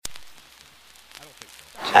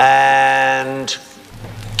And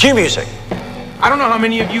cue music. I don't know how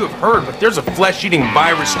many of you have heard, but there's a flesh-eating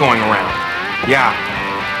virus going around.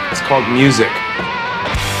 Yeah, it's called music.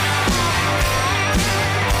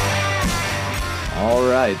 All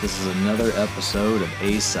right, this is another episode of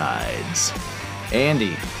A-Sides.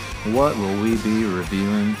 Andy, what will we be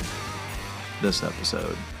reviewing this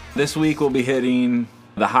episode? This week we'll be hitting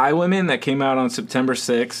The Highwaymen that came out on September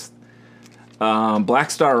 6th.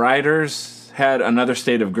 Black Star Riders had Another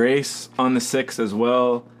State of Grace on the 6th as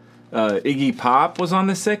well. Iggy Pop was on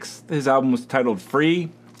the 6th. His album was titled Free.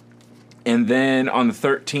 And then on the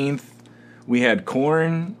 13th, we had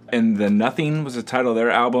Korn, and The Nothing was the title of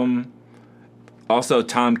their album. Also,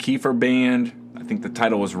 Tom Kiefer Band, I think the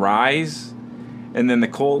title was Rise. And then the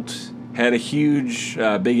Cult had a huge,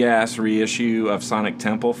 big-ass reissue of Sonic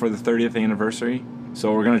Temple for the 30th anniversary.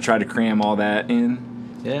 So we're going to try to cram all that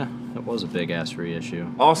in. Yeah, it was a big-ass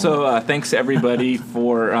reissue. Also, thanks to everybody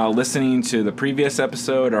for listening to the previous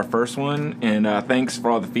episode, our first one. And thanks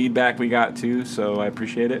for all the feedback we got, too. So I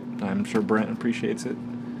appreciate it. I'm sure Brent appreciates it.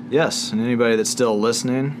 Yes, and anybody that's still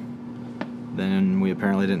listening, then we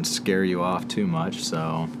apparently didn't scare you off too much,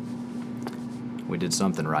 so we did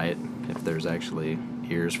something right, if there's actually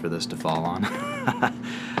ears for this to fall on.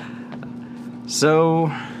 So,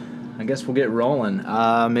 I guess we'll get rolling.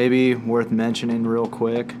 Maybe worth mentioning real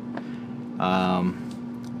quick,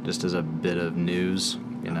 just as a bit of news,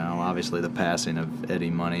 you know, obviously the passing of Eddie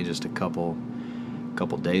Money just a couple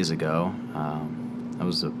days ago. That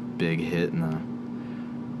was a big hit in the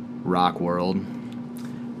rock world,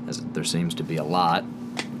 as there seems to be a lot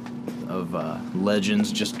of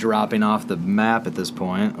legends just dropping off the map at this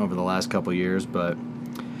point over the last couple years, but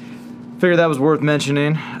figured that was worth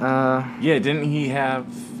mentioning. Yeah, didn't he have,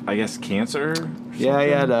 I guess, cancer? Yeah,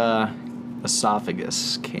 he had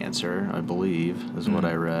esophagus cancer, I believe, is what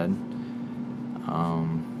I read.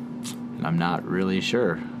 And I'm not really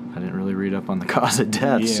sure. I didn't really read up on the cause of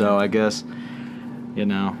death, so I guess, you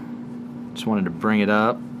know, just wanted to bring it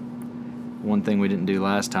up. One thing we didn't do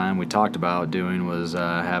last time we talked about doing was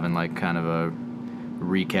having like kind of a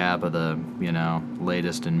recap of the, you know,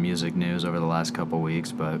 latest in music news over the last couple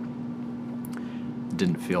weeks, but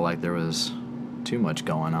didn't feel like there was too much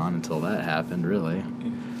going on until that happened, really.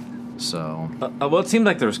 So well, it seemed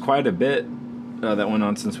like there was quite a bit that went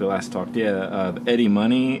on since we last talked. Yeah, Eddie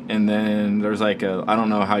Money, and then there's like I don't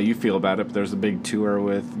know how you feel about it, but there's a big tour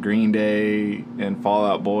with Green Day and Fall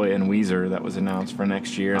Out Boy and Weezer that was announced for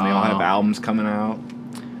next year, and they all have albums coming out.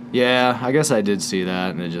 Yeah, I guess I did see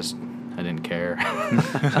that, and I didn't care.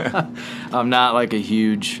 I'm not like a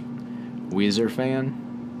huge Weezer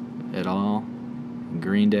fan at all.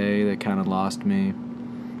 Green Day, they kind of lost me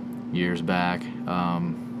years back.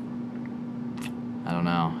 I don't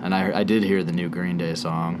know. And I did hear the new Green Day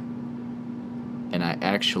song, and I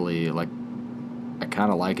actually, I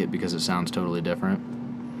kind of like it because it sounds totally different.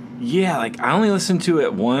 Yeah, like, I only listened to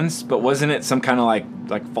it once, but wasn't it some kind of,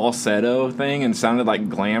 like falsetto thing and sounded like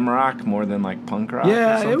glam rock more than, like, punk rock or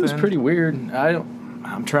something? Yeah, it was pretty weird.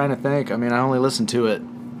 I'm trying to think. I mean, I only listened to it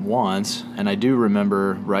once, and I do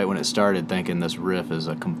remember right when it started thinking this riff is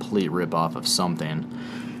a complete rip-off of something,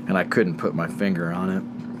 and I couldn't put my finger on it.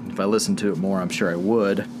 If I listened to it more, I'm sure I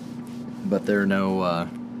would, but they're not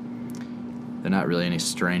really any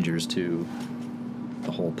strangers to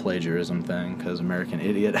the whole plagiarism thing, because American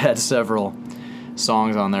Idiot had several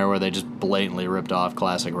songs on there where they just blatantly ripped off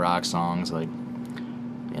classic rock songs. Like,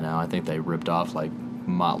 you know, I think they ripped off like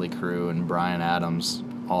Motley Crue and Bryan Adams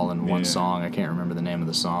all in one song. I can't remember the name of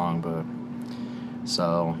the song, but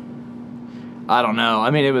so I don't know. I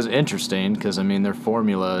mean, it was interesting because, I mean, their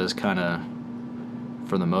formula is kind of,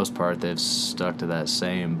 for the most part, they've stuck to that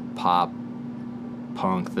same pop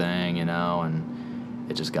punk thing, you know, and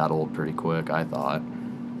it just got old pretty quick, I thought.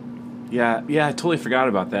 Yeah, I totally forgot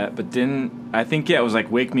about that, but I think it was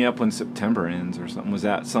like Wake Me Up When September Ends or something. Was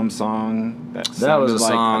that some song that sounded that was a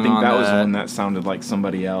like, song I think on that was that. one that sounded like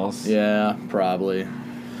somebody else. Yeah, probably.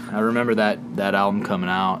 I remember that album coming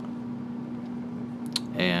out,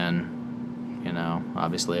 and, you know,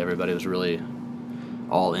 obviously everybody was really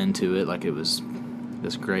all into it, like it was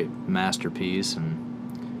this great masterpiece,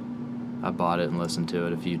 and I bought it and listened to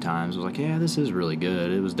it a few times. I was like, yeah, this is really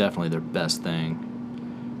good. It was definitely their best thing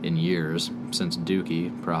in years, since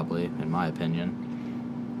Dookie, probably, in my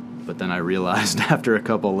opinion. But then I realized after a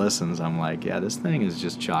couple listens, I'm like, yeah, this thing is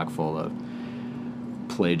just chock full of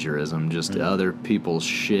plagiarism, just other people's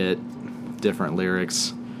shit, different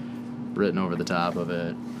lyrics written over the top of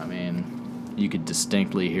it. I mean, you could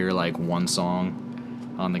distinctly hear like one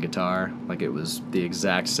song on the guitar, like it was the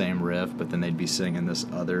exact same riff, but then they'd be singing this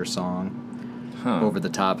other song over the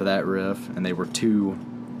top of that riff, and they were two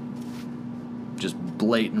just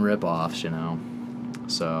blatant rip-offs, you know.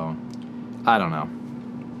 So, I don't know.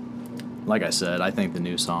 Like I said, I think the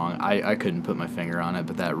new song, I couldn't put my finger on it,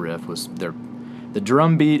 but that riff was the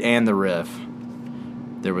drum beat and the riff.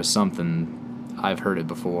 There was something, I've heard it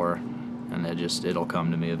before, and it'll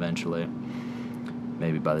come to me eventually.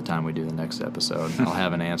 Maybe by the time we do the next episode, I'll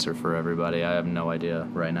have an answer for everybody. I have no idea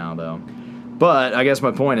right now, though. But I guess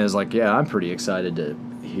my point is, like, yeah, I'm pretty excited to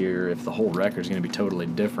hear if the whole record's going to be totally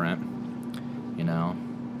different. You know,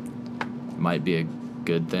 might be a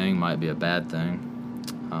good thing, might be a bad thing.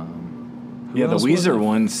 Yeah, the else was Weezer it?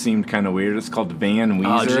 one seemed kind of weird. It's called Van Weezer,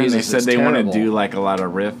 Oh, and they Jesus, said it's they want to terrible. do like a lot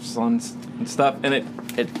of riffs on and stuff, and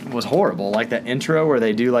It was horrible. Like that intro where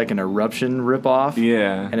they do like an Eruption ripoff.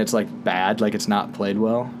 yeah, And it's like bad, like it's not played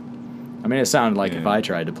well. I mean, it sounded like if Yeah. I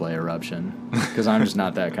tried to play Eruption, because I'm just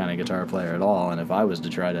not that kind of guitar player at all. And if I was to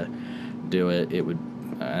try to do it, it would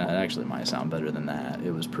it actually might sound better than that.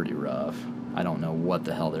 It was pretty rough. I don't know what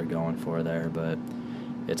the hell they're going for there, but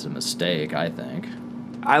it's a mistake, I think.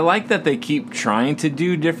 I like that they keep trying to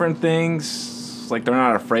do different things. Like they're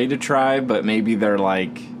not afraid to try, but maybe their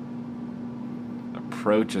like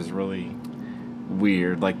approach is really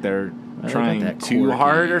weird. Like they're got trying that too quirky-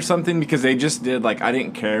 hard or something, because they just did like I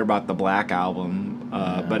didn't care about the Black album,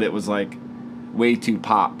 but it was like way too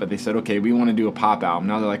pop. But they said, okay, we want to do a pop album.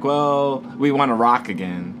 Now they're like, well, we want to rock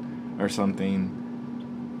again or something.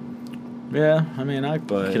 Yeah, I mean, I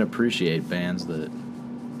But- can appreciate bands that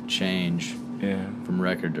change Yeah. from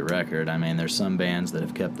record to record. I mean, there's some bands that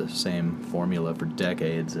have kept the same formula for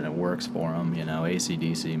decades and it works for them. You know,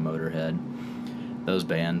 AC/DC, Motorhead, those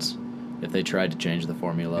bands. If they tried to change the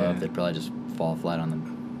formula, Yeah. they'd probably just fall flat on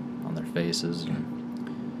their faces, and,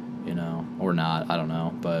 you know, or not. I don't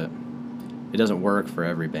know, but it doesn't work for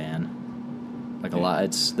every band. Like a lot,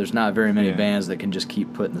 there's not very many Yeah. bands that can just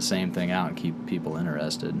keep putting the same thing out and keep people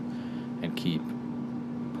interested, and keep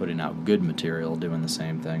putting out good material, doing the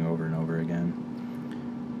same thing over and over again.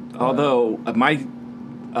 Although my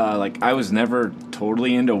I was never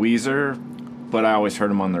totally into Weezer, but I always heard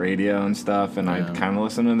them on the radio and stuff, and I Yeah. kind of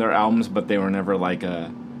listened to their albums, but they were never like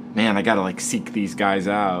man, I gotta like seek these guys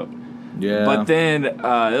out. Yeah. But then it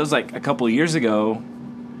was like a couple of years ago,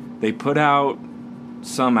 they put out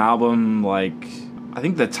some album, like I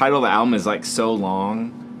think the title of the album is like So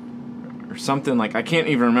Long or something. Like I can't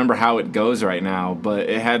even remember how it goes right now, but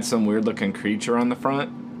it had some weird looking creature on the front.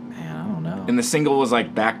 Man, I don't know. And the single was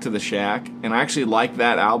like Back to the Shack, and I actually liked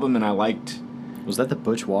that album, and I liked. Was that the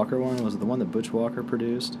Butch Walker one? Was it the one that Butch Walker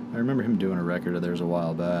produced? I remember him doing a record of theirs a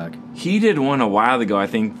while back. He did one a while ago. I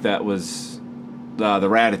think that was the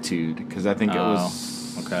Ratitude, because I think it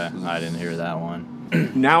was. Okay, I didn't hear that one.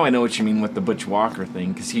 Now I know what you mean with the Butch Walker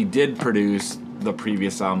thing, because he did produce the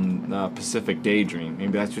previous album, Pacific Daydream.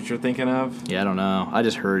 Maybe that's what you're thinking of. Yeah, I don't know. I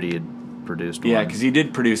just heard he had produced one. Yeah, because he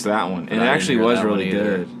did produce that one, and I it didn't actually hear was that one really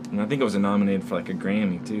either. good. And I think it was nominated for like a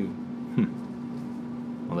Grammy too.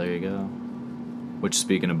 Well, there you go. Which,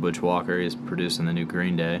 speaking of Butch Walker, he's producing the new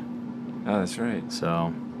Green Day. Oh, that's right.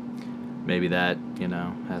 So maybe that, you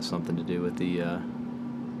know, has something to do with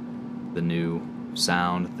the new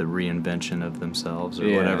sound, the reinvention of themselves, or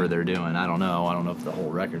Yeah. whatever they're doing. I don't know. I don't know if the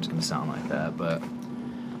whole record's going to sound like that, but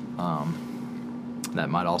that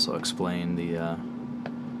might also explain the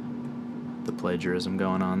plagiarism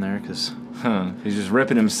going on there, because Huh? He's just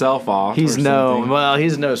ripping himself off. he's or something.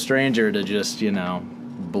 he's no stranger to just, you know,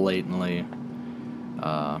 blatantly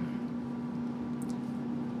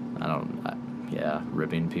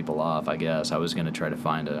ripping people off, I guess. I was going to try to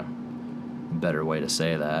find a better way to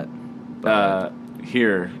say that.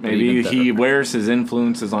 Here, maybe even he better. wears his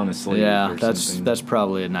influences on his sleeve. Yeah, or that's something.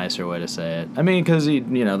 probably a nicer way to say it. I mean, because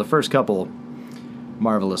the first couple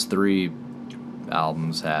Marvelous 3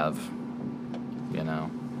 albums have, you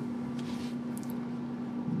know,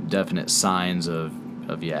 definite signs of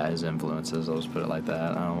his influences. I'll just put it like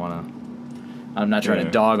that. I'm not trying Yeah.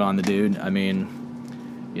 to dog on the dude. I mean,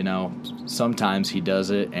 you know, sometimes he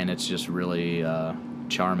does it and it's just really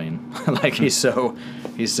charming. Like he's so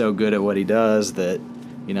good at what he does that,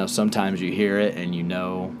 you know, sometimes you hear it and you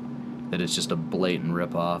know that it's just a blatant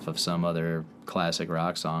ripoff of some other classic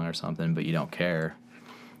rock song or something, but you don't care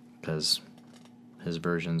because his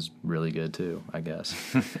version's really good too, I guess.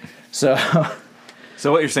 So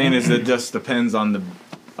So what you're saying is it just depends on the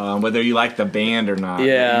whether you like the band or not.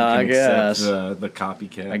 Yeah, You can I accept guess. the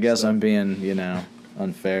copycat. I guess stuff. I'm being, you know,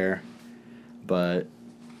 unfair, but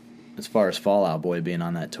as far as Fall Out Boy being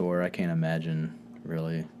on that tour, I can't imagine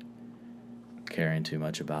really caring too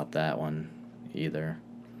much about that one either.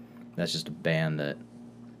 That's just a band that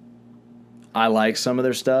I like some of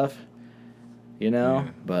their stuff, you know,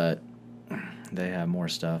 Yeah. but they have more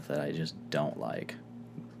stuff that I just don't like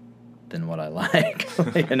than what I like,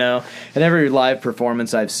 you know? And every live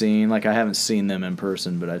performance I've seen, like I haven't seen them in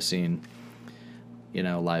person, but I've seen, you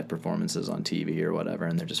know, live performances on TV or whatever,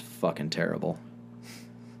 and they're just fucking terrible.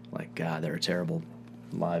 Like, God, they're a terrible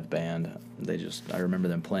live band. I remember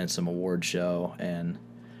them playing some award show and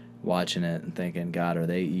watching it and thinking, God, can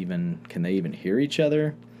they even hear each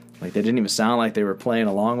other? Like, they didn't even sound like they were playing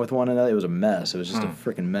along with one another. It was a mess. It was just a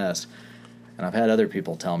freaking mess. And I've had other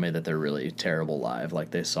people tell me that they're really terrible live.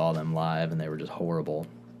 Like, they saw them live and they were just horrible.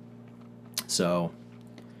 So,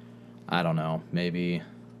 I don't know. Maybe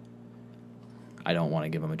I don't want to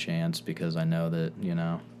give them a chance because I know that, you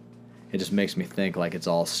know, it just makes me think like it's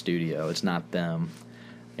all studio. It's not them,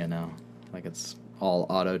 you know? Like, it's all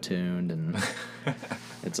auto-tuned and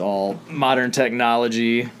it's all modern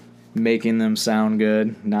technology making them sound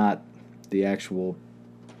good, not the actual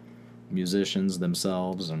musicians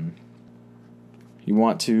themselves. And you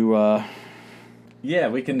want to yeah,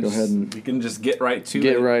 we can go ahead and we can just get right to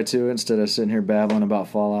it instead of sitting here babbling about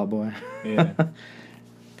Fall Out Boy. Yeah.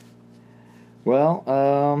 Well,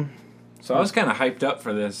 so I was kind of hyped up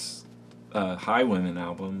for this Highwomen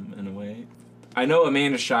album in a way. I know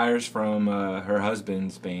Amanda Shires from her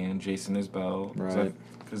husband's band, Jason Isbell. Right.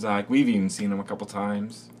 Because like we've even seen him a couple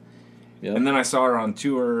times. yep. And then I saw her on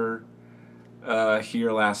tour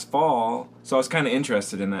here last fall, so I was kind of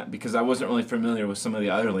interested in that because I wasn't really familiar with some of the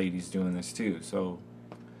other ladies doing this too. So,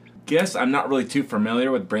 guess I'm not really too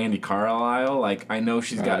familiar with Brandi Carlile. Like, I know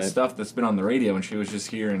she's got Right. stuff that's been on the radio, and she was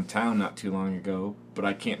just here in town not too long ago, but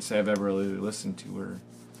I can't say I've ever really listened to her.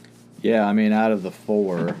 Yeah, I mean, out of the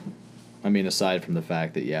four, I mean, aside from the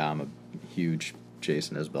fact that, yeah, I'm a huge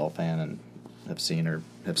Jason Isbell fan and have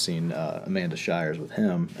seen Amanda Shires with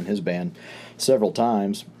him and his band several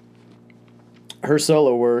times. Her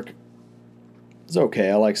solo work is okay.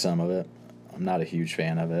 I like some of it. I'm not a huge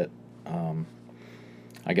fan of it.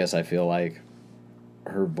 I guess I feel like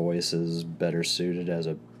her voice is better suited as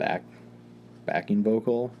a backing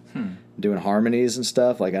vocal, doing harmonies and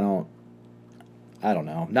stuff. Like, I don't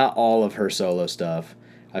know. Not all of her solo stuff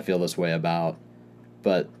I feel this way about,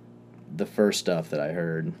 but the first stuff that I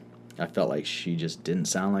heard, I felt like she just didn't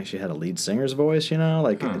sound like she had a lead singer's voice, you know?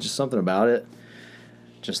 Like, just something about it.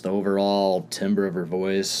 Just the overall timbre of her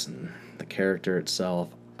voice and the character itself.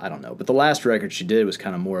 I don't know. But the last record she did was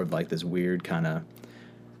kind of more of like this weird kind of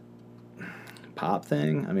pop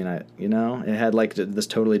thing. I mean, it had like this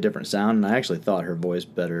totally different sound, and I actually thought her voice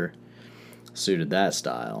better suited that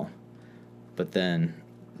style. But then,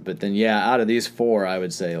 yeah, out of these four, I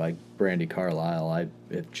would say like Brandi Carlile.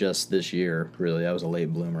 If just this year, really, I was a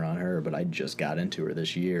late bloomer on her, but I just got into her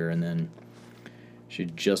this year, and then she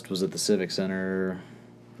just was at the Civic Center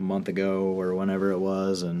a month ago or whenever it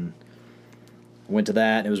was, and went to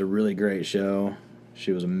that. It was a really great show.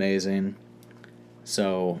 She was amazing.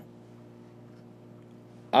 So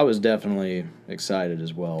I was definitely excited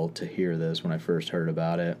as well to hear this when I first heard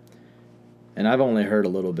about it. And I've only heard a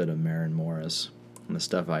little bit of Maren Morris. And the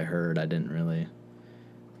stuff I heard, it didn't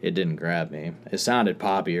grab me. It sounded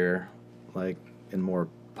poppier, like, and more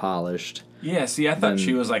polished. Yeah, see, I thought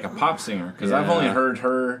she was like a pop singer because I've only heard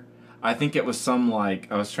her. I think it was some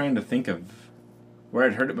like I was trying to think of where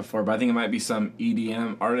I'd heard it before, but I think it might be some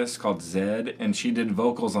EDM artist called Zed, and she did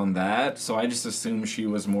vocals on that. So I just assumed she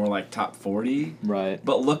was more like top 40. Right.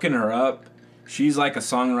 But looking her up, she's like a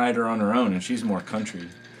songwriter on her own, and she's more country.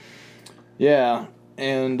 Yeah,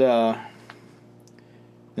 and that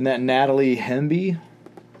Natalie Hemby,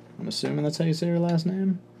 I'm assuming that's how you say her last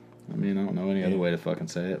name. I mean, I don't know any other way to fucking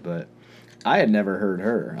say it, but I had never heard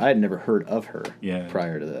her. I had never heard of her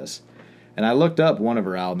prior to this. And I looked up one of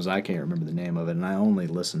her albums. I can't remember the name of it, and I only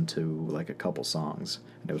listened to like a couple songs.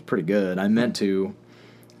 And it was pretty good. I meant to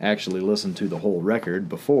actually listen to the whole record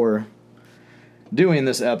before doing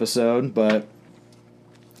this episode, but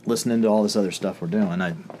listening to all this other stuff we're doing,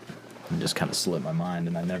 it just kind of slipped my mind,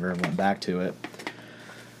 and I never went back to it.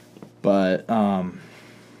 But,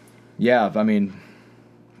 yeah, I mean,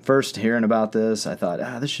 first hearing about this, I thought,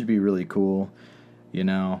 this should be really cool, you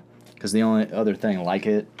know, because the only other thing like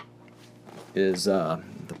it is the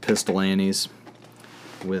Pistol Annies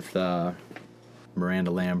with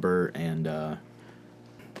Miranda Lambert and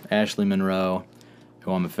Ashley Monroe,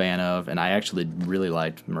 who I'm a fan of, and I actually really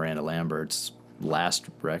liked Miranda Lambert's last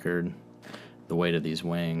record, The Weight of These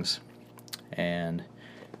Wings, and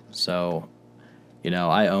so, you know,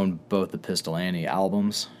 I own both the Pistol Annie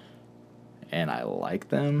albums, and I like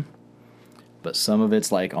them, but some of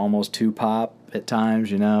it's like almost too pop at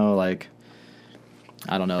times, you know, like,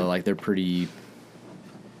 I don't know, like they're pretty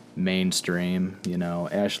mainstream, you know.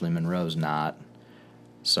 Ashley Monroe's not,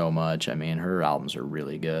 so much. I mean, her albums are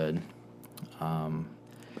really good.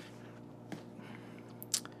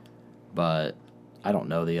 But I don't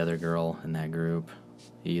know the other girl in that group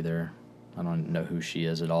either. I don't know who she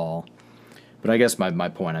is at all. But I guess my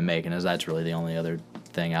point I'm making is that's really the only other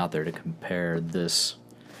thing out there to compare this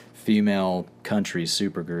female country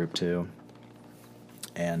supergroup to.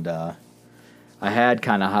 And I had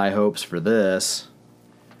kind of high hopes for this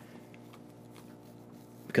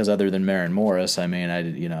because other than Maren Morris, I mean,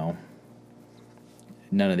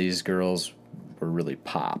 none of these girls were really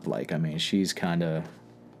pop. Like, I mean, she's kind of,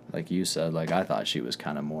 like you said, like I thought she was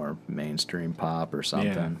kind of more mainstream pop or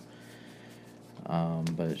something. Yeah.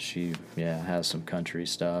 But she, has some country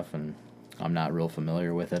stuff, and I'm not real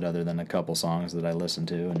familiar with it other than a couple songs that I listened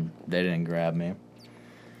to, and they didn't grab me.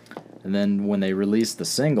 And then when they released the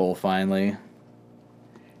single finally,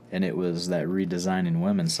 and it was that Redesigning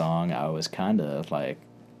Women song, I was kind of like,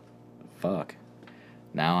 fuck.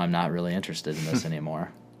 Now I'm not really interested in this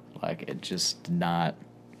anymore. Like, it just not...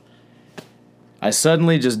 I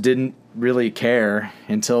suddenly just didn't really care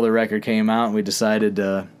until the record came out and we decided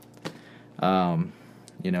to,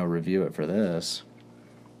 review it for this.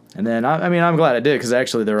 And then, I'm glad I did, because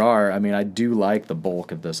actually I do like the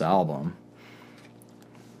bulk of this album.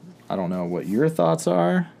 I don't know what your thoughts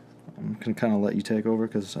are. I'm going to kind of let you take over,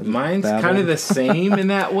 because mine's kind of the same in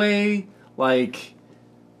that way. Like,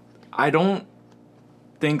 I don't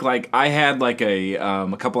think, like, I had like a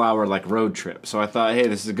couple hour like road trip, so I thought, hey,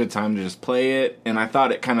 this is a good time to just play it, and I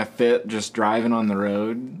thought it kind of fit just driving on the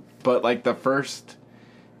road. But like the first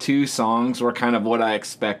 2 songs were kind of what I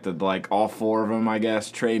expected, like all 4 of them, I guess,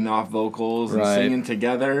 trading off vocals and singing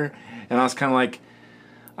together, and I was kind of like,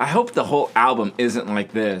 I hope the whole album isn't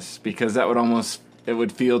like this, because that would it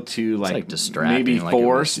would feel too like distracting, maybe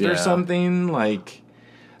forced or something, like.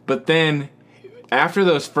 But then after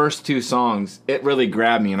those first 2 songs, it really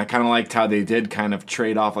grabbed me, and I kind of liked how they did kind of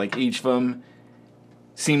trade off. Like, each of them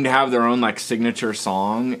seemed to have their own, like, signature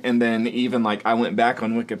song, and then even, like, I went back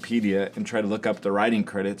on Wikipedia and tried to look up the writing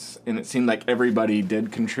credits, and it seemed like everybody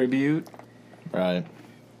did contribute. Right.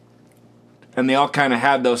 And they all kind of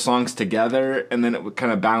had those songs together, and then it would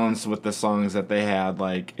kind of balance with the songs that they had,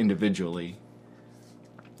 like, individually.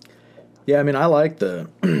 Yeah, I mean, I like the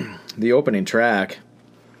opening track.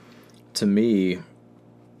 To me,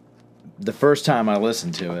 the first time I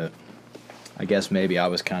listened to it, I guess maybe I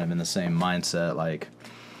was kind of in the same mindset, like,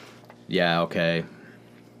 yeah, okay,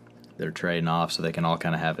 they're trading off so they can all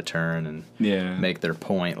kind of have a turn and make their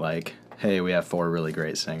point, like, hey, we have 4 really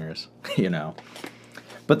great singers,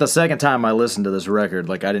 But the second time I listened to this record,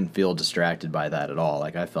 like, I didn't feel distracted by that at all.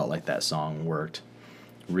 Like, I felt like that song worked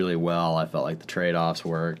really well. I felt like the trade-offs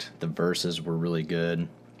worked. The verses were really good.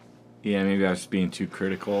 Yeah, maybe I was being too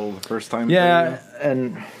critical the first time. Yeah,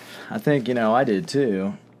 and I think, I did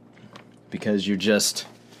too. Because you're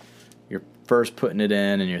first putting it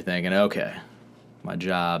in and you're thinking, okay, my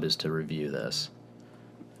job is to review this.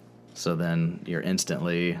 So then you're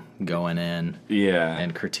instantly going in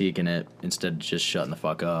and critiquing it instead of just shutting the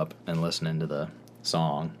fuck up and listening to the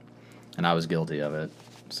song. And I was guilty of it.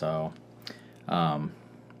 So the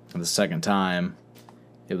second time,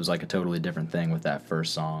 it was like a totally different thing with that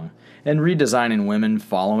first song. And Redesigning Women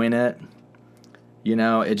following it,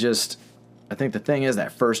 I think the thing is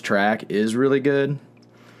that first track is really good,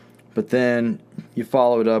 but then you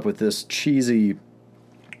follow it up with this cheesy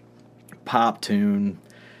pop tune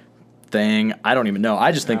thing. I don't even know.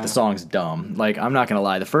 I just think the song's dumb. Like, I'm not going to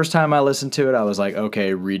lie. The first time I listened to it, I was like,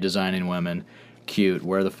 okay, Redesigning Women, cute.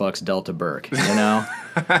 Where the fuck's Delta Burke,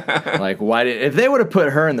 Like, if they would have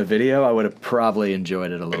put her in the video, I would have probably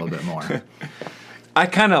enjoyed it a little bit more. I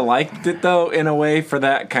kind of liked it, though, in a way, for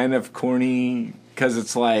that kind of corny, because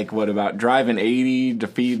it's like, what about driving 80 to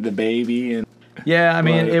feed the baby? And yeah, I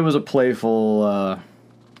mean, it was a playful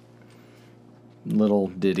little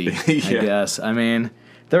ditty, I guess. I mean,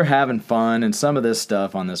 they're having fun, and some of this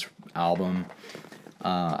stuff on this album,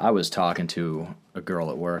 I was talking to a girl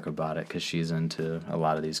at work about it, because she's into a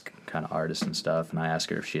lot of these kind of artists and stuff, and I asked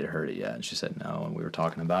her if she had heard it yet, and she said no, and we were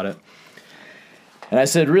talking about it. And I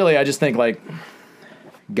said, really, I just think, like,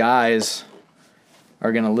 guys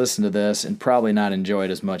are going to listen to this and probably not enjoy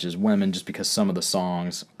it as much as women, just because some of the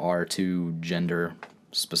songs are too gender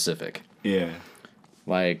specific. Yeah.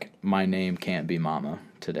 Like, My Name Can't Be Mama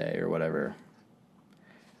Today, or whatever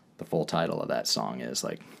the full title of that song is.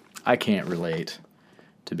 Like, I can't relate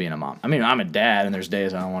to being a mom. I mean, I'm a dad, and there's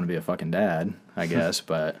days I don't want to be a fucking dad, I guess,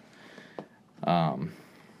 but I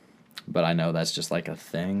know that's just like a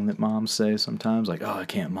thing that moms say sometimes, like, oh, I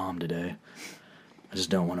can't mom today. I just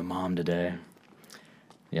don't want to mom today.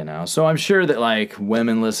 So I'm sure that, like,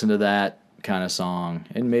 women listen to that kind of song,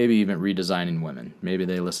 and maybe even Redesigning Women. Maybe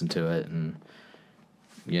they listen to it and,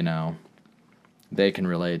 you know, they can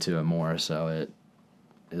relate to it more, so it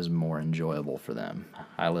is more enjoyable for them.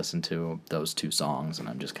 I listen to those two songs, and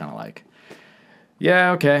I'm just kind of like,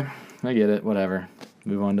 yeah, okay, I get it, whatever.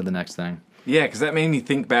 Move on to the next thing. Yeah, because that made me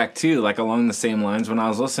think back, too, like, along the same lines when I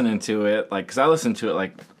was listening to it, like, because I listened to it,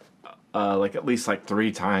 like at least, like,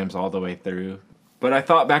 3 times all the way through. But I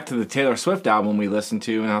thought back to the Taylor Swift album we listened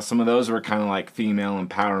to, and how some of those were kind of like female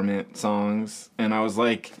empowerment songs. And I was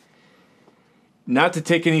like, not to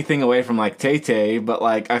take anything away from like Tay-Tay, but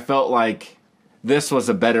like I felt like this was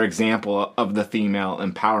a better example of the female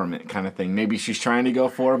empowerment kind of thing. Maybe she's trying to go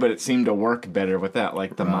for it, but it seemed to work better with that,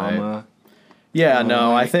 like the Right. mama. Yeah,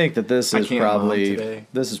 no, like, I think that this is probably, today.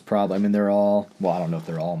 I mean, they're all, well, I don't know if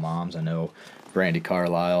they're all moms. I know Brandi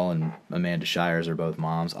Carlile and Amanda Shires are both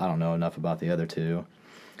moms. I don't know enough about the other two.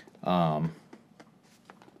 But,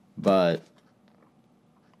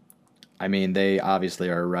 I mean, they obviously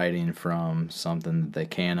are writing from something that they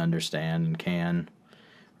can understand and can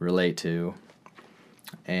relate to.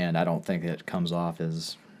 And I don't think it comes off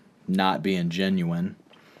as not being genuine.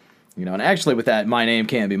 You know, and actually with that My Name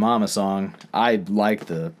Can't Be Mama song, I like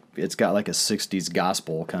it's got like a 60s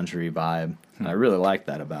gospel country vibe. And I really like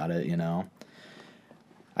that about it, you know.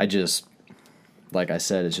 I just, like I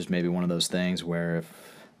said, it's just maybe one of those things where if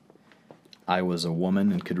I was a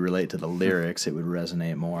woman and could relate to the lyrics, it would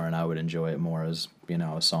resonate more and I would enjoy it more as, you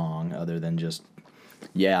know, a song other than just,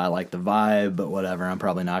 yeah, I like the vibe, but whatever, I'm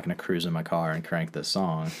probably not going to cruise in my car and crank this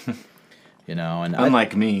song, you know. And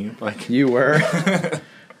Unlike me. Like you were.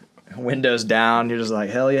 Windows down, you're just like,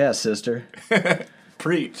 hell yeah, sister.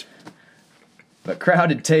 Preach. But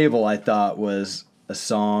Crowded Table, I thought, was a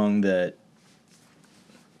song that,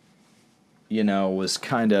 you know, was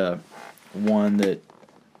kind of one that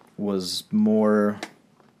was more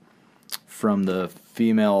from the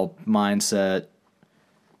female mindset,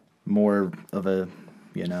 more of a,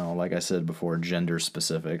 you know, like I said before,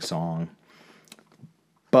 gender-specific song.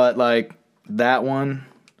 But, like, that one,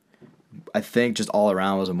 I think just all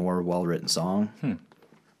around was a more well-written song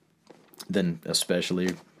than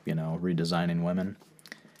especially, you know, Redesigning Women.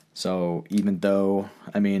 So even though,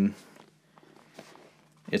 I mean,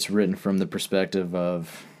 it's written from the perspective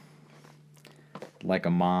of like a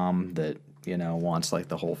mom that, you know, wants like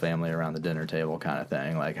the whole family around the dinner table kind of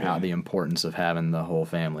thing, like how the importance of having the whole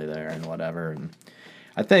family there and whatever. And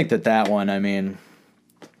I think that one, I mean,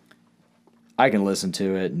 I can listen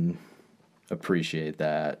to it and appreciate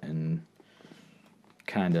that and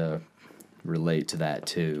kind of relate to that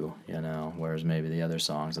too, you know, whereas maybe the other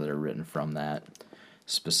songs that are written from that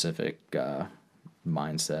specific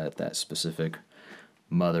mindset, that specific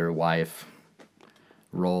mother-wife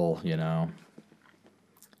role, you know.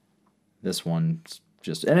 This one's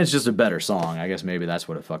just, and it's just a better song. I guess maybe that's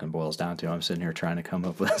what it fucking boils down to. I'm sitting here trying to come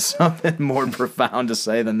up with something more profound to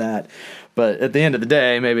say than that. But at the end of the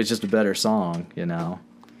day, maybe it's just a better song, you know.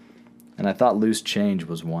 And I thought Loose Change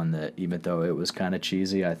was one that, even though it was kind of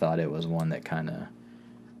cheesy, I thought it was one that kind of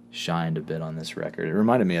shined a bit on this record. It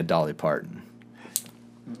reminded me of Dolly Parton.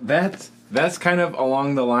 That's kind of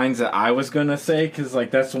along the lines that I was going to say, because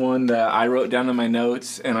like that's one that I wrote down in my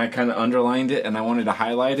notes and I kind of underlined it and I wanted to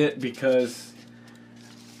highlight it because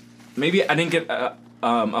maybe I didn't get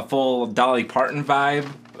a full Dolly Parton vibe,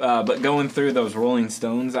 but going through those Rolling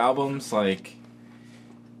Stones albums, like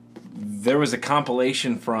there was a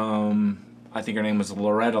compilation from, I think her name was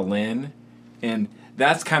Loretta Lynn, and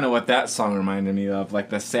that's kind of what that song reminded me of, like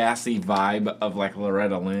the sassy vibe of like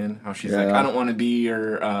Loretta Lynn, how she's like, I don't want to be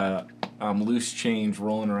your loose change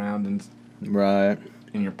rolling around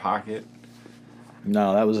in your pocket.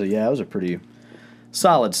 No, that was a pretty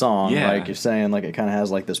solid song. Yeah. Like you're saying, like it kind of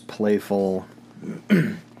has like this playful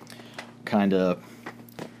kind of,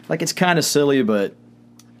 like it's kind of silly, but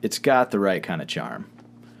it's got the right kind of charm.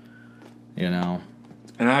 You know?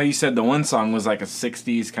 And how you said the one song was like a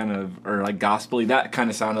 60s kind of, or like gospel-y, that kind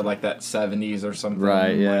of sounded like that 70s or something.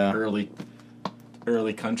 Right, yeah. Like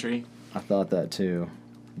early country. I thought that too.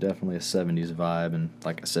 Definitely a 70s vibe. And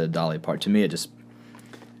like I said, Dolly Parton. To me, it just,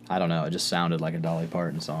 I don't know, it just sounded like a Dolly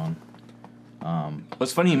Parton song. Well,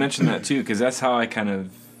 it's funny you mentioned that too, because that's how I kind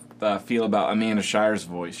of feel about Amanda Shire's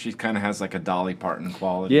voice. She kind of has like a Dolly Parton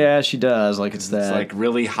quality. Yeah, she does. Like it's that. It's like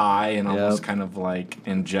really high and almost kind of like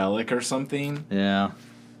angelic or something. Yeah.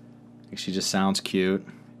 Like she just sounds cute.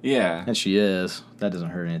 Yeah. And she is. That doesn't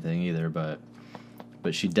hurt anything either, but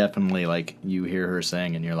she definitely, like, you hear her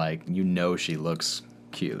sing and you're like, you know she looks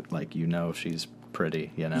cute. Like, you know she's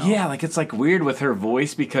pretty, you know? Yeah, like it's like weird with her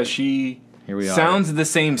voice because she Here we are. sounds the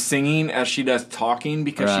same singing as she does talking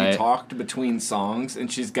because Right. she talked between songs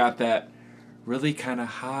and she's got that really kind of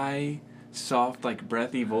high, soft, like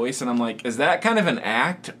breathy voice, and I'm like, is that kind of an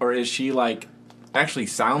act, or is she like actually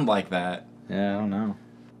sound like that? Yeah, I don't know.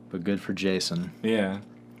 But good for Jason. Yeah.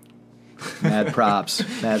 Mad props.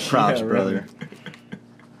 Mad props, Yeah, brother. really.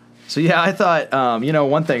 So, yeah, I thought,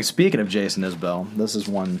 one thing, speaking of Jason Isbell, this is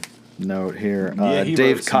one note here. Yeah, he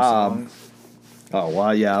Dave wrote some Cobb. songs. Oh,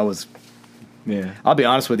 well, yeah, I was. Yeah. I'll be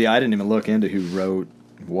honest with you, I didn't even look into who wrote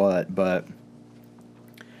what, but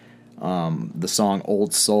the song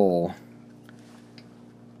Old Soul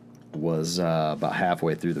was about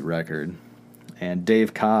halfway through the record. And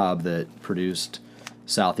Dave Cobb, that produced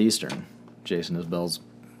Southeastern, Jason Isbell's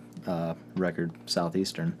record,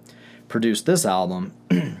 Southeastern, produced this album.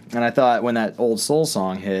 And I thought when that Old Soul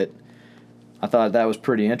song hit, I thought that was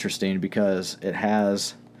pretty interesting because it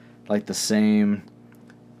has like the same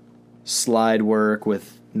slide work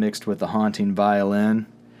mixed with the haunting violin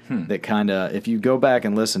that kind of, if you go back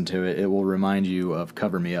and listen to it, it will remind you of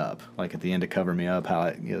Cover Me Up. Like at the end of Cover Me Up, how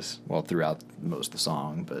it is, well, throughout most of the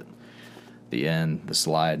song, but the end, the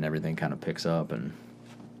slide and everything kind of picks up. And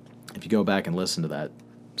if you go back and listen to that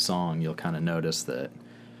song, you'll kind of notice that,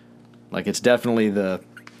 like, it's definitely the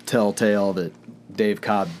telltale that Dave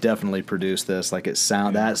Cobb definitely produced this. Like,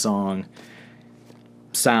 that song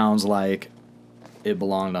sounds like it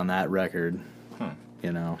belonged on that record,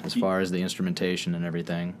 as far as the instrumentation and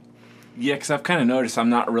everything. Yeah, because I've kind of noticed I'm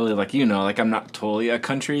not really I'm not totally a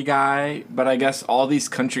country guy, but I guess all these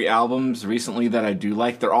country albums recently that I do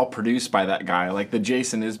like, they're all produced by that guy. Like the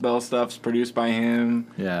Jason Isbell stuff's produced by him.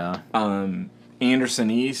 Yeah. Anderson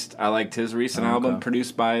East, I liked his recent album,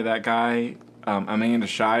 produced by that guy. Amanda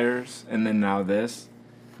Shires, and then now this.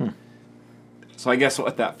 So I guess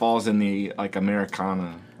what that falls in the like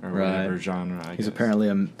Americana or whatever genre. He's apparently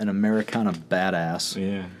an Americana badass.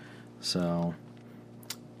 Yeah. So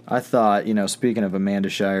I thought, speaking of Amanda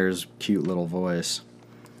Shires' cute little voice,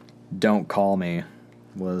 Don't Call Me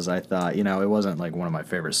was, I thought, it wasn't like one of my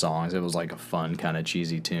favorite songs. It was like a fun kind of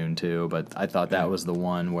cheesy tune too, but I thought that was the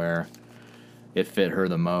one where it fit her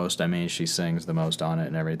the most. I mean, she sings the most on it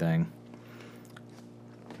and everything.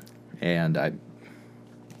 And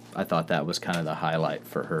I thought that was kind of the highlight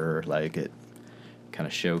for her. Like, it kind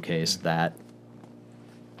of showcased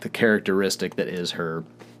the characteristic that is her,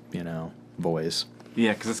 voice.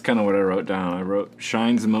 Yeah, because that's kind of what I wrote down. I wrote,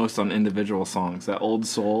 shines the most on individual songs. That Old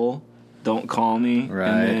Soul, Don't Call Me, right.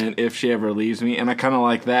 And then If She Ever Leaves Me. And I kind of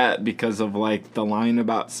like that because of, like, the line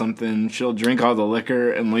about something, she'll drink all the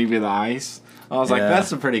liquor and leave you the ice. I was like,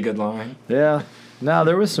 that's a pretty good line. Yeah. No,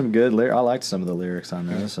 there was some good lyrics. I liked some of the lyrics on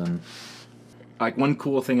this. And like, one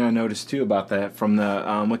cool thing I noticed, too, about that from the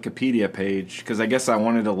Wikipedia page, because I guess I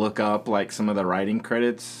wanted to look up, like, some of the writing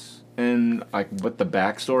credits and, like, what the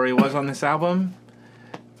backstory was on this album.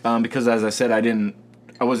 Because, as I said,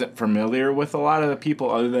 I wasn't familiar with a lot of the people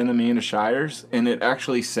other than Amanda Shires, and it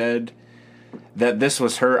actually said that this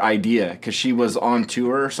was her idea, because she was on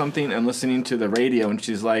tour or something and listening to the radio, and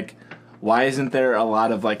she's like, why isn't there a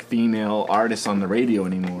lot of, like, female artists on the radio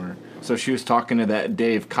anymore? So she was talking to that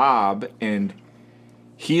Dave Cobb, and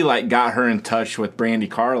he, like, got her in touch with Brandi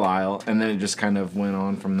Carlile, and then it just kind of went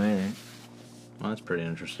on from there. well, that's pretty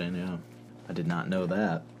interesting, yeah. I did not know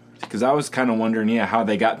that. Because I was kind of wondering, how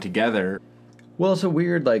they got together. Well, it's a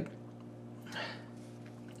weird, like,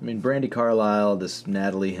 I mean, Brandi Carlile, this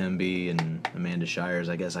Natalie Hemby, and Amanda Shires,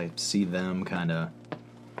 I guess I see them kind of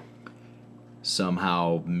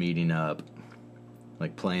somehow meeting up,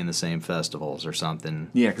 like playing the same festivals or something.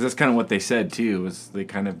 Yeah, because that's kind of what they said, too, was they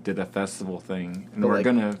kind of did a festival thing. And But we're like-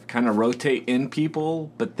 going to kind of rotate in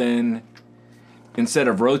people, but then instead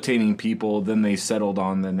of rotating people, then they settled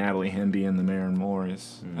on the Natalie Hemby and the Maren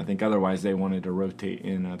Morris. I think otherwise they wanted to rotate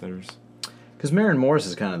in others. Because Maren Morris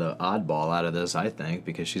is kind of the oddball out of this, I think,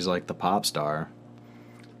 because she's like the pop star.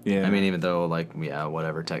 Yeah. I mean, even though, like, yeah,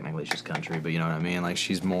 whatever, technically she's country, but you know what I mean? Like,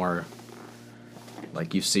 she's more,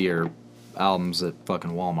 like, you see her albums at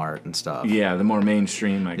fucking Walmart and stuff. Yeah, the more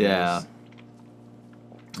mainstream, I guess.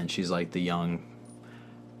 Yeah. And she's like the young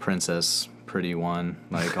princess, pretty one,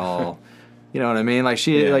 like all, you know what I mean? Like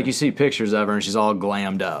like you see pictures of her and she's all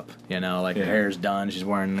glammed up, like her hair's done, she's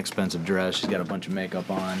wearing an expensive dress, she's got a bunch of makeup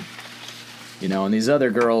on, and these other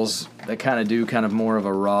girls that kind of more of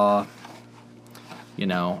a raw,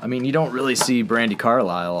 I mean, you don't really see Brandi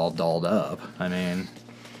Carlile all dolled up, I mean,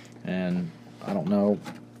 and I don't know.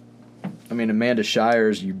 I mean, Amanda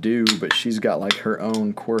Shires, you do, but she's got, like, her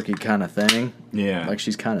own quirky kind of thing. Yeah. Like,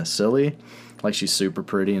 she's kind of silly. Like, she's super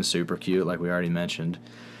pretty and super cute, like we already mentioned.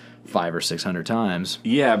 500 or 600 times.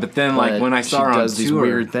 Yeah, but then like But when I saw her she on does these tour,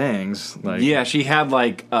 weird things. Like, yeah, she had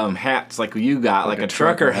like hats like you got, like a a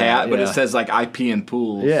trucker trucker hat, hat, but it yeah. says like I pee in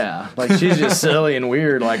pools. yeah, like she's just silly and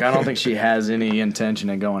weird. Like, I don't think she has any intention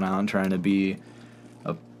of going out and trying to be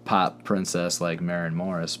a pop princess like Maren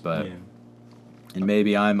Morris, but. Yeah. And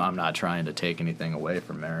maybe I'm not trying to take anything away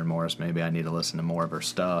from Maren Morris. Maybe I need to listen to more of her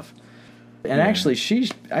stuff. And actually,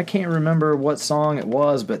 I can't remember what song it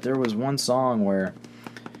was, but there was one song where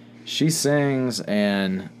she sings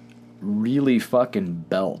and really fucking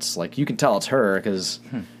belts. Like, you can tell it's her because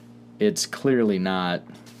it's clearly not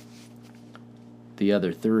the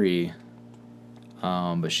other three.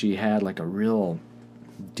 But she had like a real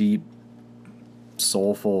deep,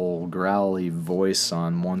 soulful, growly voice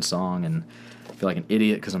on one song, and I feel like an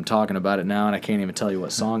idiot because I'm talking about it now and I can't even tell you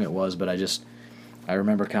what song it was, but I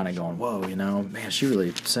remember kind of going, whoa, man, she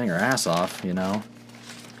really sang her ass off, I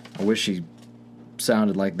wish she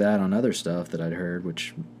sounded like that on other stuff that I'd heard,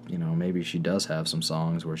 which, maybe she does have some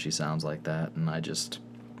songs where she sounds like that, and I just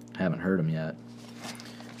haven't heard them yet.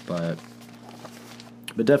 But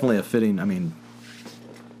definitely a fitting,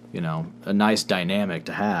 a nice dynamic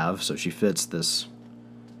to have, so she fits this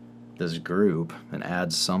group and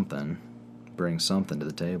adds something, brings something to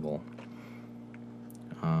the table.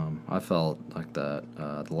 I felt like the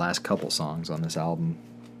last couple songs on this album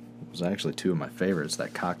was actually two of my favorites.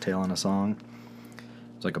 That Cocktail in a Song,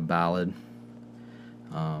 it's like a ballad.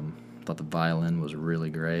 Thought the violin was really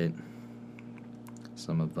great.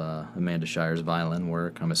 Some of Amanda Shire's violin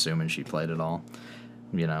work, I'm assuming she played it all,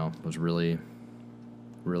 was really,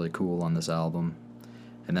 really cool on this album.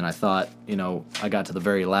 And then I thought, I got to the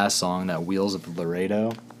very last song, that Wheels of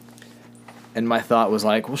Laredo, and my thought was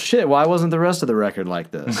like, well, shit, why wasn't the rest of the record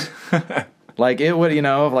like this? Like, it would,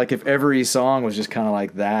 like if every song was just kind of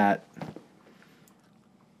like that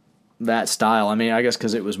style. I guess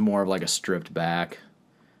because it was more of like a stripped back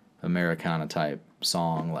Americana type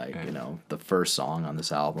song. Like, the first song on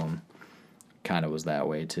this album kind of was that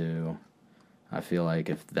way too. I feel like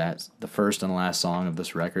if that's the first and last song of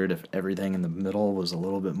this record, if everything in the middle was a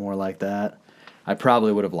little bit more like that, I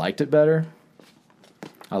probably would have liked it better.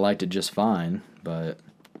 I liked it just fine, but...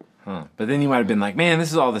 But then you might have been like, man,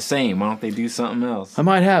 this is all the same. Why don't they do something else? I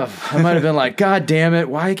might have been like, God damn it,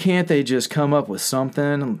 why can't they just come up with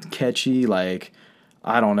something catchy, like,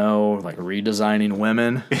 I don't know, like Redesigning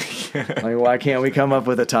Women? Like, why can't we come up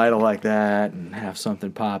with a title like that and have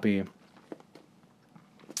something poppy?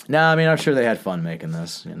 No, I'm sure they had fun making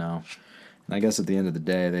this, And I guess at the end of the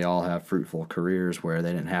day, they all have fruitful careers where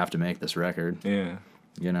they didn't have to make this record. Yeah.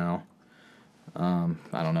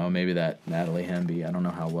 I don't know, maybe that Natalie Hemby, I don't know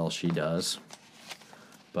how well she does.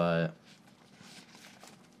 But,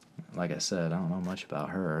 like I said, I don't know much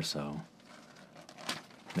about her, so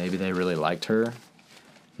maybe they really liked her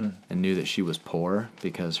and knew that she was poor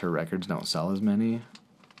because her records don't sell as many.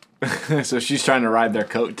 So she's trying to ride their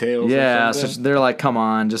coattails. Yeah, so they're like, come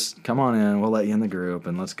on, just come on in, we'll let you in the group,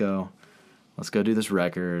 and let's go do this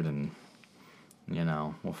record, and...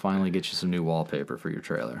 we'll finally get you some new wallpaper for your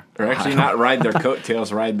trailer. Or actually not ride their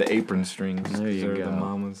coattails, ride the apron strings. There you go. The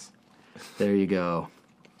mamas. There you go.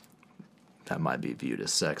 That might be viewed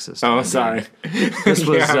as sexist. Oh, sorry. This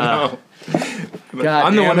was, God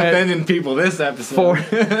I'm the one offending people this episode.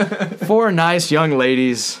 Four nice young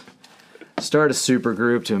ladies start a super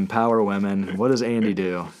group to empower women. What does Andy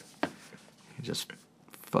do? He just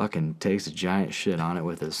fucking takes a giant shit on it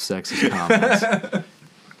with his sexist comments.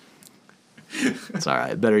 It's all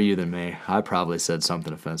right. Better you than me. I probably said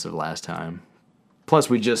something offensive last time. Plus,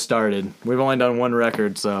 we just started. We've only done one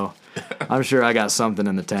record, so I'm sure I got something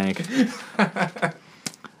in the tank.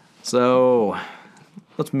 So,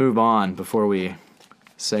 let's move on before we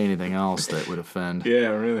say anything else that would offend. Yeah,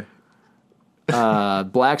 really.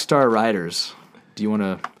 Black Star Riders. Do you want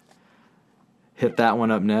to hit that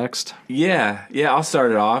one up next? Yeah, I'll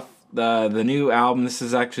start it off. The new album, this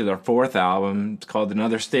is actually their fourth album. It's called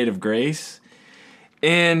Another State of Grace.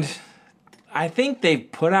 And I think they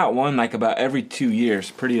put out one like about every 2 years,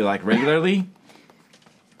 pretty like regularly.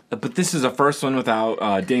 But this is the first one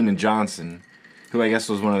without Damon Johnson, who I guess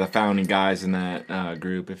was one of the founding guys in that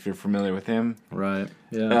group, if you're familiar with him. Right,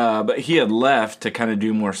 yeah. But he had left to kind of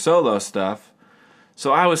do more solo stuff.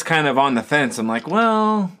 So I was kind of on the fence. I'm like,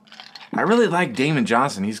 well, I really like Damon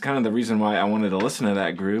Johnson. He's kind of the reason why I wanted to listen to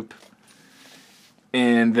that group.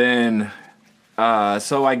 And then,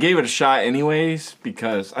 so I gave it a shot anyways,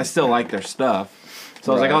 because I still like their stuff.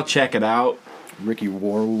 So I was like, I'll check it out. Ricky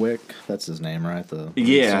Warwick, that's his name, right? The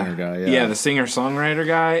singer guy, yeah, the singer-songwriter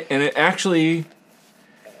guy. And it actually,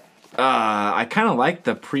 I kind of like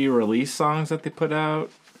the pre-release songs that they put out.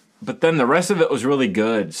 but then the rest of it was really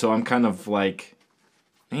good. So I'm kind of like,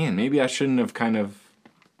 man, maybe I shouldn't have kind of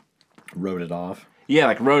Wrote it off. yeah,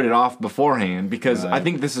 like wrote it off beforehand because I Right.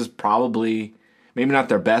 think this is probably maybe not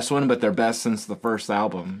their best one, but their best since the first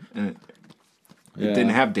album, and it Yeah. didn't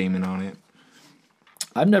have Damon on it.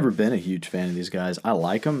 I've never been a huge fan of these guys. I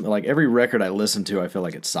like them. Like every record I listen to, I feel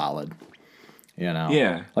like it's solid. You know?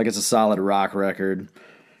 Yeah. Like it's a solid rock record.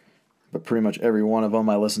 But pretty much every one of them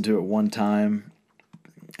I listened to at one time.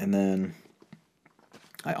 And then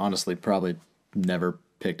I honestly probably never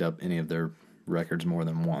picked up any of their records more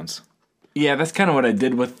than once. Yeah, that's kind of what I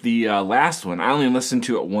did with the last one. I only listened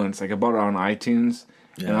to it once. Like I bought it on iTunes,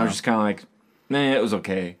 and I Yeah. was just kind of like, nah, it was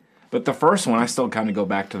okay. But the first one, I still kind of go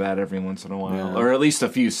back to that every once in a while, Yeah. or at least a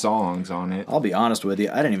few songs on it. I'll be honest with you,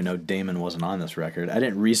 I didn't even know Damon wasn't on this record. I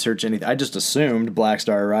didn't research anything. I just assumed Black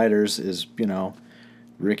Star Riders is,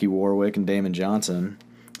 Ricky Warwick and Damon Johnson.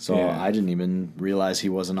 So Yeah. I didn't even realize he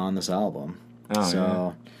wasn't on this album. Oh,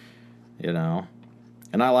 So,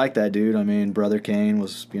 and I like that dude. I mean, Brother Kane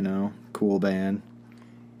was, cool band.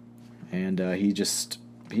 And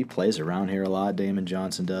he plays around here a lot. Damon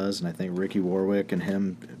Johnson does. And I think Ricky Warwick and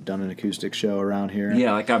him have done an acoustic show around here.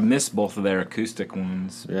 Yeah, like I've missed both of their acoustic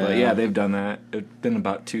ones. But Yeah. yeah, they've done that. It's been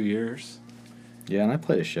about 2 years. Yeah, and I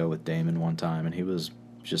played a show with Damon one time, and he was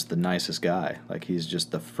just the nicest guy. Like, he's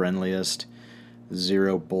just the friendliest,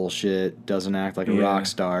 zero bullshit, doesn't act like a Yeah. rock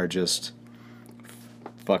star, just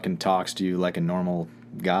fucking talks to you like a normal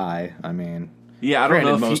guy. I mean, Yeah, I don't know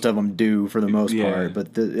granted, if most of them do for the most Yeah. part,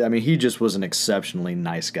 but he just was an exceptionally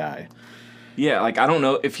nice guy. Yeah, like I don't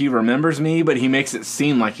know if he remembers me, but he makes it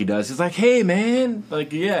seem like he does. He's like, "Hey, man,"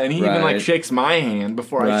 like yeah, and he even like Right. shakes my hand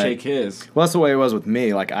before I Right. shake his. Well, that's the way it was with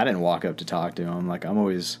me. Like, I didn't walk up to talk to him. Like, I'm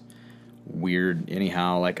always weird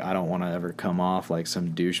anyhow. Like, I don't want to ever come off like some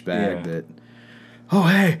douchebag Yeah. that, oh,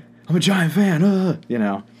 hey, I'm a giant fan,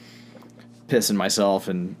 pissing myself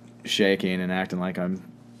and shaking and acting like I'm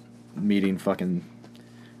meeting fucking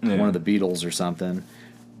Yeah. one of the Beatles or something.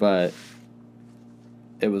 But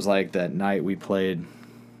it was like that night we played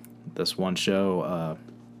this one show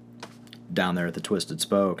down there at the Twisted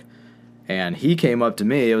Spoke. And he came up to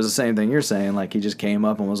me. It was the same thing you're saying. Like, he just came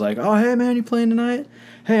up and was like, oh, hey, man, you playing tonight?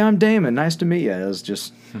 Hey, I'm Damon. Nice to meet you. It was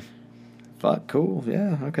just, fuck, cool.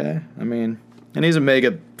 Yeah, okay. I mean, and he's a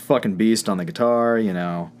mega fucking beast on the guitar,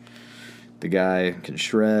 The guy can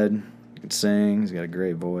shred, can sing. He's got a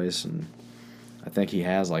great voice. And I think he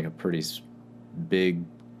has, like, a pretty big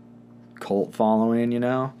cult following,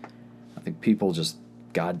 I think people just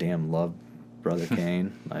goddamn love Brother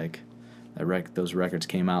Kane. Like, those records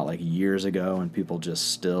came out like years ago, and people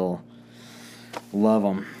just still love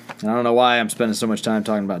them. And I don't know why I'm spending so much time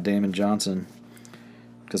talking about Damon Johnson,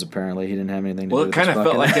 because apparently he didn't have anything to Well, do it with kind of this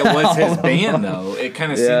felt like fucking it was his album. band, though. It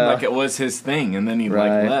kind of seemed Yeah. like it was his thing, and then he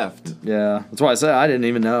Right. like left. Yeah, that's why I said I didn't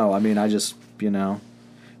even know. I mean, I just,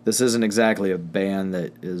 this isn't exactly a band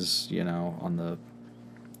that is,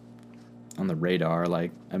 on the radar.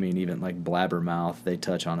 Like, I mean, even like Blabbermouth, they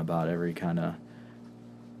touch on about every kind of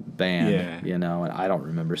band, Yeah. and I don't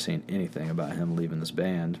remember seeing anything about him leaving this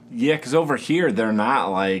band. Yeah, because over here they're not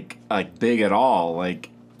like big at all. Like,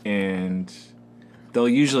 and they'll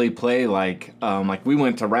usually play like we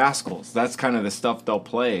went to Rascals. That's kind of the stuff they'll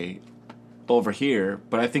play over here.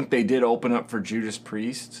 But I think they did open up for Judas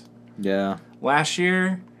Priest Yeah, last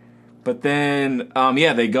year. But then,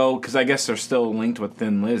 they go, because I guess they're still linked with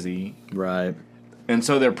Thin Lizzy. right. And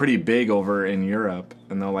so they're pretty big over in Europe,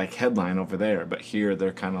 and they'll, like, headline over there. But here,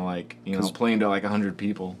 they're kind of, like, playing to, like, 100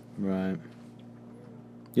 people. Right.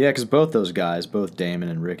 Yeah, because both those guys, both Damon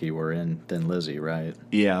and Ricky, were in Thin Lizzy, right?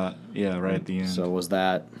 Yeah, right at the end. So was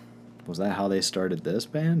that how they started this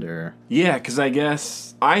band, or? Yeah, because I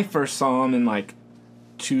guess I first saw him in, like,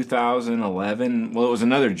 2011. Well, it was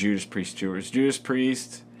another Judas Priest tour. It was Judas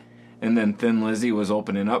Priest, and then Thin Lizzy was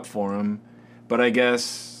opening up for him. But I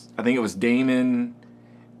think it was Damon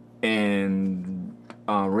and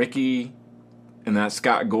Ricky and that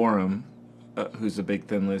Scott Gorham, who's a big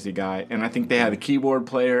Thin Lizzy guy. And I think they had a keyboard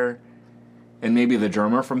player and maybe the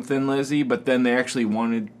drummer from Thin Lizzy. But then they actually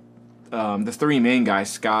wanted, the three main guys,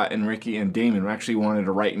 Scott and Ricky and Damon, actually wanted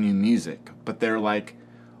to write new music. But they're like,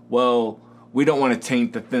 well, we don't want to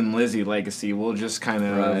taint the Thin Lizzy legacy. We'll just kind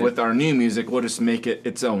of, Right. with our new music, we'll just make it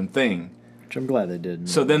its own thing. Which I'm glad they did.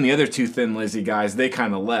 So then the other two Thin Lizzy guys, they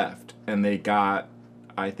kind of left. And they got,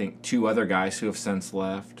 I think, two other guys who have since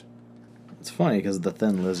left. It's funny because the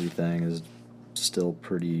Thin Lizzy thing is still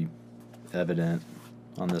pretty evident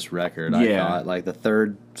on this record. I Yeah. thought, like, the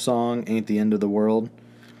third song, "Ain't the End of the World,"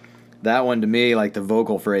 that one to me, like the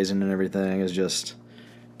vocal phrasing and everything, is just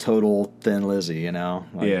total Thin Lizzy. Like,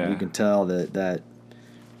 Yeah. you can tell that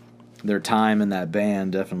their time in that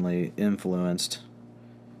band definitely influenced,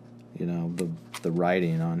 you know, the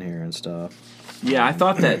writing on here and stuff. Yeah, I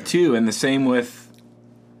thought that too, and the same with,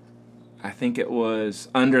 I think it was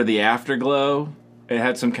Under the Afterglow. It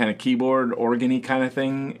had some kind of keyboard organ-y kind of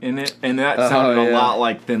thing in it, and that sounded a lot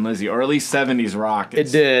like Thin Lizzy, or at least 70s rock.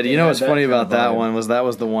 It did. You know what's funny about that one was that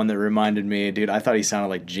was the one that reminded me, dude, I thought he sounded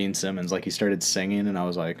like Gene Simmons. Like, he started singing, and I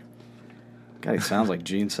was like, God, he sounds like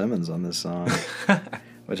Gene Simmons on this song.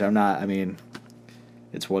 Which I'm not, I mean,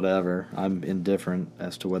 it's whatever. I'm indifferent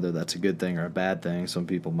as to whether that's a good thing or a bad thing. Some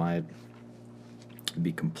people might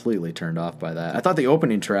be completely turned off by that. I thought the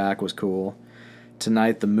opening track was cool.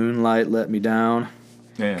 Tonight the Moonlight Let Me Down.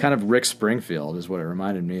 Yeah. Kind of Rick Springfield is what it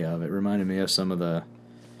reminded me of. It reminded me of some of the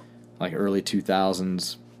like early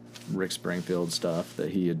 2000s Rick Springfield stuff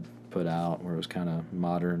that he had put out, where it was kind of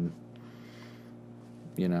modern,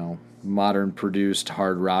 you know, modern produced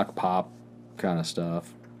hard rock pop kind of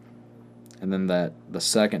stuff. And then the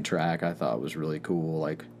second track I thought was really cool,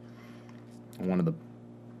 like one of the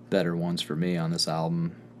better ones for me on this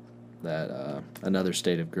album, that Another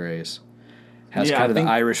State of Grace. Has kind of the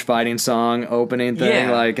Irish fighting song opening thing,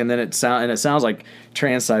 like, and then it sounds like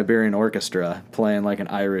Trans-Siberian Orchestra playing like an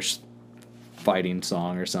Irish fighting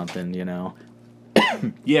song or something, you know.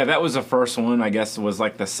 Yeah, that was the first one, I guess, was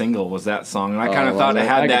like the single was that song. And I kind of thought it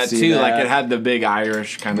had that too, like it had the big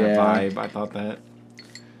Irish kind of vibe. I thought that.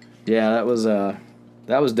 Yeah, that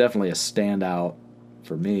was definitely a standout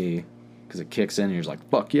for me, because it kicks in and you're just like,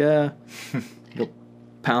 fuck yeah. Go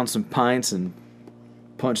pound some pints and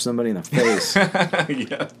punch somebody in the face.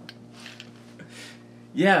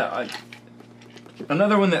 Yeah.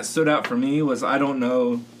 Another one that stood out for me was, I don't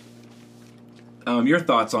know your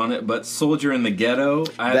thoughts on it, but Soldier in the Ghetto.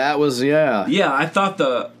 Yeah, I thought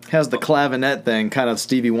has the clavinet thing, kind of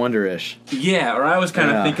Stevie Wonder-ish. Yeah, or I was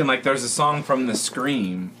kind of thinking like there's a song from The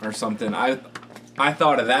Scream or something. I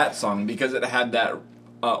thought of that song because it had that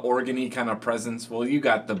organ-y kind of presence. Well, you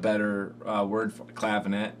got the better word for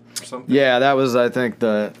clavinet or something. Yeah, that was, I think,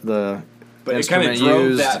 the but it kind of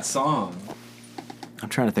drove that song. I'm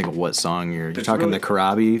trying to think of what song you're talking really, the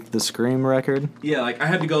Karabi, the Scream record? Yeah, like I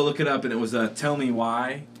had to go look it up, and it was Tell Me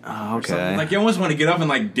Why. Oh, okay. Like you almost want to get up and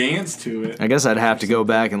like dance to it. I guess I'd have to go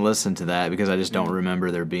back and listen to that, because I just don't remember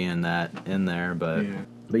there being that in there. But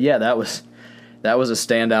yeah, that was a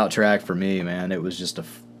standout track for me, man. It was just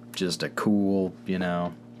a cool, you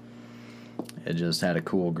know, it just had a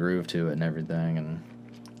cool groove to it and everything. And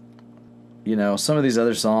you know, some of these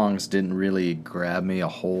other songs didn't really grab me a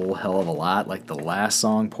whole hell of a lot. Like the last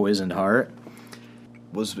song, Poisoned Heart,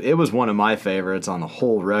 was one of my favorites on the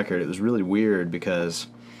whole record. It was really weird because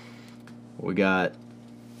we got,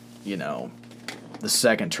 you know, the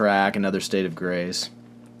second track, Another State of Grace,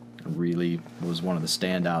 really was one of the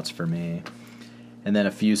standouts for me. And then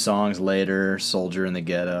a few songs later, Soldier in the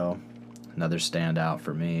Ghetto, another standout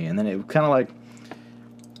for me. And then it kind of like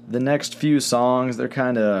the next few songs, they're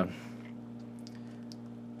kind of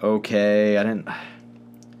okay. I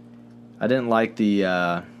didn't like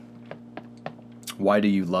the Why Do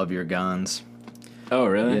You Love Your Guns? Oh,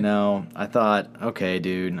 really? You know, I thought, okay,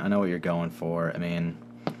 dude, I know what you're going for. I mean,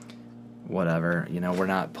 whatever. You know, we're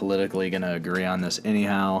not politically going to agree on this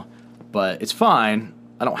anyhow, but it's fine.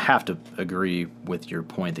 I don't have to agree with your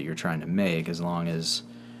point that you're trying to make, as long as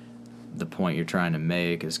the point you're trying to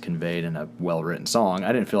make is conveyed in a well-written song.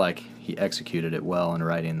 I didn't feel like he executed it well in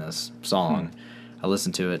writing this song. I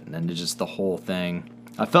listened to it, and just the whole thing,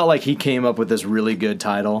 I felt like he came up with this really good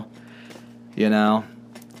title, you know,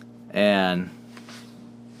 and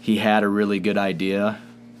he had a really good idea,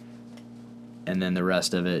 and then the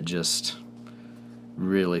rest of it just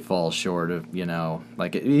really falls short of, you know,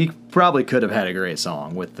 like he probably could have had a great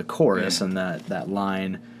song with the chorus and that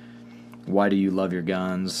line, why do you love your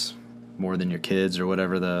guns more than your kids, or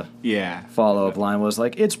whatever the follow-up line was.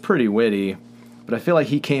 Like, it's pretty witty, but I feel like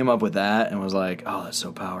he came up with that and was like, oh, that's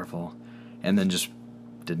so powerful, and then just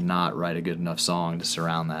did not write a good enough song to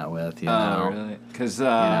surround that with, you know? Oh, really? Because, you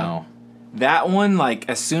know, that one, like,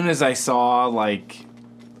 as soon as I saw, like,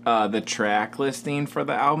 the track listing for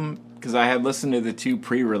the album, because I had listened to the 2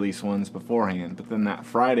 pre-release ones beforehand, but then that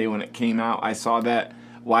Friday when it came out, I saw that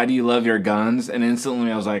Why Do You Love Your Guns, and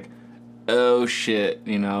instantly I was like, oh shit,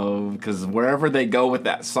 you know, because wherever they go with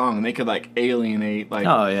that song, they could like alienate like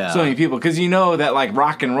so many people, because you know that like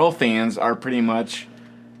rock and roll fans are pretty much,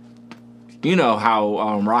 you know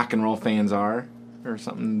how rock and roll fans are or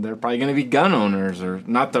something. They're probably gonna be gun owners, or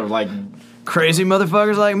not the like crazy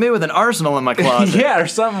motherfuckers like me with an arsenal in my closet. Yeah, or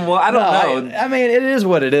something. Well, I don't know. I mean, it is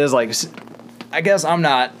what it is. Like, I guess I'm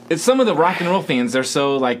not. It's some of the rock and roll fans. They're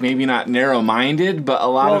so like maybe not narrow-minded, but a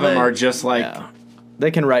lot of them are just like. Yeah.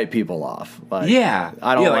 they can write people off. Like, Yeah.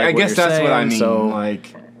 I don't yeah, like I what guess you're that's saying, what I mean. so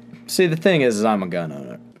Like, see, the thing is I'm a gun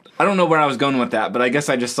owner. I don't know where I was going with that, but I guess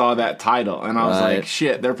I just saw that title and I was Right. like,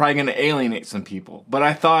 shit, they're probably going to alienate some people. But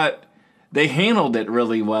I thought they handled it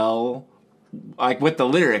really well. Like with the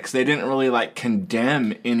lyrics, they didn't really like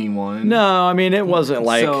condemn anyone. No, I mean it wasn't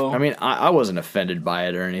like So- I mean I wasn't offended by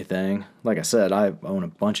it or anything. Like I said, I own a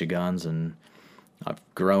bunch of guns and I've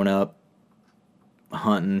grown up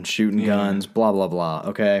hunting, shooting guns, blah blah blah.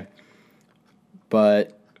 Okay,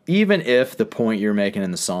 but even if the point you're making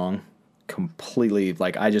in the song completely,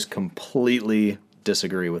 like I just completely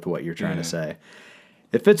disagree with what you're trying to say.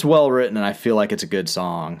 If it's well written and I feel like it's a good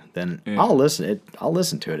song, then I'll listen. I'll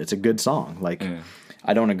listen to it. It's a good song. Like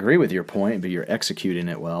I don't agree with your point, but you're executing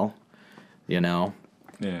it well. You know.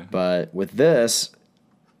 Yeah. But with this,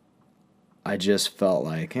 I just felt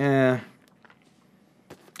like, it's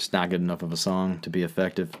not good enough of a song to be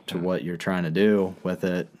effective to what you're trying to do with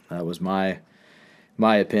it. That was my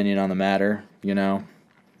opinion on the matter, you know.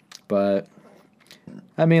 But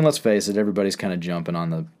I mean, let's face it, everybody's kind of jumping on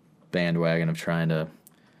the bandwagon of trying to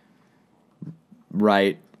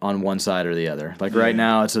write on one side or the other. Like right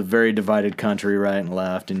now, it's a very divided country, right and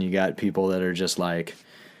left, and you got people that are just like,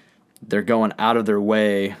 they're going out of their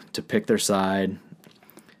way to pick their side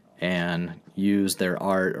and use their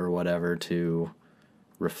art or whatever to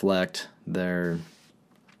reflect their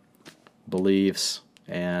beliefs.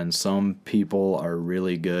 And some people are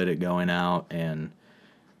really good at going out and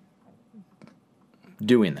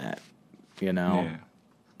doing that, you know,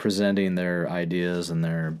 presenting their ideas and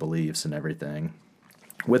their beliefs and everything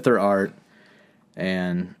with their art.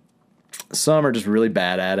 And some are just really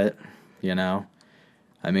bad at it, you know.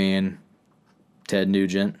 I mean, Ted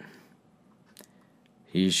Nugent,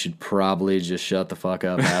 he should probably just shut the fuck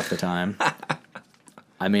up half the time.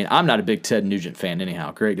 I mean, I'm not a big Ted Nugent fan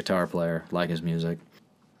anyhow. Great guitar player, like his music.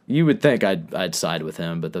 You would think I'd side with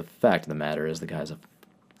him, but the fact of the matter is the guy's a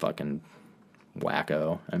fucking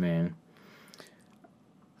wacko. I mean,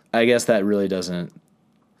 I guess that really doesn't...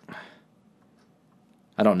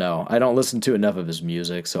 I don't know. I don't listen to enough of his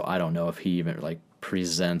music, so I don't know if he even like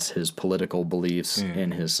presents his political beliefs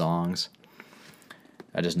in his songs.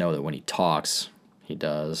 I just know that when he talks, he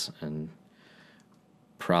does, and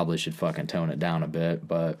probably should fucking tone it down a bit,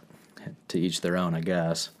 but to each their own, I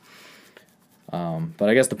guess. But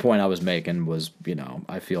I guess the point I was making was, you know,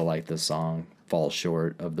 I feel like this song falls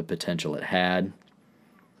short of the potential it had.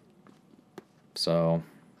 So,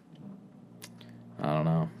 I don't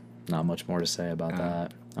know. Not much more to say about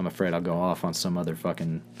that. I'm afraid I'll go off on some other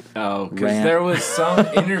fucking Oh, because rant. there was some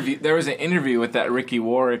interview. There was an interview with that Ricky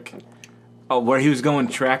Warwick, where he was going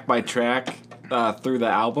track by track through the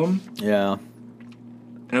album, Yeah.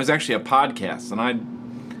 and it was actually a podcast. And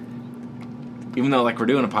even though like we're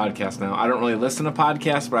doing a podcast now, I don't really listen to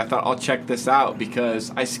podcasts, but I thought I'll check this out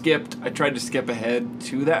because I tried to skip ahead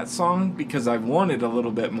to that song because I wanted a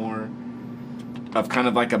little bit more of kind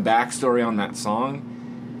of like a backstory on that song.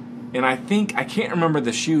 And I can't remember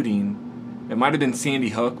the shooting. It might have been Sandy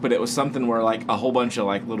Hook, but it was something where like a whole bunch of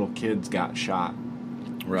like little kids got shot.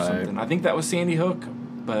 Right. Something. I think that was Sandy Hook,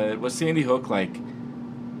 but was Sandy Hook like,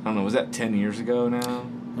 I don't know, was that 10 years ago now?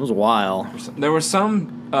 It was a while. There was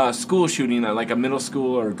some school shooting at like a middle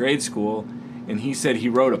school or a grade school, and he said he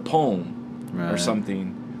wrote a poem or Right.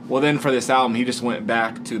 something. Well, then for this album, he just went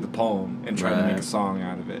back to the poem and tried to make a Right. song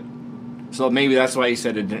out of it. So maybe that's why he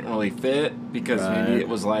said it didn't really fit, because maybe Right. it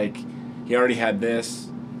was like he already had this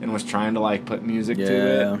and was trying to like put music to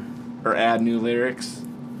Yeah. it or add new lyrics.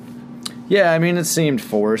 Yeah, I mean, it seemed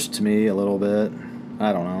forced to me a little bit.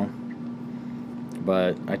 I don't know.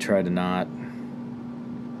 But I try to not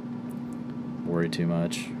worry too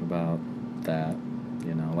much about that.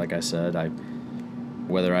 You know, like I said,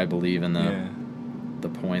 whether I believe in the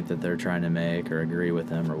point that they're trying to make or agree with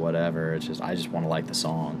them or whatever, it's just I just want to like the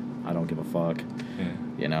song. I don't give a fuck. Yeah.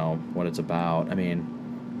 You know, what it's about. I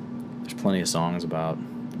mean, there's plenty of songs about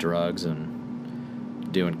drugs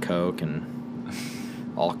and doing coke and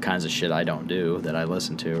all kinds of shit I don't do that I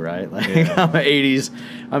listen to, right? Like I'm an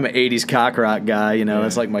 80s cock rock guy, you know,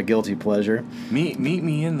 that's like my guilty pleasure. Meet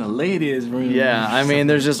me in the ladies' room. Yeah, I mean,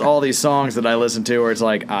 there's just all these songs that I listen to where it's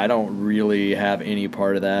like I don't really have any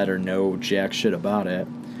part of that or know jack shit about it,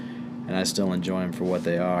 and I still enjoy them for what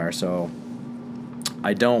they are. So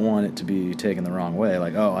I don't want it to be taken the wrong way,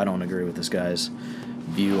 like, oh, I don't agree with this guy's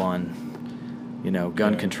view on, you know,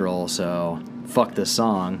 gun control, so fuck this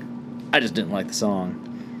song. I just didn't like the song.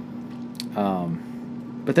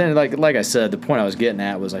 But then, like I said, the point I was getting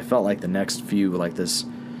at was I felt like the next few, like the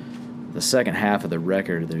second half of the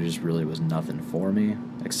record, there just really was nothing for me,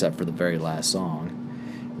 except for the very last song,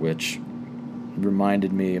 which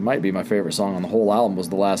reminded me, it might be my favorite song on the whole album, was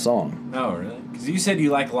the last song. Oh, really? Because you said you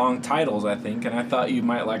like long titles, I think, and I thought you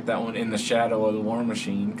might like that one, In the Shadow of the War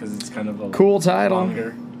Machine, because it's kind of a Cool title.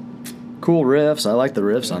 longer. Cool riffs. I like the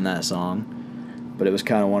riffs on that song. But it was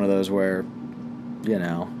kind of one of those where, you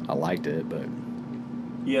know, I liked it, but...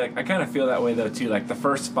 Yeah, I kind of feel that way, though, too. Like, the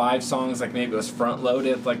first 5 songs, like, maybe it was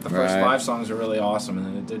front-loaded. Like, the first Right. 5 songs are really awesome, and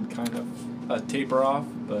then it did kind of taper off,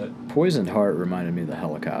 but... Poisoned Heart reminded me of the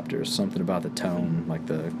Helicopters. Something about the tone, like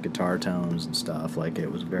the guitar tones and stuff. Like,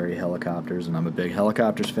 it was very Helicopters, and I'm a big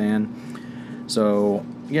Helicopters fan. So,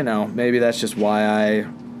 you know, maybe that's just why I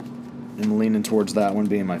am leaning towards that one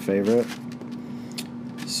being my favorite.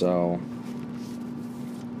 So...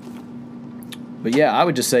 But yeah, I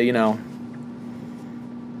would just say, you know,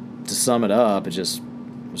 to sum it up, it just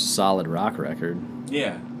was a solid rock record.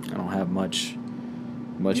 Yeah. I don't have much Yeah,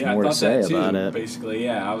 more I to thought say that too, about it. basically.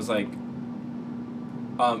 Yeah, I was like...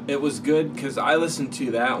 it was good, because I listened to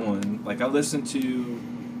that one. Like, I listened to...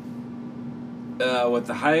 with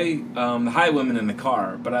the High Women in the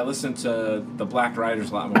car, but I listened to the Black Riders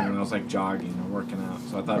a lot more when I was, like, jogging or working out.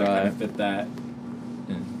 So I thought it kind of fit that.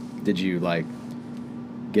 Yeah. Did you, like,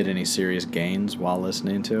 get any serious gains while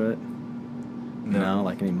listening to it? No,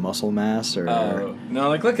 like any muscle mass or... no,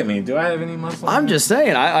 like, look at me. Do I have any muscle? I'm just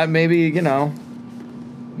saying, I maybe, you know,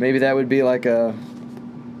 maybe that would be like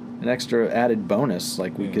an extra added bonus.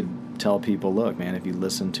 Like, we could tell people, look, man, if you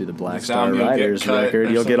listen to the Black This Star album, you'll get Riders cut record,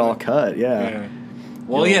 or you'll get all something. cut, yeah.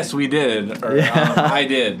 Well, yes, we did. Or, Yeah. I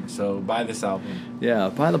did. So buy this album. Yeah,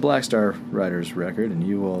 buy the Black Star Riders record, and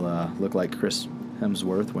you will look like Chris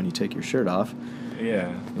Hemsworth when you take your shirt off.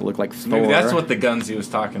 Yeah. You'll look like Thor. Maybe that's what the guns he was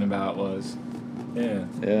talking about was. Yeah.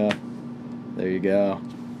 Yeah, there you go.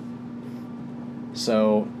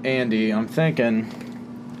 So, Andy, I'm thinking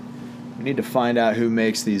we need to find out who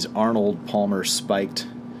makes these Arnold Palmer spiked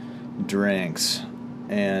drinks.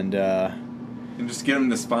 And And just get him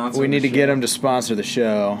to sponsor. we the need to show. get them to sponsor the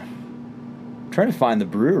show. I'm trying to find the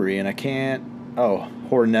brewery, and I can't... Oh,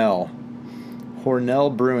 Hornell.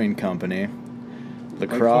 Hornell Brewing Company. La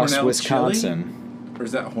Crosse, Hornell Wisconsin. Or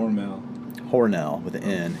is that Hormel? Hornell with an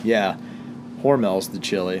N. Yeah. Hormel's the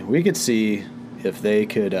chili. We could see if they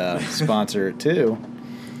could sponsor it too.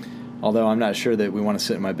 Although I'm not sure that we want to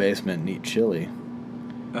sit in my basement and eat chili.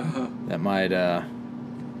 Uh-huh. That might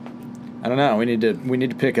I don't know. We need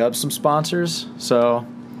to pick up some sponsors. So,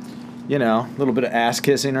 you know, a little bit of ass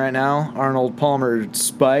kissing right now. Arnold Palmer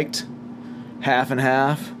spiked, half and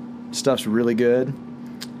half. Stuff's really good.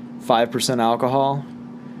 5% alcohol.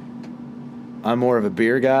 I'm more of a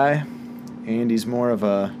beer guy. Andy's more of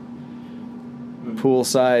a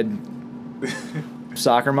poolside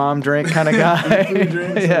soccer mom drink kind of guy. Foo-foo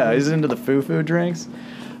drinks. Yeah, he's into the foo-foo drinks.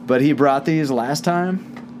 But he brought these last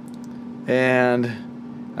time, and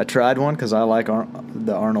I tried one because I like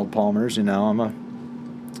the Arnold Palmers. You know, I'm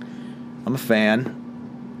a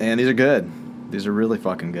fan, and these are good. These are really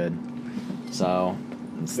fucking good. So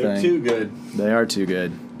They're too good. They are too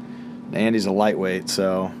good. Andy's a lightweight,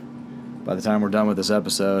 so by the time we're done with this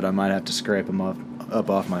episode, I might have to scrape them up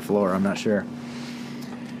off my floor. I'm not sure.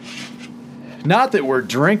 Not that we're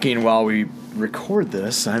drinking while we record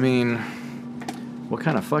this. I mean, what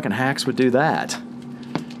kind of fucking hacks would do that?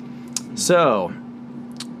 So,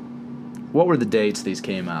 what were the dates these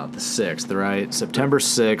came out? The 6th, right? September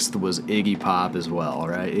 6th was Iggy Pop as well,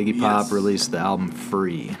 right? Iggy Pop Yes. released the album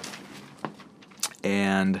Free.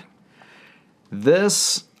 And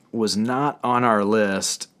this was not on our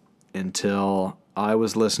list until I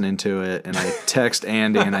was listening to it, and I text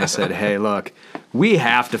Andy and I said, hey, look, we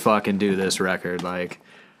have to fucking do this record. Like,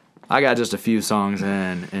 I got just a few songs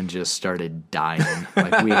in and just started dying.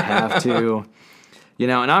 Like, we have to. You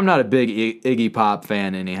know, and I'm not a big Iggy Pop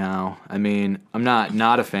fan anyhow. I mean, I'm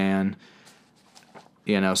not a fan.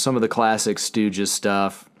 You know, some of the classic Stooges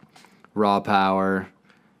stuff, Raw Power.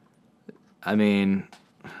 I mean,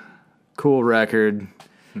 cool record.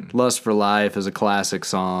 Lust for Life is a classic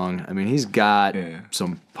song. I mean, he's got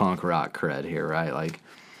some punk rock cred here, right? Like,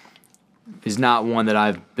 he's not one that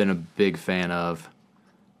I've been a big fan of,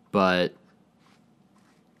 but,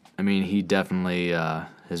 I mean, he definitely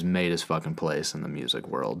has made his fucking place in the music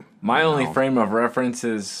world. My only frame of reference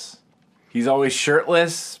is he's always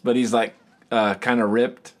shirtless, but he's like kind of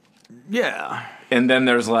ripped. Yeah. And then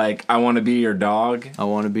there's like, I Want to Be Your Dog. I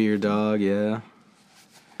Want to Be Your Dog, yeah.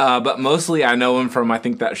 But mostly I know him from, I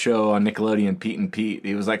think, that show on Nickelodeon, Pete and Pete.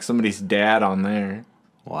 He was like somebody's dad on there.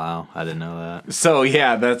 Wow, I didn't know that. So,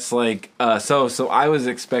 yeah, that's like, so I was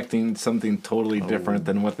expecting something totally different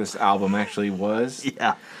than what this album actually was.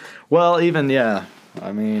 Yeah. Well, even, yeah.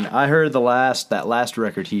 I mean, I heard that last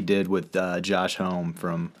record he did with Josh Homme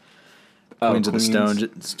from Queens of the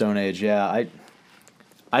Stone Age. Yeah,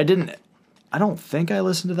 I don't think I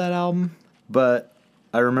listened to that album, but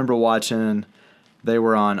I remember watching. They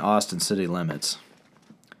were on Austin City Limits,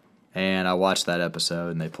 and I watched that episode,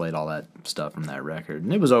 and they played all that stuff from that record,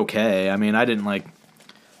 and it was okay. I mean, I didn't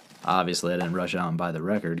obviously I didn't rush out and buy the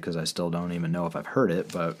record because I still don't even know if I've heard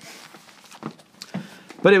it, but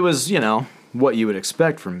it was, what you would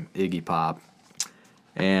expect from Iggy Pop,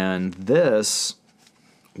 and this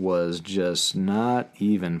was just not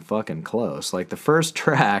even fucking close. Like, the first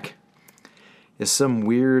track is some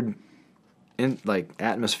weird,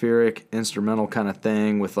 atmospheric instrumental kind of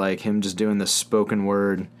thing with, him just doing this spoken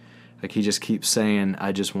word. Like, he just keeps saying,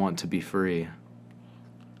 "I just want to be free."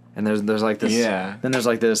 And there's like this... Yeah. Then there's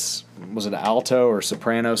like this, was it alto or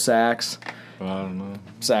soprano sax? Well, I don't know.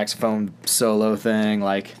 Saxophone solo thing.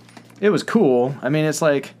 Like, it was cool. I mean, it's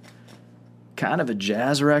kind of a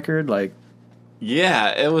jazz record, Yeah,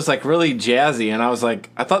 it was really jazzy, and I was like,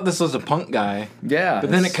 I thought this was a punk guy. Yeah. But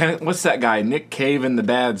then it kind of, what's that guy? Nick Cave and the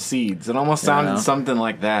Bad Seeds. It almost sounded something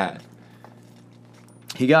like that.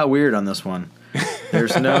 He got weird on this one.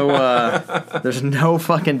 There's no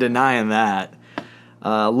fucking denying that.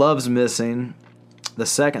 Love's Missing, the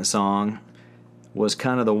second song, was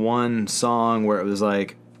kind of the one song where it was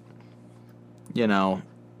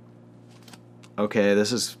okay,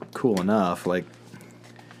 this is cool enough. I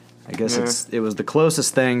guess it was the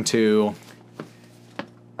closest thing to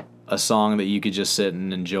a song that you could just sit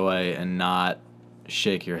and enjoy and not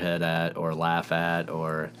shake your head at or laugh at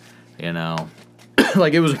or,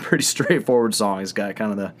 it was a pretty straightforward song. It's got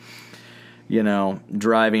kind of the,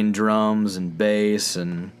 driving drums and bass,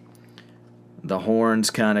 and the horns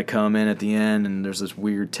kind of come in at the end, and there's this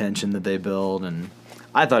weird tension that they build, and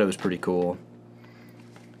I thought it was pretty cool.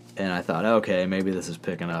 And I thought, okay, maybe this is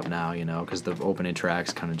picking up now, because the opening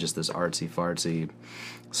track's kind of just this artsy-fartsy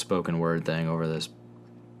spoken word thing over this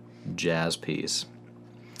jazz piece.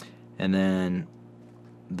 And then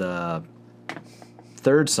the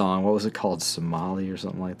third song, what was it called? Somali or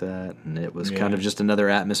something like that? And it was kind of just another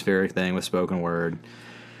atmospheric thing with spoken word.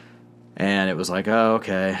 And it was like, oh,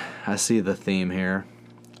 okay, I see the theme here,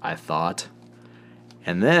 I thought.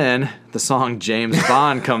 And then the song James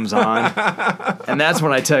Bond comes on, and that's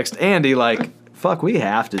when I text Andy, fuck, we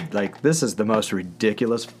have to, this is the most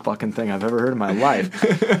ridiculous fucking thing I've ever heard in my life.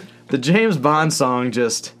 The James Bond song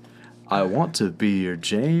just, I want to be your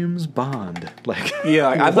James Bond.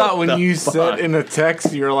 I thought when you said in the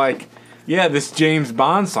text, you were like, yeah, this James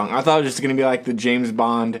Bond song. I thought it was just going to be the James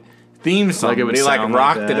Bond theme song. It would he sound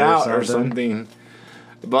rocked it out or or something.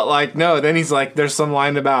 But no, then he's there's some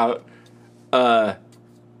line about,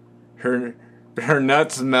 her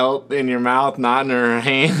nuts melt in your mouth, not in her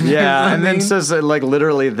hand. Yeah, and then says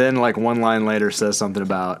literally then one line later says something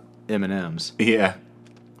about M&Ms. Yeah.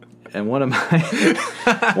 And one of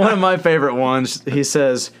my favorite ones, he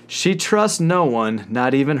says, "She trusts no one,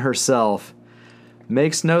 not even herself.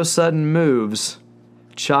 Makes no sudden moves.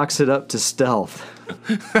 Chalks it up to stealth."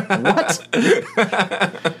 What?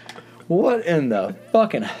 What in the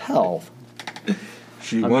fucking hell?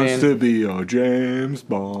 She wants to be a James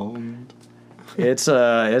Bond. It's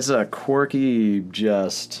a quirky,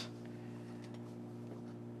 just,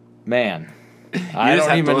 man. I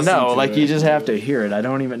don't even know. You just have to hear it. I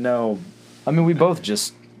don't even know. I mean, we both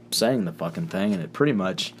just sang the fucking thing, and it pretty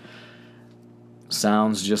much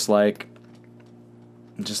sounds just like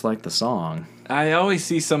the song. I always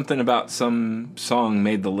see something about some song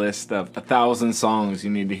made the list of 1,000 songs you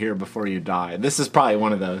need to hear before you die. This is probably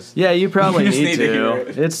one of those. Yeah, you probably You need to. hear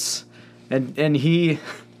it. It's and he,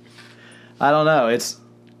 I don't know.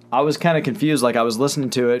 I was kind of confused. I was listening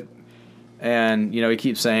to it, and he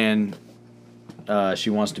keeps saying, she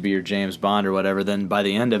wants to be your James Bond or whatever. Then by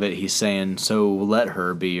the end of it, he's saying, so let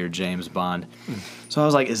her be your James Bond. So I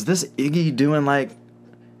was like, is this Iggy doing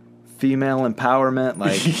female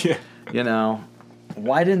empowerment? Yeah.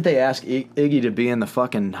 Why didn't they ask Iggy to be in the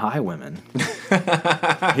fucking Highwomen?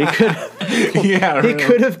 He could. Yeah. He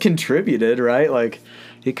could have contributed, right?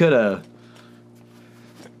 He could have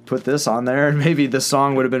put this on there, and maybe the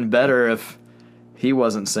song would have been better if he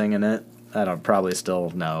wasn't singing it. I don't probably still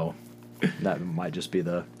know. That might just be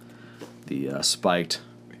the spiked.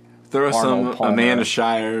 Throw Arnold some Palmer. Amanda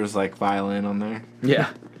Shires violin on there. Yeah,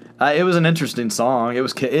 it was an interesting song.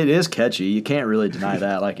 It is catchy. You can't really deny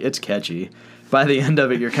that. It's catchy. By the end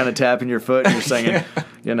of it, you're kind of tapping your foot and you're singing,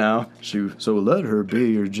 so let her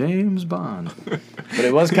be your James Bond. But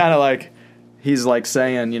it was kind of he's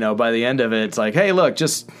saying, by the end of it, it's hey, look,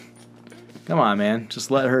 just come on, man,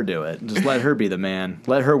 just let her do it. Just let her be the man.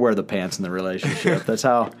 Let her wear the pants in the relationship. That's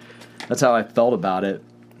how I felt about it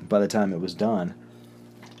by the time it was done.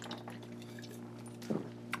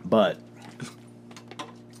 But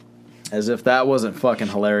as if that wasn't fucking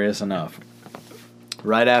hilarious enough,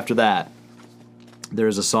 right after that,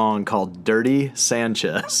 there's a song called Dirty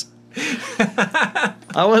Sanchez.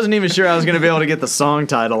 I wasn't even sure I was going to be able to get the song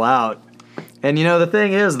title out. And you know, the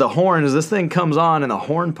thing is, the horn, as this thing comes on, and the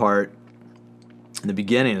horn part in the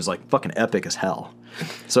beginning is like fucking epic as hell.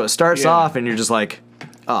 So it starts off and you're just like,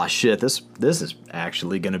 oh shit, this is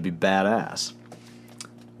actually going to be badass.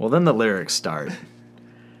 Well, then the lyrics start.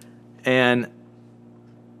 And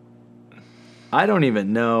I don't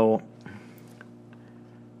even know.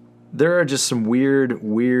 There are just some weird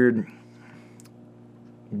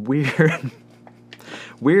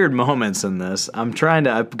moments in this.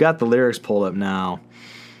 I've got the lyrics pulled up now.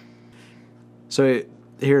 So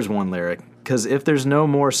here's one lyric. 'Cause if there's no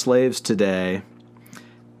more slaves today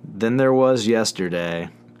than there was yesterday,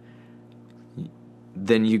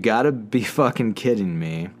 then you gotta be fucking kidding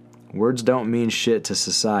me. Words don't mean shit to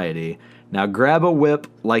society. Now grab a whip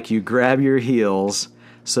like you grab your heels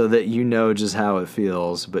so that you know just how it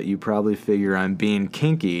feels, but you probably figure I'm being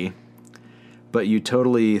kinky, but you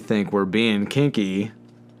totally think we're being kinky.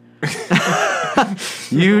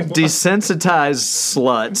 You desensitized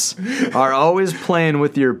sluts are always playing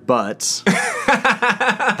with your butts.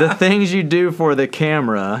 The things you do for the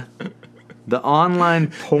camera, the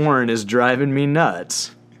online porn is driving me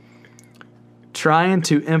nuts. Trying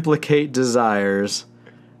to implicate desires,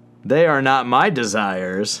 they are not my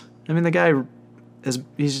desires. I mean, the guy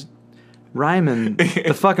he's rhyming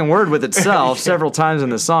the fucking word with itself several times in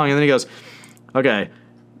the song, and then he goes, okay,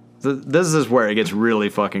 this is where it gets really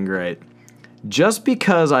fucking great. Just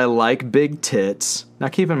because I like big tits. Now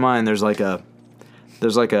keep in mind, there's like a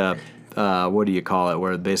what do you call it?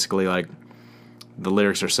 Where basically like the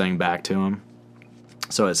lyrics are saying back to him.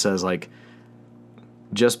 So it says like,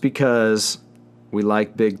 just because we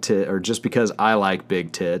like big tit, or just because I like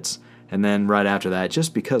big tits, and then right after that,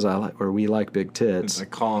 just because we like big tits. It's a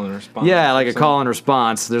call and response. Yeah, like a call and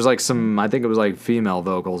response. There's like some, I think it was like female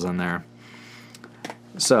vocals in there.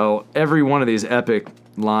 So every one of these epic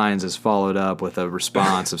lines is followed up with a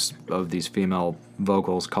response of these female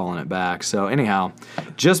vocals calling it back. So anyhow,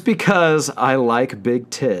 just because I like big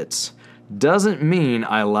tits doesn't mean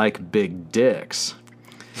I like big dicks.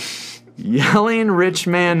 Yelling rich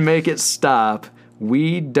man make it stop.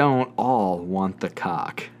 We don't all want the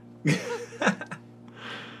cock.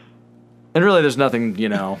 And really there's nothing, you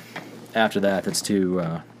know, after that that's too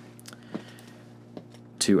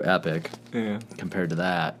epic compared to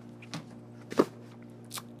that.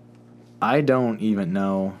 I don't even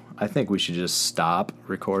know. I think we should just stop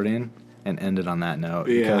recording and end it on that note.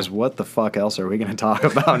 Yeah. Because what the fuck else are we going to talk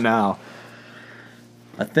about now?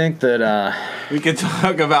 I think that we could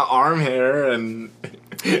talk about arm hair and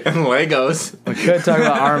Legos. We could talk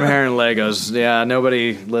about arm hair and Legos. Yeah,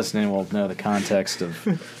 nobody listening will know the context of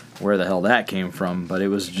where the hell that came from, but it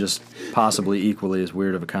was just possibly equally as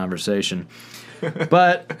weird of a conversation.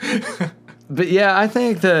 But yeah, I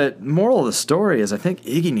think the moral of the story is I think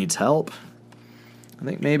Iggy needs help. I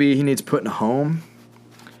think maybe he needs put in a home.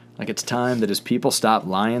 Like it's time that his people stop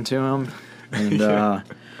lying to him. And,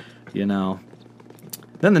 you know.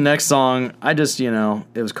 Then the next song,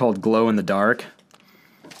 it was called Glow in the Dark.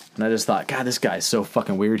 And I just thought, God, this guy's so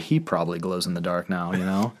fucking weird. He probably glows in the dark now, you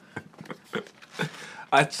know?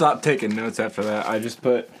 I stopped taking notes after that. I just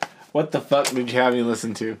put, what the fuck did you have me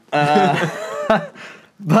listen to?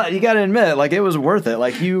 But you got to admit, like, it was worth it.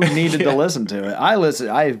 Like, you needed to listen to it.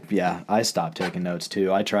 I stopped taking notes,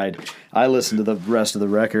 too. I listened to the rest of the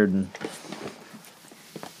record, and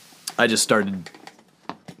I just started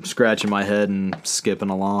scratching my head and skipping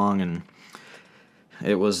along, and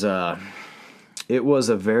it was a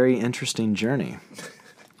very interesting journey,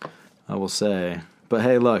 I will say. But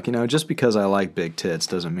hey, look, just because I like big tits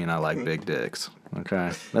doesn't mean I like big dicks.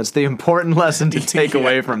 Okay, that's the important lesson to take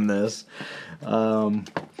away from this.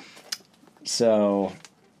 So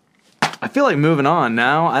I feel like moving on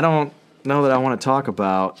now. I don't know that I want to talk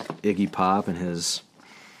about Iggy Pop and his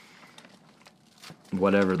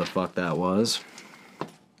whatever the fuck that was.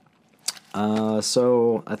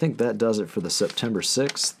 So I think that does it for the September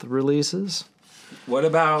 6th releases. What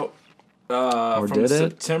about Or from did it?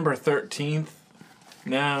 September 13th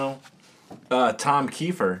now? Tom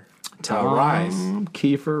Kiefer. Rise.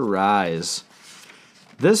 Kiefer Rise.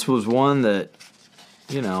 This was one that,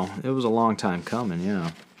 it was a long time coming,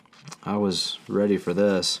 yeah. I was ready for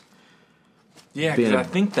this. Yeah, because I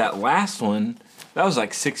think that last one, that was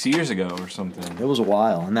like 6 years ago or something. It was a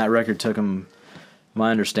while, and that record took him, my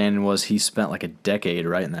understanding was he spent like a decade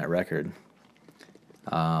writing that record.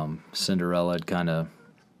 Cinderella had kind of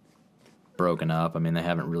broken up. I mean, they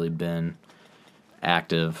haven't really been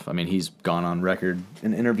active. I mean, he's gone on record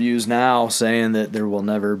in interviews now saying that there will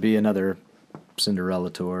never be another Cinderella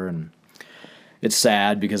tour, and it's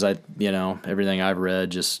sad because everything I've read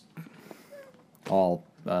just all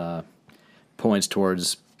points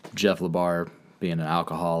towards Jeff LeBar being an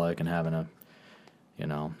alcoholic and having a,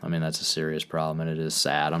 that's a serious problem, and it is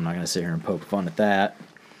sad. I'm not going to sit here and poke fun at that.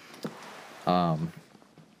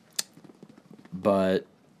 But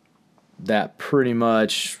that pretty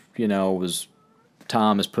much, was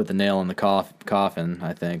Tom has put the nail in the coffin,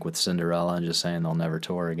 I think, with Cinderella, and just saying they'll never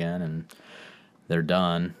tour again, and they're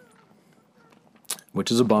done,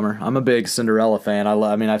 which is a bummer. I'm a big Cinderella fan.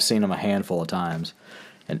 I've seen them a handful of times,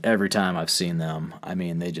 and every time I've seen them,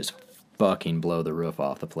 they just fucking blow the roof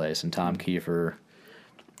off the place, and Tom Kiefer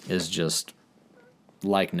is just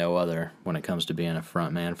like no other when it comes to being a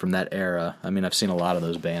front man from that era. I've seen a lot of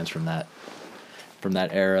those bands from that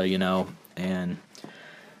era, and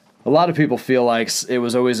a lot of people feel like it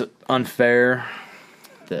was always unfair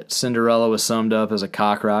that Cinderella was summed up as a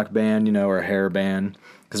cock rock band, or a hair band,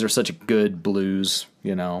 because they're such a good blues,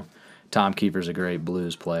 Tom Kiefer's a great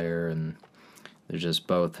blues player, and there's just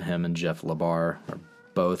both him and Jeff LeBar are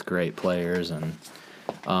both great players, and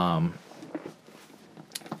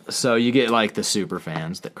so you get like the super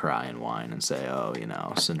fans that cry and whine and say, oh,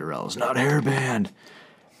 Cinderella's not a hair band.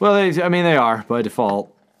 Well, they are by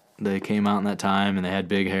default. They came out in that time and they had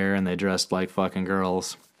big hair and they dressed like fucking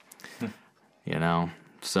girls.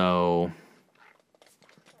 So,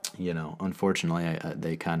 unfortunately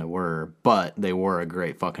they kind of were, but they were a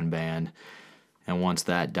great fucking band. And once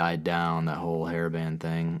that died down, that whole hair band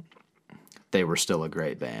thing, they were still a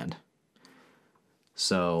great band.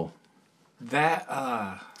 So that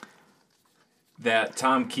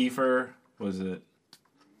Tom Kiefer, was it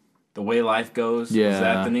The Way Life Goes? Yeah. Is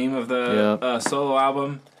that the name of the solo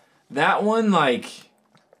album? That one, I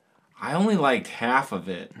only liked half of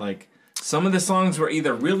it. Some of the songs were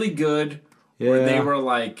either really good or they were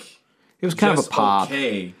it was kind of a pop.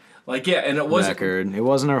 Okay. And it wasn't record. It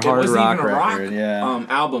wasn't a hard rock even a record.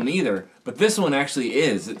 album either. But this one actually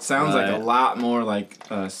is. It sounds like a lot more like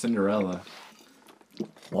Cinderella.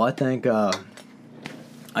 Well, I think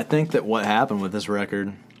that what happened with this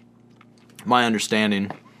record, my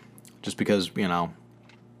understanding, just because, we know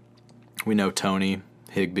Tony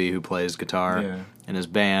Higbee, who plays guitar in his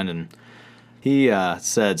band, and he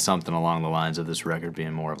said something along the lines of this record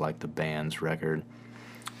being more of like the band's record,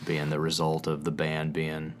 being the result of the band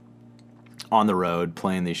being on the road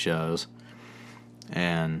playing these shows,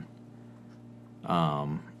 and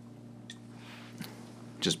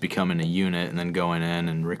just becoming a unit and then going in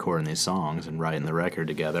and recording these songs and writing the record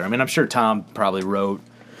together. I'm sure Tom probably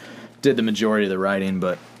did the majority of the writing,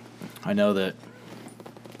 but I know that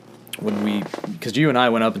because you and I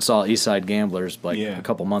went up and saw Eastside Gamblers a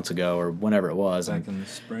couple months ago or whenever it was. Back in the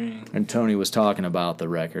spring. And Tony was talking about the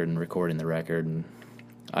record and recording the record, and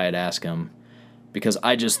I had asked him, because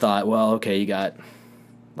I just thought, well, okay, you got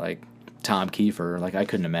Tom Kiefer, I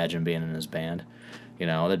couldn't imagine being in his band.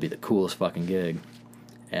 That'd be the coolest fucking gig.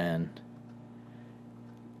 And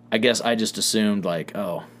I guess I just assumed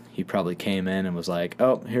he probably came in and was like,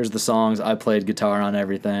 oh, here's the songs, I played guitar on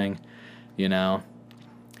everything,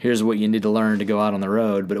 here's what you need to learn to go out on the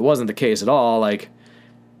road. But it wasn't the case at all.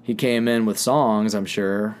 He came in with songs, I'm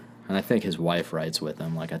sure, and I think his wife writes with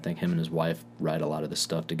him. I think him and his wife write a lot of this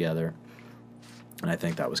stuff together. And I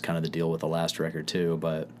think that was kind of the deal with the last record too.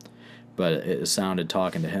 But it sounded,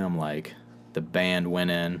 talking to him, like the band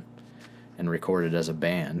went in and recorded as a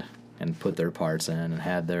band and put their parts in and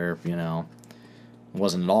had their, it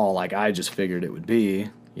wasn't at all like I just figured it would be,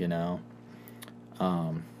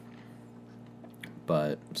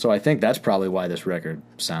 But so I think that's probably why this record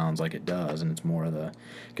sounds like it does, and it's more of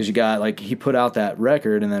because you got he put out that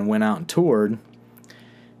record and then went out and toured,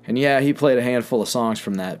 and he played a handful of songs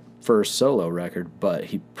from that first solo record, but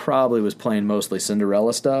he probably was playing mostly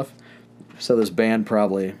Cinderella stuff, so this band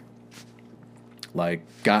probably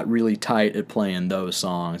got really tight at playing those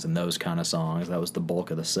songs and those kind of songs. That was the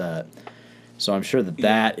bulk of the set, so I'm sure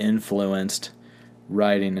that influenced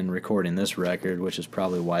writing and recording this record, which is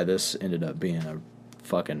probably why this ended up being a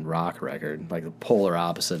fucking rock record, the polar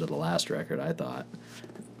opposite of the last record, I thought.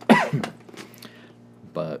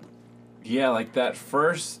 But that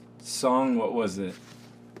first song, what was it?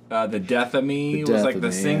 The Death of Me was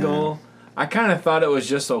the single. I kind of thought it was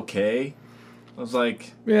just okay. I was it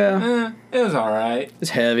was all right. It's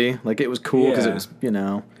heavy, it was cool because it was,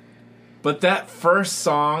 But that first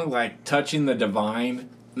song, Touching the Divine,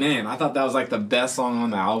 man, I thought that was the best song on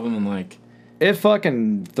the album, and it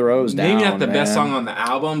fucking throws down. Maybe not the best song on the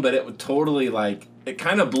album, but it would totally it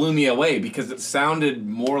kind of blew me away because it sounded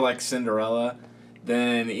more like Cinderella,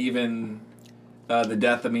 than even The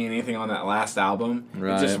Death of Me and anything on that last album.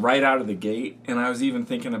 Right. Just right out of the gate. And I was even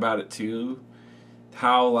thinking about it too,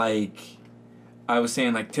 how like I was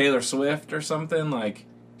saying like Taylor Swift or something, like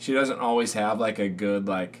she doesn't always have like a good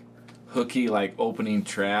like hooky like opening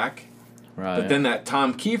track. Right. But then that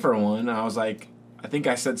Tom Kiefer one, I was like, I think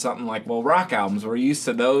I said something like, well, rock albums, we're used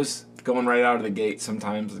to those going right out of the gate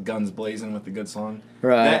sometimes, the guns blazing with a good song.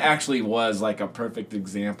 Right. That actually was like a perfect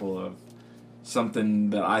example of something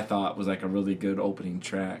that I thought was like a really good opening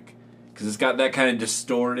track. Because it's got that kind of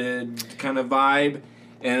distorted kind of vibe,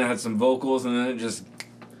 and it had some vocals, and then it just,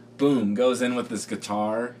 boom, goes in with this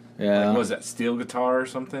guitar. Yeah. Like, what was that, steel guitar or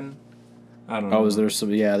something? I don't know. Oh, there's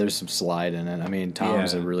some slide in it. I mean,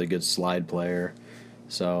 Tom's Yeah. a really good slide player,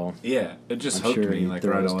 so Yeah, it just I'm hooked sure me he like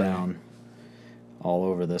right throws away. down all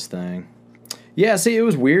over this thing. Yeah, see, it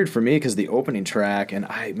was weird for me because the opening track, and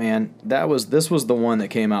this was the one that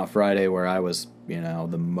came out Friday where I was,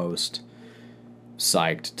 the most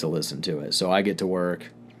psyched to listen to it. So I get to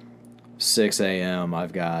work 6 a.m.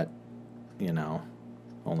 I've got,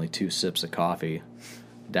 only 2 sips of coffee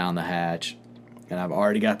down the hatch, and I've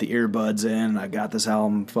already got the earbuds in, and I've got this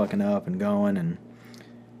album fucking up and going, and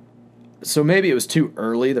so maybe it was too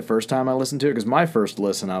early the first time I listened to it, because my first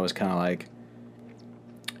listen I was kind of like,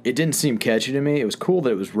 it didn't seem catchy to me. It was cool that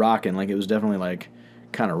it was rocking, like it was definitely like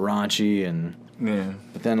kind of raunchy, and Yeah.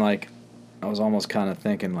 but then like I was almost kind of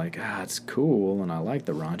thinking like, it's cool and I like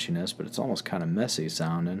the raunchiness, but it's almost kind of messy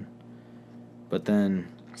sounding. But then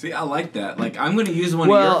See, I like that. Like, I'm going to use one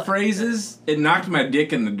Well, of your phrases. It knocked my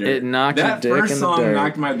dick in the dirt. It knocked your that dick first in the song dirt.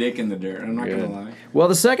 knocked my dick in the dirt. I'm not going to lie. Well,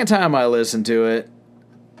 the second time I listened to it,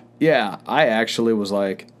 yeah, I actually was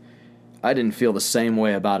like, I didn't feel the same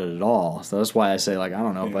way about it at all. So that's why I say, like, I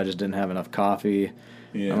don't know if I just didn't have enough coffee.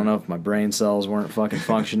 Yeah. I don't know if my brain cells weren't fucking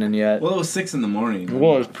functioning yet. Well, it was 6 in the morning.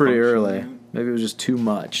 Well, it was pretty early. Functioning. Maybe it was just too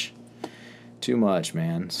much. Too much,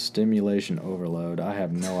 man. Stimulation overload. I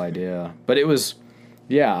have no idea. But it was,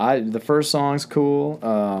 yeah, the first song's cool.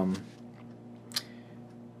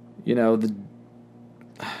 The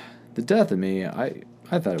Death of Me, I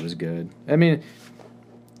thought it was good. I mean,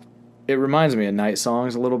 it reminds me of Night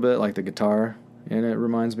Songs a little bit, like the guitar in it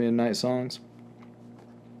reminds me of Night Songs.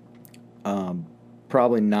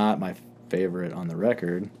 Probably not my favorite on the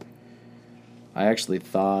record. I actually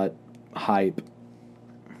thought Hype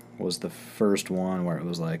was the first one where it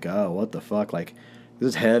was like, oh, what the fuck? Like, this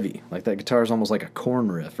is heavy. Like, that guitar is almost like a corn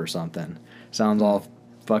riff or something. Sounds all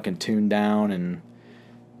fucking tuned down, and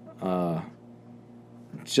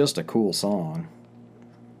it's just a cool song.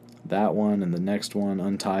 That one and the next one,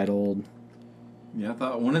 Untitled. Yeah, I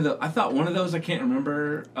thought one of those I can't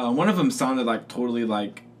remember. One of them sounded like totally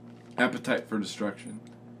like Appetite for Destruction.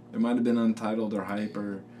 It might have been Untitled or Hype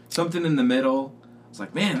or something in the middle. I was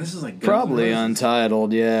like, man, this is like Guns N' Probably Roses.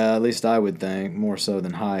 Untitled, yeah. At least I would think, more so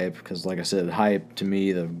than Hype, because like I said, Hype to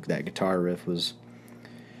me, that guitar riff was.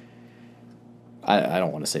 I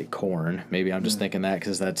don't want to say Korn. Maybe I'm just thinking that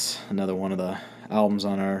because that's another one of the albums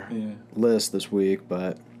on our list this week.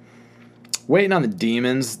 But Waiting on the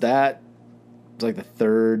Demons, that is like the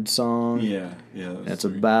third song. Yeah. It's a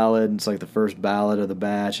ballad. It's like the first ballad of the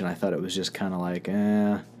batch, and I thought it was just kind of like,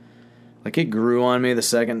 Like, it grew on me the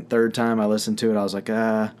second, third time I listened to it. I was like,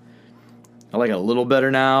 I like it a little better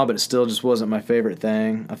now, but it still just wasn't my favorite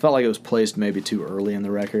thing. I felt like it was placed maybe too early in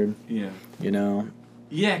the record. Yeah.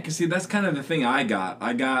 Yeah, because see, that's kind of the thing I got.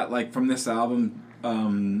 I got, like, from this album,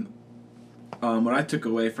 what I took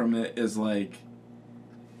away from it is, like,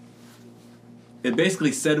 it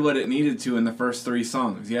basically said what it needed to in the first 3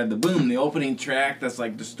 songs. You had the boom, the opening track that's,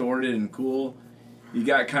 like, distorted and cool. You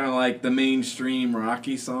got kind of, like, the mainstream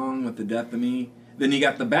rocky song with The Death of Me. Then you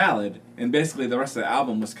got the ballad, and basically the rest of the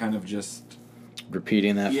album was kind of just...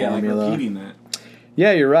 repeating that like formula. repeating that.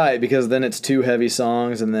 Yeah, you're right, because then it's 2 heavy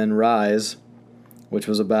songs, and then Rise, which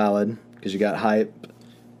was a ballad, because you got Hype,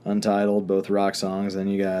 Untitled, both rock songs, then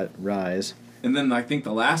you got Rise. And then I think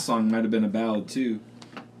the last song might have been a ballad, too.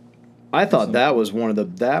 I thought that was one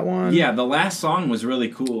of that one? Yeah, the last song was really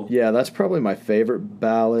cool. Yeah, that's probably my favorite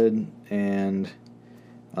ballad, and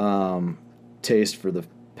Taste for the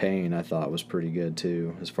Pain I thought was pretty good,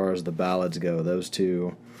 too. As far as the ballads go, those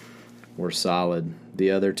 2 were solid.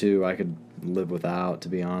 The other 2 I could live without, to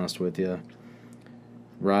be honest with you.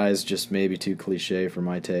 Rise just maybe too cliche for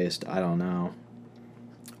my taste. I don't know.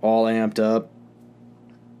 All Amped Up,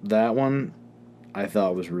 that one I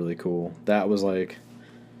thought was really cool. That was like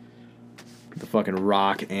the fucking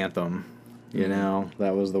rock anthem, you know?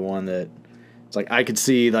 That was the one that it's like I could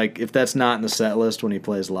see, like, if that's not in the set list when he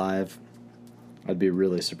plays live, I'd be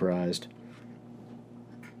really surprised.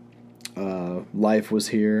 Life Was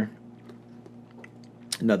Here.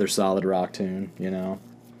 Another solid rock tune, you know.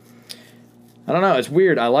 I don't know. It's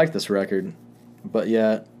weird. I like this record, but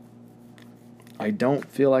yet I don't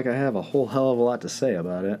feel like I have a whole hell of a lot to say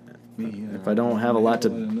about it. If I don't have a lot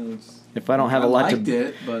to, if I don't have a lot to, I liked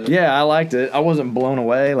it, but yeah, I liked it. I wasn't blown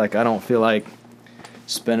away. Like I don't feel like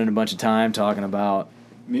spending a bunch of time talking about.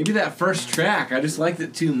 maybe that first track, I just liked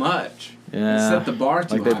it too much. Yeah, It set the bar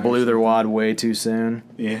too like they high. blew their wad way too soon.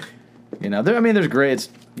 Yeah. You know, there's great. It's,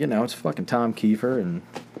 you know, it's fucking Tom Kiefer, and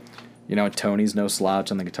you know Tony's no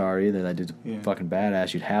slouch on the guitar either. That dude's fucking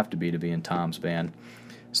badass. You'd have to be in Tom's band.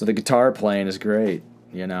 So the guitar playing is great.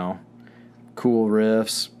 You know, cool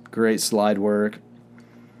riffs, great slide work.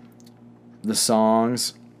 The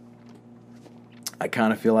songs, I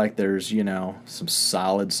kind of feel like there's, you know, some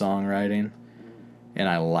solid songwriting, and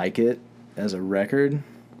I like it as a record.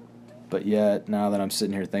 But yet, now that I'm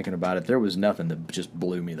sitting here thinking about it, there was nothing that just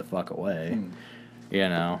blew me the fuck away. You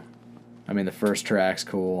know? I mean, the first track's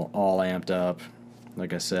cool, all amped up.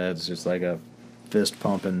 Like I said, it's just like a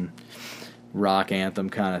fist-pumping rock anthem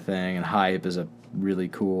kind of thing. And Hype is a really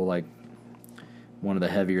cool, like, one of the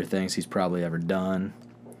heavier things he's probably ever done.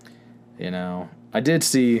 You know? I did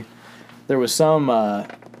see, there was some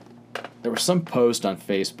post on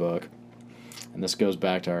Facebook, and this goes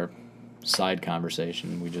back to our side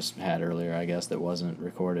conversation we just had earlier, I guess, that wasn't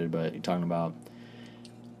recorded, but you're talking about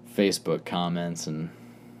Facebook comments and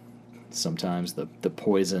sometimes the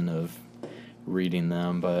poison of reading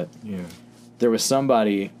them, but Yeah. there was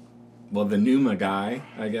somebody, Well, the Numa guy,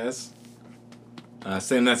 I guess,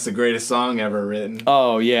 saying that's the greatest song ever written.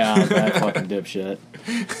 oh yeah, that fucking dipshit.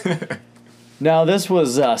 Now this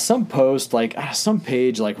was some post, like some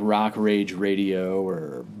page like Rock Rage Radio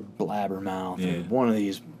or Blabbermouth, or one of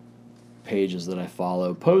these pages that I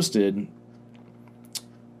follow, posted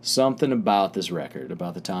something about this record,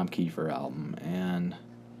 about the Tom Kiefer album, and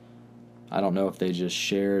I don't know if they just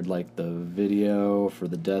shared like the video for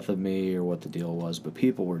The Death of Me or what the deal was, but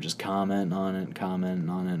people were just commenting on it,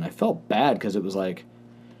 and I felt bad because it was like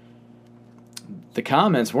the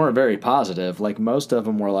comments weren't very positive. Like most of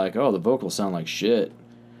them were like, "Oh, the vocals sound like shit.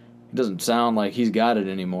 It doesn't sound like he's got it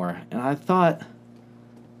anymore." And I thought,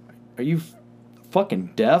 are you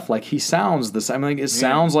fucking deaf? Like he sounds the same. Like it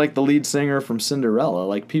sounds like the lead singer from Cinderella.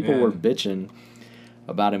 Like people were bitching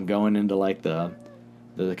about him going into like the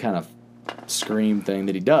kind of scream thing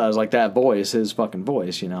that he does, like that voice, his fucking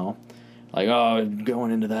voice, you know, like, oh,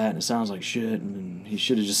 going into that and it sounds like shit, and he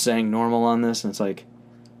should have just sang normal on this. And it's like,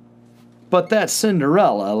 but that's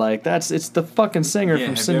Cinderella. Like it's the fucking singer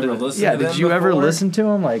from Cinderella. Yeah, did you ever listen to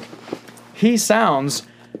him? Like he sounds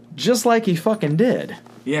just like he fucking did.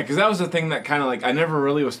 Yeah, because that was the thing that kind of like, I never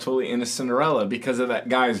really was totally into Cinderella because of that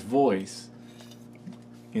guy's voice.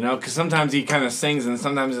 You know, because sometimes he kind of sings and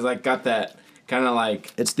sometimes he's like got that kind of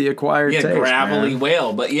like, it's the acquired taste, gravelly man.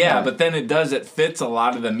 wail. But but then it fits a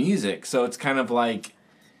lot of the music. So it's kind of like,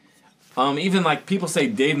 even like people say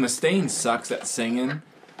Dave Mustaine sucks at singing,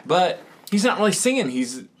 but he's not really singing.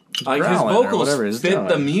 He's like, his vocals fit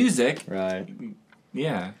the music. Right.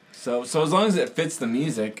 Yeah. So as long as it fits the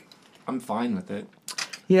music, I'm fine with it.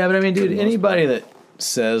 Yeah, but I mean, dude, anybody that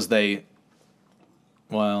says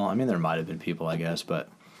well, I mean, there might have been people, I guess, but,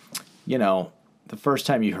 you know, the first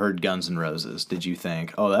time you heard Guns N' Roses, did you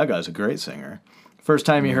think, oh, that guy's a great singer? First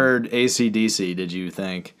time you heard AC/DC, did you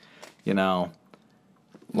think, you know,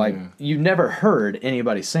 like, you've never heard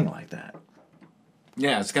anybody sing like that?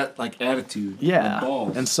 Yeah, it's got, like, attitude. Yeah,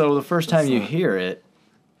 balls. and so the first time you hear it,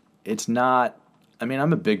 it's not, I mean,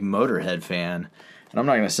 I'm a big Motorhead fan, and I'm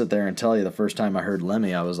not going to sit there and tell you the first time I heard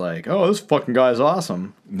Lemmy, I was like, oh, this fucking guy's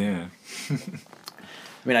awesome. Yeah. I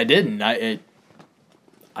mean, I didn't.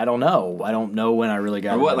 I don't know. I don't know when I really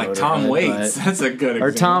got. Or what, like Tom Waits? That's a good example.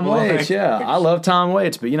 Or Tom Waits, yeah. I love Tom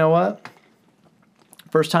Waits, but you know what?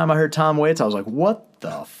 First time I heard Tom Waits, I was like, what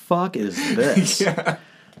the fuck is this? Yeah.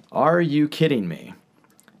 Are you kidding me?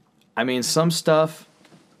 I mean, some stuff,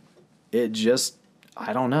 it just,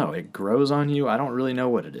 I don't know. It grows on you. I don't really know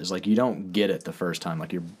what it is. Like, you don't get it the first time.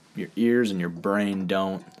 Like, your ears and your brain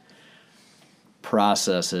don't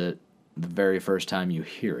process it the very first time you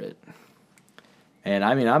hear it. And,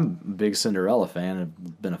 I mean, I'm a big Cinderella fan.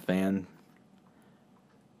 I've been a fan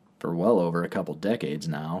for well over a couple decades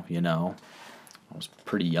now, you know. I was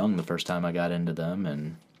pretty young the first time I got into them,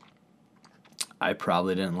 and I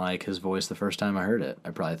probably didn't like his voice the first time I heard it.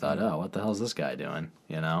 I probably thought, oh, what the hell's this guy doing,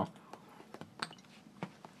 you know?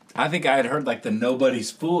 I think I had heard, like, the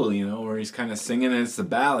Nobody's Fool, you know, where he's kind of singing and it's the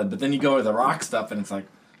ballad, but then you go to the rock stuff and it's like,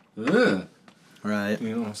 ugh. Right.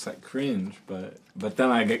 You know, it's like cringe, but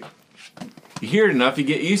then you hear it enough, you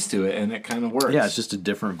get used to it, and it kind of works. Yeah, it's just a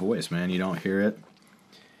different voice, man. You don't hear it.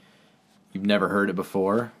 you've never heard it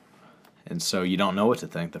before, and so you don't know what to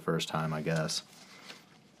think the first time, I guess.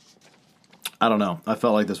 I don't know. I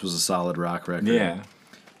felt like this was a solid rock record. Yeah,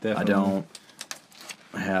 definitely. I don't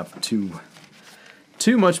have too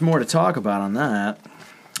much more to talk about on that.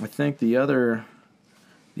 I think the other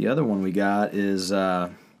one we got is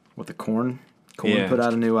the Korn. Korn put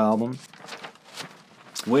out a new album.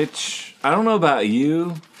 Which, I don't know about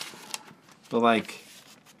you, but like,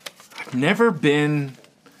 I've never been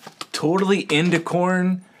totally into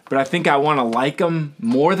Korn, but I think I want to like them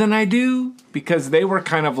more than I do, because they were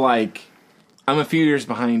kind of like, I'm a few years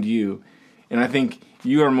behind you, and I think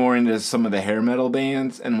you are more into some of the hair metal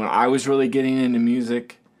bands, and when I was really getting into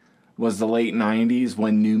music was the late 90s,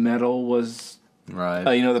 when nu metal was, right?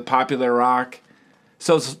 The popular rock.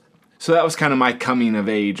 So that was kind of my coming of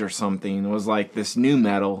age or something. It was like this nu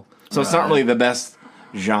metal. So it's not really the best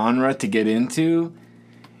genre to get into.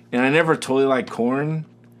 And I never totally liked Korn.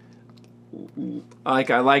 Like,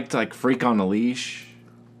 I liked like Freak on a Leash.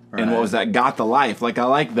 Right. And what was that? Got the Life. Like, I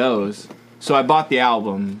like those. So I bought the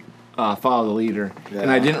album, Follow the Leader. Yeah. And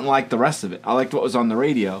I didn't like the rest of it. I liked what was on the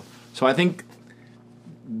radio. So I think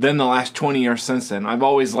then the last 20 years since then, I've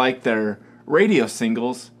always liked their radio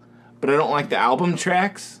singles, but I don't like the album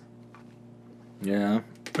tracks. Yeah.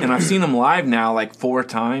 And I've seen them live now like 4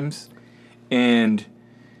 times, and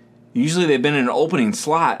usually they've been in an opening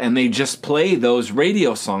slot and they just play those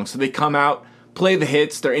radio songs. So they come out, play the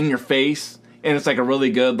hits, they're in your face, and it's like a really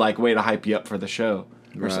good like way to hype you up for the show.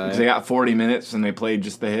 Right. They got 40 minutes and they played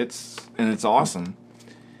just the hits, and it's awesome.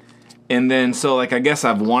 And then so like I guess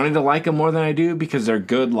I've wanted to like them more than I do because they're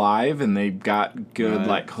good live and they've got good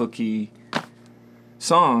like hooky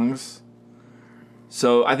songs.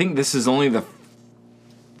 So I think this is only the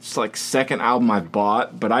second album I've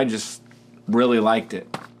bought, but I just really liked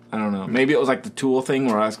it. I don't know. Maybe it was like the Tool thing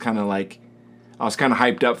where I was kind of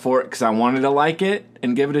hyped up for it because I wanted to like it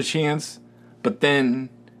and give it a chance. But then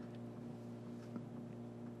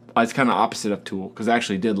I was kind of opposite of Tool because I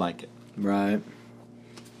actually did like it. Right.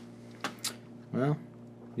 Well,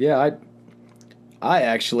 yeah, I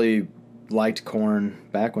actually liked Korn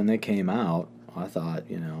back when they came out. I thought,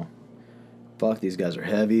 fuck, these guys are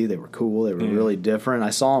heavy. They were cool. They were really different.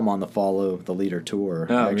 I saw them on the Follow the Leader tour.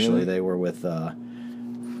 Oh, actually, really? They were with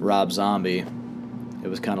Rob Zombie. It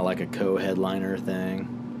was kind of like a co-headliner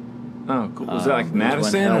thing. Oh, cool. Was that like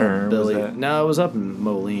Madison or Billy? Was that... No, it was up in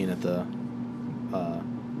Moline at the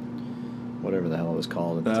whatever the hell it was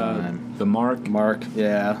called at the time. The Mark,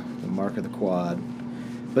 yeah, the Mark of the Quad.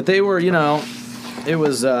 But they were, it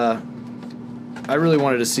was. I really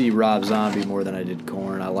wanted to see Rob Zombie more than I did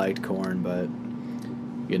Korn. I liked Korn, but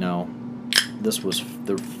this was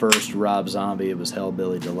the first Rob Zombie. It was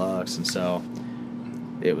Hellbilly Deluxe, and so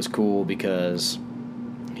it was cool because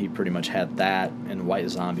he pretty much had that and White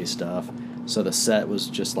Zombie stuff. So the set was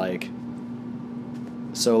just like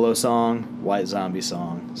solo song, White Zombie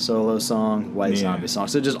song, solo song, White Zombie song.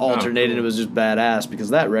 So it just alternated. Cool. It was just badass because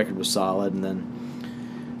that record was solid, and then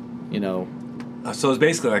so it was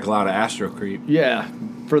basically like a lot of Astro Creep. Yeah,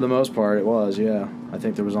 for the most part it was, yeah. I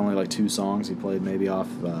think there was only like 2 songs he played maybe off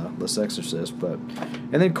Les Exorcists, but...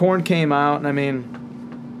 And then Korn came out, and I mean...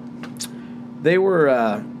 They were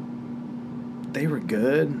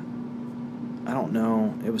good. I don't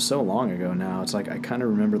know. It was so long ago now. It's like I kind of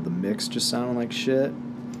remember the mix just sounding like shit.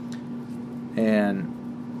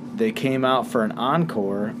 And they came out for an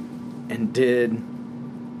encore and did...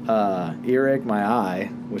 Earache My Eye,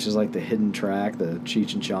 which is like the hidden track, the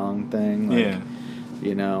Cheech and Chong thing. Like,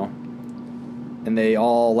 and they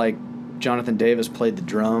all, like, Jonathan Davis played the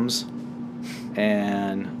drums,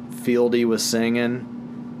 and Fieldy was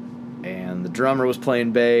singing, and the drummer was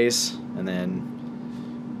playing bass, and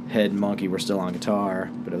then Head and Monkey were still on guitar,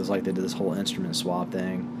 but it was like they did this whole instrument swap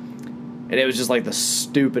thing. And it was just like the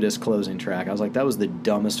stupidest closing track. I was like, that was the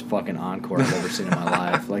dumbest fucking encore I've ever seen in my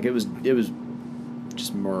life. Like, it was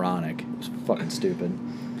just moronic. It was fucking stupid.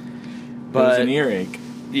 But it was an earache.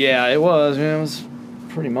 Yeah, it was. It was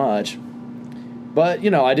pretty much. But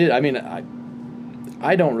I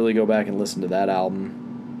don't really go back and listen to that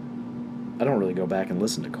album. I don't really go back and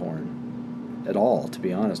listen to Korn at all, to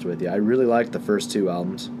be honest with you. I really liked the first 2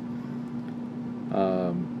 albums.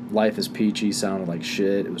 Life is Peachy sounded like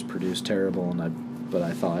shit. It was produced terrible, but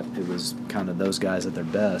I thought it was kind of those guys at their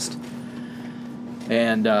best.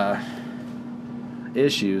 And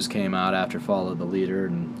Issues came out after Follow the Leader,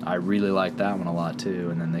 and I really liked that one a lot too.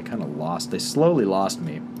 And then they slowly lost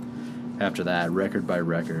me after that, record by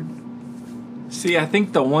record. See, I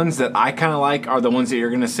think the ones that I kind of like are the ones that you're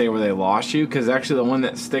going to say where they lost you, because actually the one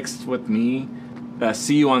that sticks with me,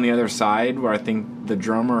 See You on the Other Side, where I think the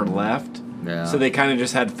drummer left, Yeah. So they kind of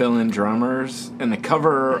just had fill-in drummers, and the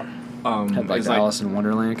cover Had like is the Alice in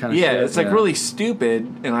Wonderland kind of yeah, shit. it's like really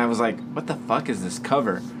stupid, and I was like, what the fuck is this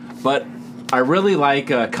cover? But I really like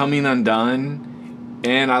Coming Undone,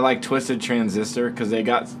 and I like Twisted Transistor because they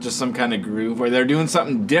got just some kind of groove where they're doing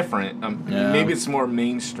something different. Maybe it's more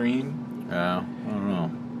mainstream. Yeah, I don't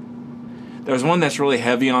know. There's one that's really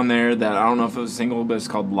heavy on there that I don't know if it was a single, but it's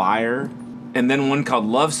called Liar. And then one called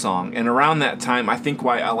Love Song. And around that time, I think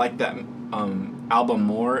why I like that album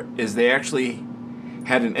more is they actually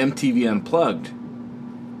had an MTV Unplugged.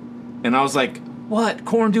 And I was like, what?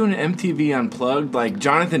 Korn doing an MTV Unplugged? Like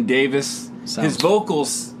Jonathan Davis, his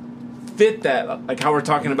vocals fit that, like how we're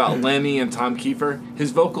talking about Lemmy and Tom Kiefer,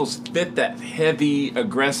 his vocals fit that heavy,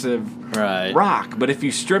 aggressive rock. But if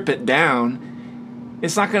you strip it down,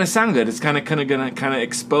 it's not going to sound good. It's kind of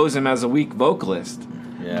expose him as a weak vocalist.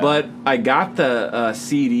 Yeah. But I got the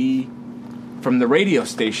CD from the radio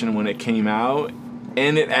station when it came out,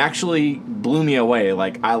 and it actually blew me away.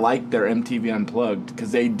 Like, I liked their MTV Unplugged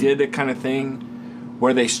because they did a kind of thing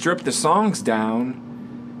where they stripped the songs down,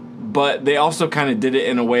 but they also kind of did it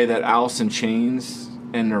in a way that Alice in Chains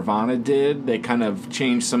and Nirvana did. They kind of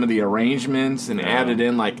changed some of the arrangements and added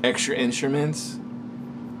in, like, extra instruments.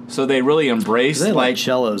 So they really embraced they like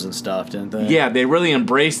cellos and stuff, didn't they? Yeah, they really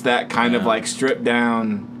embraced that kind of like stripped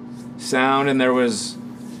down sound. And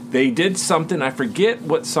they did something, I forget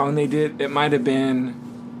what song they did. It might have been,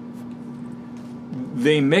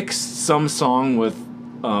 they mixed some song with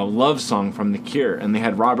Love Song from The Cure, and they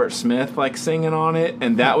had Robert Smith like singing on it,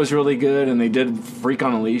 and that was really good. And they did Freak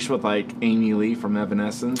on a Leash with like Amy Lee from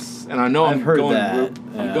Evanescence. And I know I'm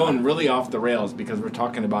going really off the rails because we're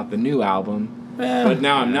talking about the new album. But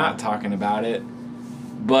now I'm not talking about it.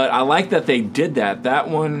 But I like that they did that. That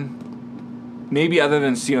one, maybe other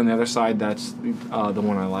than See on the Other Side, that's the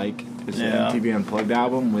one I like. It's the MTV Unplugged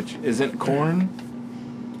album, which isn't Korn.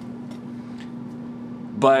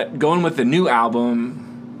 But going with the new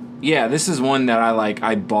album, yeah, this is one that I like.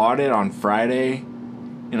 I bought it on Friday,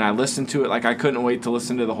 and I listened to it. Like, I couldn't wait to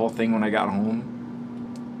listen to the whole thing when I got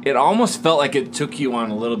home. It almost felt like it took you on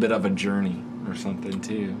a little bit of a journey or something,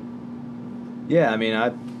 too. Yeah, I mean,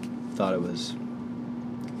 I thought it was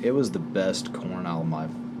the best Korn album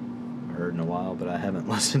I've heard in a while, but I haven't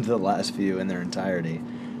listened to the last few in their entirety.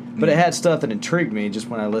 But it had stuff that intrigued me just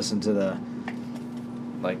when I listened to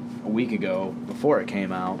like a week ago before it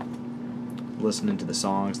came out, listening to the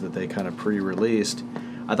songs that they kind of pre-released.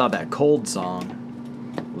 I thought that Cold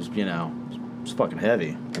song was, was fucking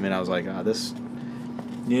heavy. I mean, I was like, this...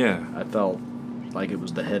 Yeah. I felt like it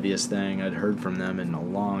was the heaviest thing I'd heard from them in a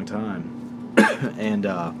long time. And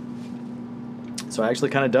so I actually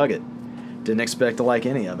kind of dug it. Didn't expect to like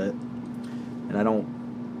any of it. And I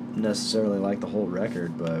don't necessarily like the whole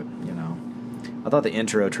record, but, I thought the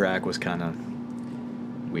intro track was kind of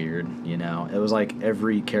weird, It was like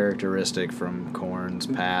every characteristic from Korn's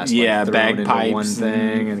past. Yeah, like bagpipes. Into one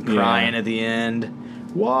thing and crying at the end.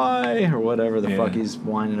 Why? Or whatever the fuck he's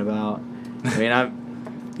whining about. I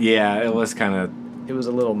mean, yeah, it was kind of... It was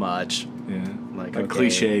a little much. Yeah. Like a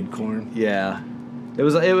cliched Korn. Yeah. It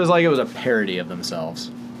was like it was a parody of themselves.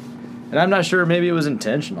 And I'm not sure, maybe it was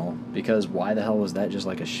intentional, because why the hell was that just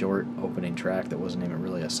like a short opening track that wasn't even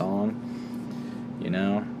really a song?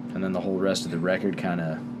 And then the whole rest of the record kind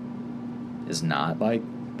of is not like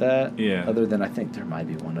that. Yeah. Other than I think there might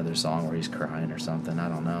be one other song where he's crying or something. I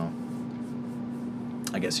don't know.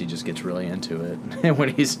 I guess he just gets really into it. And when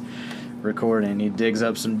he's recording, he digs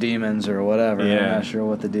up some demons or whatever. Yeah. I'm not sure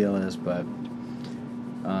what the deal is, but...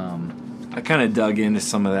 I kind of dug into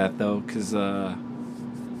some of that, though, because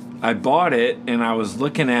I bought it, and I was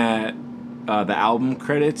looking at the album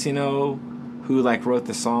credits, who, like, wrote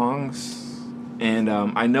the songs. And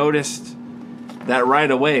I noticed that right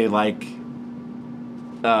away, like,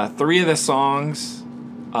 3 of the songs,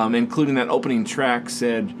 including that opening track,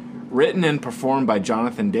 said, written and performed by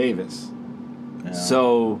Jonathan Davis. Yeah.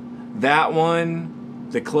 So that one,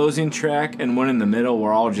 the closing track, and one in the middle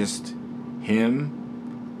were all just him.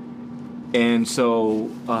 And so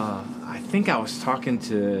I think I was talking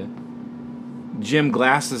to Jim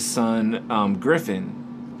Glass's son,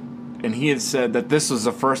 Griffin, and he had said that this was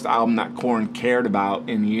the first album that Korn cared about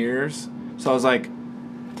in years. So I was like...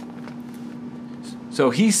 So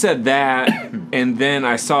he said that, and then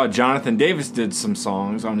I saw Jonathan Davis did some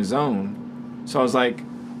songs on his own. So I was like,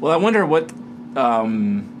 well, I wonder what the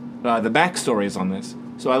backstory is on this.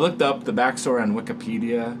 So I looked up the backstory on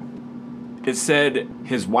Wikipedia. It said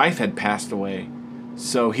his wife had passed away.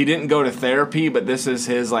 So he didn't go to therapy, but this is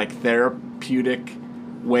his like therapeutic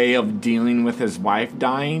way of dealing with his wife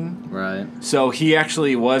dying. Right. So he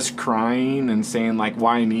actually was crying and saying, like,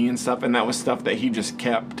 why me and stuff, and that was stuff that he just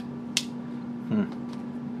kept.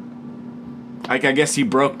 Like, I guess he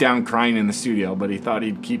broke down crying in the studio, but he thought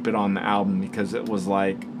he'd keep it on the album because it was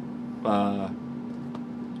like,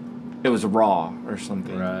 it was raw or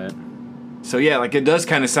something. Right. So yeah, like, it does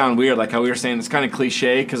kind of sound weird, like how we were saying, it's kind of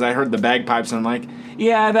cliche, because I heard the bagpipes and I'm like,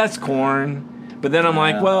 yeah, that's Korn. But then I'm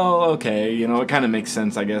like, well, okay, you know, it kind of makes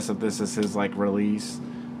sense, I guess, if this is his, like, release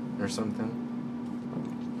or something.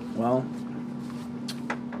 Well,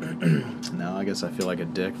 no, I guess I feel like a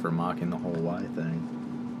dick for mocking the whole Y thing.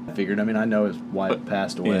 I figured, I mean, I know his wife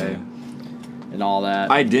passed away and all that.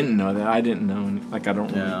 I didn't know that. I didn't know, like, I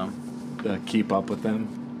don't really keep up with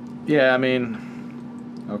them. Yeah, I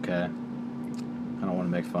mean, okay. I don't want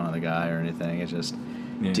to make fun of the guy or anything. It's just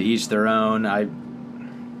to each their own. I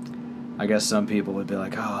guess some people would be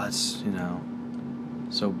like, oh, that's, you know,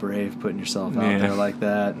 so brave putting yourself out there like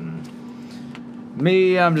that. And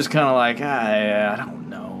me, I'm just kind of like, I don't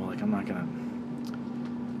know. Like, I'm not going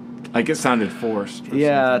to. Like, it sounded forced.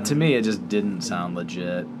 Yeah, to me, it just didn't sound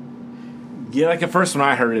legit. Yeah, like, at first when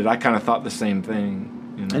I heard it, I kind of thought the same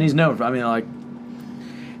thing. You know? And he's known for, I mean, like,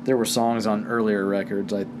 there were songs on earlier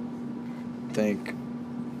records. I think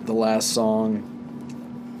the last song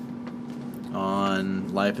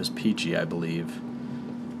on Life is Peachy, I believe,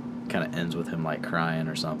 kind of ends with him, like, crying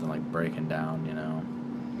or something, like, breaking down, you know.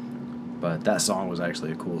 But that song was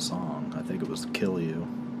actually a cool song. I think it was Kill You.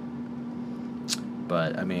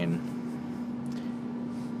 But, I mean,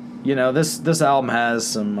 you know, this album has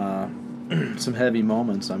some some heavy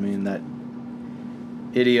moments. I mean, that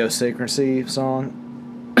Idiosyncrasy song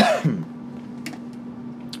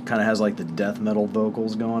kind of has, like, the death metal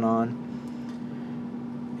vocals going on.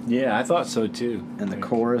 Yeah, I thought so, too. And the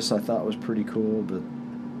chorus I thought was pretty cool, but,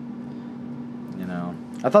 you know,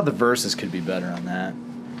 I thought the verses could be better on that.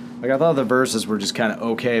 Like, I thought the verses were just kind of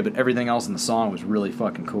okay, but everything else in the song was really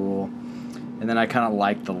fucking cool. And then I kind of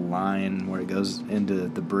liked the line where it goes into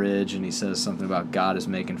the bridge and he says something about God is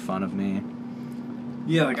making fun of me.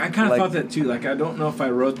 Yeah, like, I kind of thought that, too. Like, I don't know if I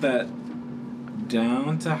wrote that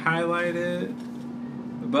down to highlight it.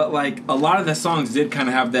 But, like, a lot of the songs did kind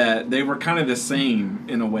of have that. They were kind of the same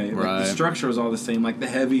in a way. Like, the structure was all the same. Like, the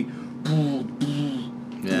heavy,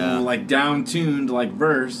 like, down-tuned, like,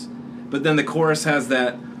 verse. But then the chorus has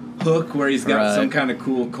that hook where he's got some kind of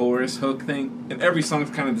cool chorus hook thing. And every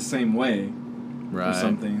song's kind of the same way. Or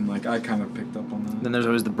something. Like, I kind of picked up on that. Then there's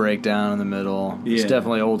always the breakdown in the middle. Yeah. It's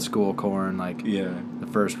definitely old school Korn. Like, the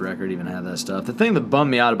first record even had that stuff. The thing that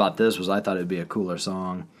bummed me out about this was I thought it'd be a cooler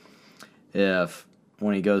song if,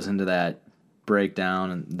 when he goes into that breakdown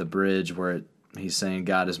and the bridge where he's saying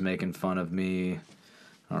God is making fun of me.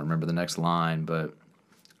 I don't remember the next line, but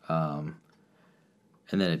and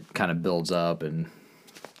then it kind of builds up and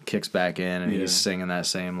kicks back in and he's singing that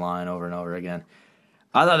same line over and over again.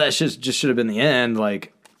 I thought that just should have been the end.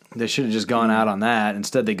 Like, they should have just gone out on that.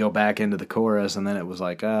 Instead, they go back into the chorus, and then it was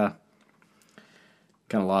like, kind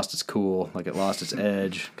of lost its cool. Like, it lost its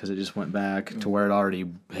edge because it just went back to where it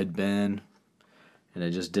already had been. And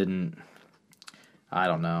it just didn't, I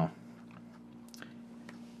don't know.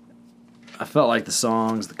 I felt like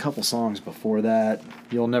the couple songs before that,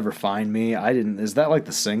 You'll Never Find Me, is that like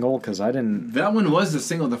the single? Because I didn't. That one was the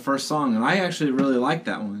single, the first song, and I actually really liked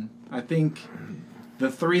that one. I think the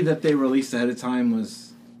three that they released ahead of time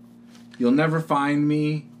was You'll Never Find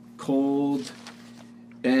Me, Cold,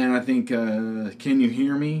 and I think Can You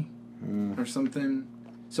Hear Me? Or something.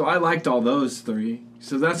 So I liked all those three.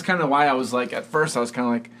 So that's kind of why I was like, at first I was kind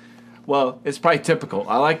of like, well, it's probably typical.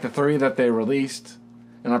 I like the three that they released,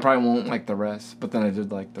 and I probably won't like the rest. But then I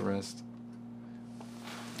did like the rest.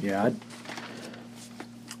 Yeah,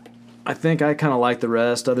 I think I kind of like the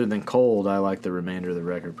rest. Other than Cold, I like the remainder of the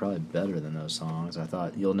record probably better than those songs. I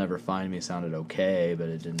thought You'll Never Find Me sounded okay, but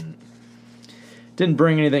it didn't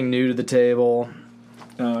bring anything new to the table.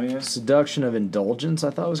 Oh, yeah. Seduction of Indulgence I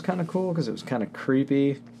thought was kind of cool because it was kind of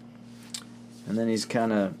creepy. And then he's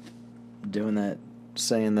kind of doing that,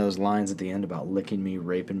 saying those lines at the end about licking me,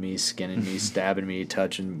 raping me, skinning me, stabbing me,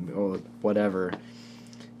 touching, or whatever.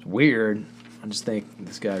 It's weird. I just think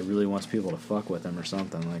this guy really wants people to fuck with him or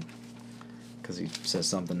something, like, because he says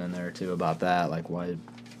something in there too about that, like, why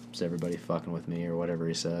is everybody fucking with me or whatever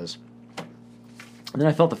he says. And then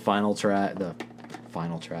I felt the title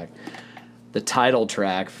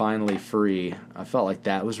track, Finally Free. I felt like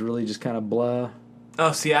that was really just kind of blah.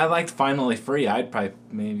 Oh, see, I liked Finally Free. I'd probably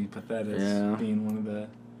maybe put that as being one of the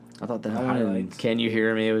I thought that one, Can You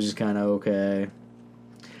Hear Me, it was just kind of okay.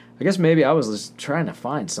 I guess maybe I was just trying to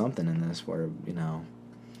find something in this where, you know,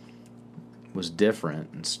 was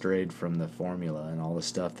different and strayed from the formula, and all the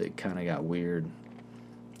stuff that kind of got weird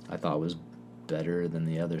I thought was better than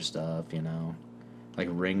the other stuff, you know. Like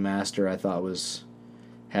Ringmaster I thought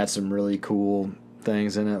had some really cool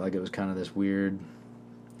things in it. Like it was kind of this weird,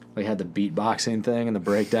 like had the beatboxing thing and the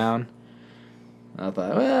breakdown. I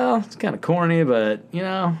thought, well, it's kind of corny, but you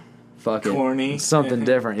know, fuck it. Corny. It's something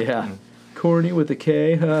different, yeah. Corny with a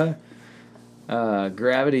K, huh?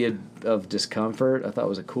 Gravity of Discomfort I thought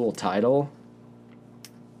was a cool title.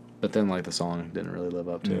 But then like the song didn't really live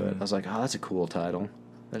up to it. I was like, oh, that's a cool title.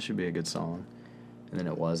 That should be a good song. And then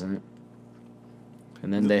it wasn't.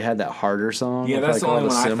 And then they had that Harder song. Yeah, with, that's like, the only all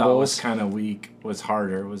one I thought cymbals. was kind of weak. Was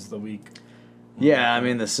Harder was the weak. Yeah, I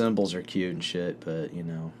mean the cymbals are cute and shit, but you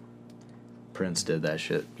know, Prince did that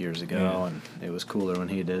shit years ago, and it was cooler when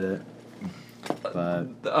he did it.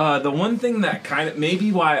 But the one thing that kind of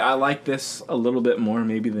maybe why I like this a little bit more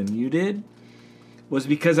maybe than you did was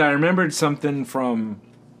because I remembered something from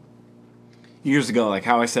years ago, like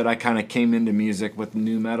how I said I kind of came into music with the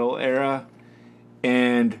nu metal era,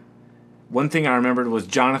 and one thing I remembered was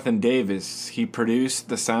Jonathan Davis. He produced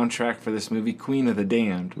the soundtrack for this movie, Queen of the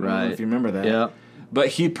Damned. I don't know if you remember that. Yeah. But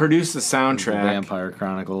he produced the soundtrack. The Vampire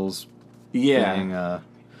Chronicles. Yeah. Thing,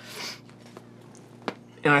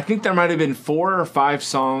 and I think there might have been 4 or 5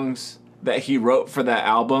 songs that he wrote for that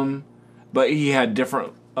album, but he had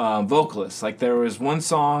different vocalists. Like there was one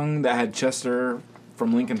song that had Chester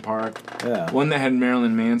from Linkin Park, one that had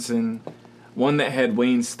Marilyn Manson, one that had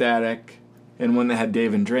Wayne Static, and one that had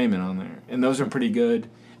Dave and Draymond on there. And those are pretty good.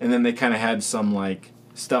 And then they kind of had some like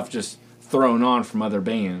stuff just thrown on from other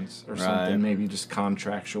bands or something, maybe just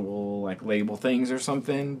contractual like label things or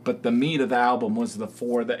something. But the meat of the album was the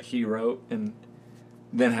 4 that he wrote and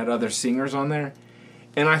then had other singers on there.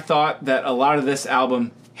 And I thought that a lot of this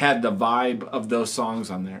album had the vibe of those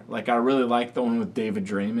songs on there. Like I really liked the one with David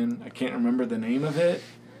Draymond. I can't remember the name of it.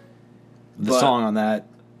 The song on that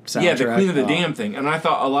soundtrack. Yeah, the Queen of the Damn thing. And I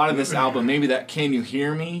thought a lot of this album, maybe that Can You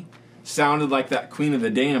Hear Me sounded like that Queen of the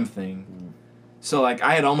Damn thing. So like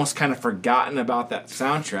I had almost kind of forgotten about that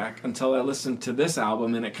soundtrack until I listened to this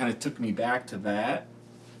album, and it kind of took me back to that.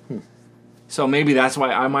 So maybe that's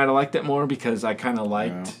why I might have liked it more, because I kind of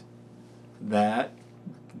liked that.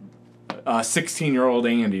 16-year-old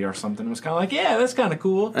Andy or something was kind of like, yeah, that's kind of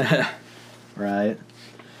cool. Right.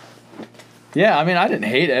 Yeah, I mean, I didn't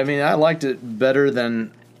hate it. I mean, I liked it better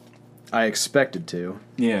than I expected to.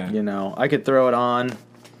 Yeah. You know, I could throw it on,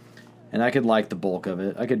 and I could like the bulk of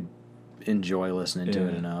it. I could enjoy listening to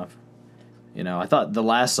it enough. You know, I thought the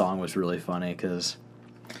last song was really funny because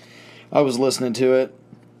I was listening to it,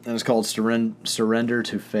 and it's called Surrender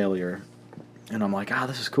to Failure. And I'm like,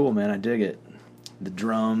 this is cool, man. I dig it. The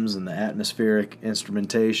drums and the atmospheric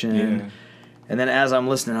instrumentation. Yeah. And then as I'm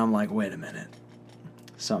listening, I'm like, wait a minute.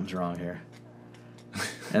 Something's wrong here.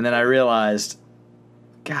 And then I realized,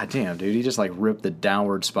 God damn, dude, he just like ripped the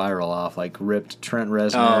Downward Spiral off, like ripped Trent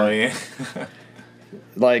Reznor. Oh, yeah.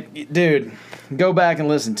 Like, dude, go back and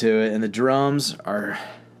listen to it, and the drums are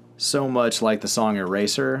so much like the song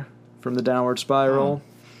Eraser from the Downward Spiral.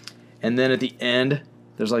 And then at the end,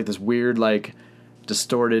 there's like this weird, like,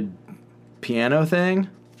 distorted piano thing,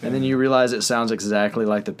 and then you realize it sounds exactly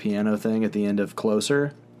like the piano thing at the end of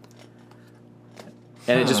Closer.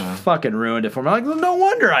 And it just fucking ruined it for me. I'm like, well, no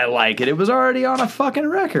wonder I like it. It was already on a fucking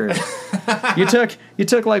record. You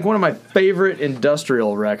took like one of my favorite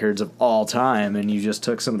industrial records of all time, and you just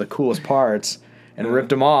took some of the coolest parts and ripped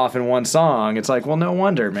them off in one song. It's like, well, no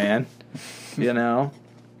wonder, man. You know?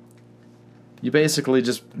 You basically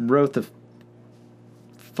just rewrote a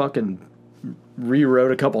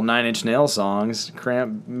couple Nine Inch Nails songs.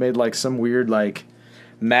 Cramp made like some weird like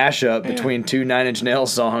mashup between 2 Nine Inch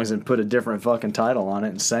Nails songs and put a different fucking title on it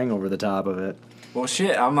and sang over the top of it. Well,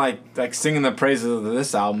 shit, I'm like singing the praises of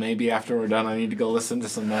this album. Maybe after we're done, I need to go listen to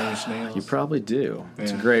some Nine Inch Nails. You probably do.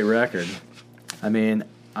 It's a great record. I mean,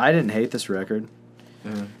 I didn't hate this record.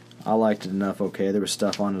 I liked it enough. Okay, there was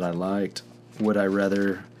stuff on it I liked. Would I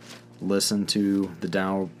rather listen to the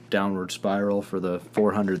Downward Spiral for the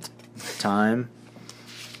 400th time?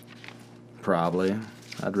 Probably.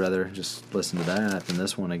 I'd rather just listen to that than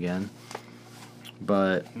this one again.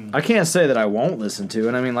 But I can't say that I won't listen to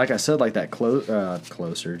it. I mean, like I said, like that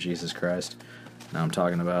Closer, Jesus Christ. Now I'm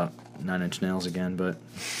talking about Nine Inch Nails again, but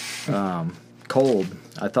Cold.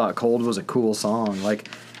 I thought Cold was a cool song. Like,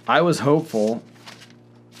 I was hopeful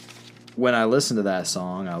when I listened to that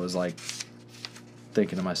song. I was like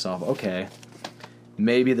thinking to myself, okay,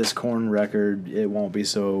 maybe this Korn record, it won't be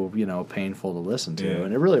so, painful to listen to. Yeah.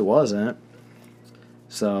 And it really wasn't.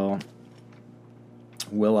 So,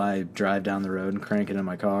 will I drive down the road and crank it in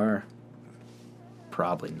my car?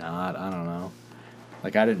 Probably not. I don't know.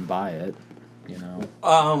 Like, I didn't buy it, you know.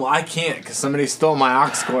 I can't because somebody stole my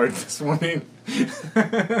aux cord this morning.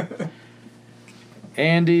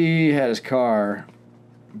 Andy had his car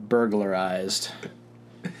burglarized.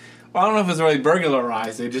 Well, I don't know if it was really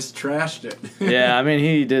burglarized. They just trashed it. Yeah, I mean,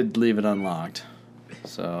 he did leave it unlocked.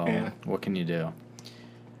 So, Yeah. What can you do?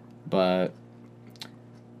 But,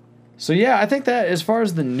 so yeah, I think that as far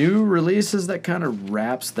as the new releases, that kind of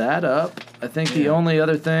wraps that up. I think the only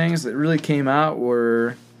other things that really came out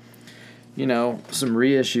were, you know, some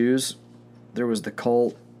reissues. There was the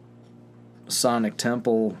Cult Sonic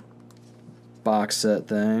Temple box set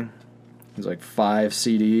thing. It was like 5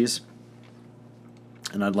 CDs.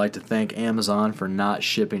 And I'd like to thank Amazon for not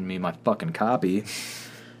shipping me my fucking copy.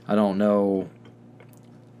 I don't know.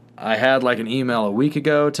 I had like an email a week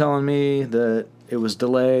ago telling me that it was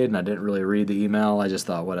delayed, and I didn't really read the email. I just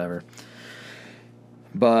thought, whatever.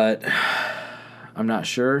 But I'm not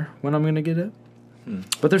sure when I'm going to get it.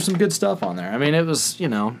 But there's some good stuff on there. I mean, it was, you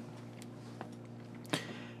know,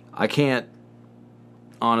 I can't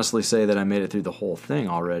honestly say that I made it through the whole thing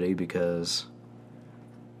already because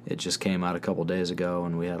it just came out a couple days ago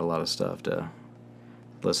and we had a lot of stuff to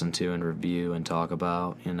listen to and review and talk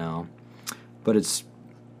about, you know. But it's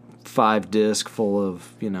 5 disc full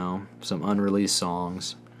of, you know, some unreleased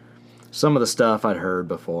songs. Some of the stuff I'd heard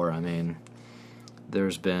before. I mean,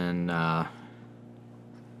 there's been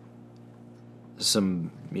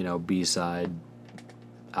some, you know, B-side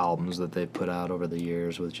albums that they've put out over the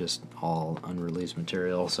years with just all unreleased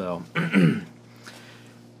material, so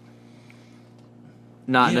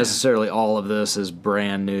not necessarily all of this is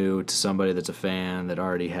brand new to somebody that's a fan that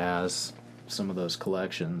already has some of those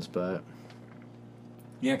collections, but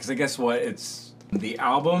Yeah, because I guess what? It's the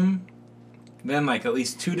album, then like at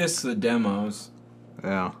least 2 discs of demos,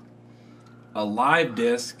 yeah. a live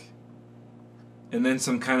disc, and then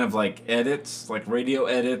some kind of like edits, like radio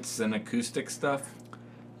edits and acoustic stuff.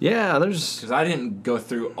 Yeah, there's... Because I didn't go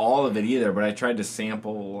through all of it either, but I tried to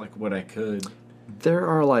sample like what I could. There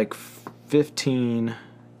are like 15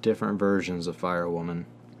 different versions of Firewoman.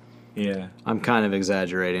 Yeah. I'm kind of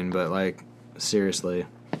exaggerating, but like, seriously,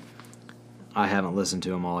 I haven't listened to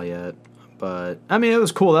them all yet. But, I mean, it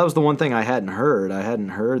was cool. That was the one thing I hadn't heard. I hadn't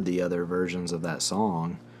heard the other versions of that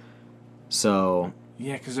song. So...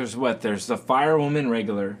 Yeah, because there's what? There's the Firewoman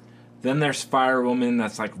regular. Then there's Firewoman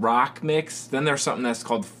that's like rock mix. Then there's something that's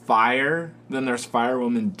called Fire. Then there's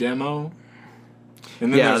Firewoman demo.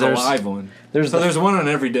 And then there's a live one. There's one on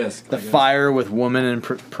every disc. The Fire with Woman in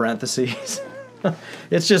parentheses.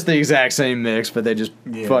 It's just the exact same mix, but they just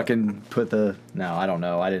fucking put the... No, I don't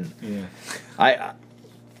know. I didn't... Yeah.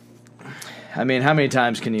 I mean, how many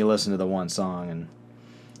times can you listen to the one song and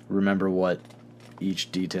remember what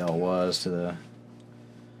each detail was to the...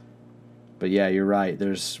 But yeah, you're right.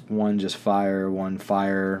 There's one just Fire, one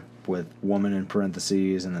Fire with Woman in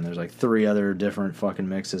parentheses, and then there's like 3 other different fucking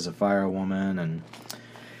mixes of Firewoman, and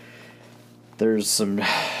there's some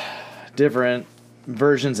different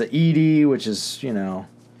versions of Edie, which is, you know,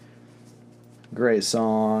 great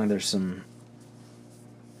song. There's some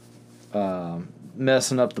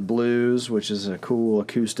Messing Up the Blues, which is a cool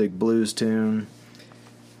acoustic blues tune,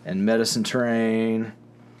 and Medicine Train,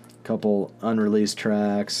 a couple unreleased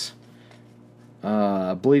tracks.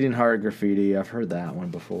 Bleeding Heart Graffiti, I've heard that one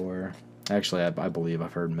before. Actually, I believe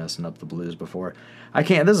I've heard Messing Up the Blues before.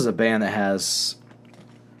 This is a band that has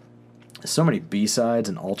so many B-sides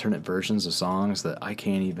and alternate versions of songs that I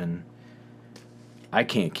can't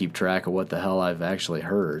keep track of what the hell I've actually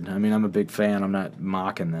heard. I mean, I'm a big fan. I'm not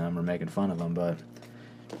mocking them or making fun of them, but,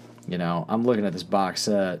 you know, I'm looking at this box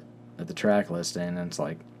set at the track listing, and it's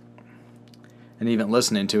like, and even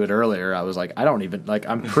listening to it earlier, I was like,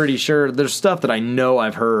 I'm pretty sure there's stuff that I know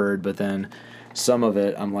I've heard, but then some of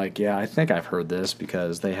it, I'm like, yeah, I think I've heard this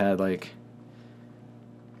because they had like,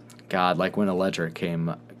 God, like when Electric came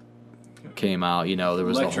out, you know, there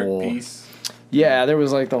was Electric the whole... Piece. Yeah, there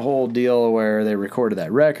was like the whole deal where they recorded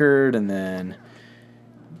that record and then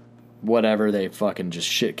whatever, they fucking just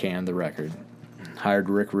shit-canned the record. Hired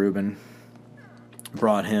Rick Rubin,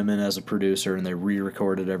 brought him in as a producer, and they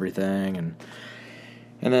re-recorded everything, and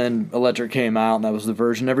then Electric came out, and that was the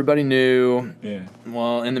version everybody knew. Yeah.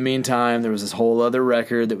 Well, in the meantime, there was this whole other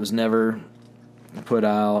record that was never put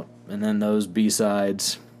out, and then those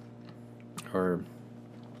B-sides, or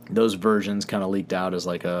those versions kind of leaked out as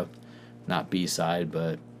like a, not B-side,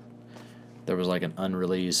 but there was like an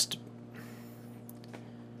unreleased,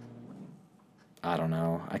 I don't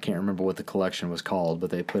know, I can't remember what the collection was called,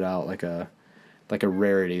 but they put out like a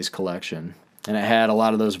rarities collection. And it had a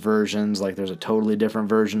lot of those versions, like there's a totally different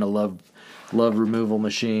version of Love Removal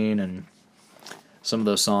Machine, and some of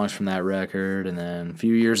those songs from that record. And then a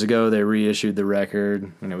few years ago, they reissued the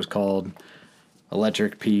record, and it was called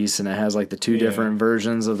Electric Peace, and it has like the two different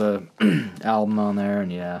versions of the album on there.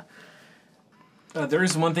 And yeah, there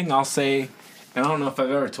is one thing I'll say, and I don't know if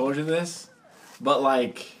I've ever told you this, but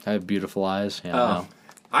like I have beautiful eyes. Yeah,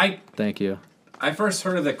 thank you. I first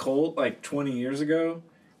heard of the Cult like 20 years ago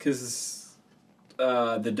because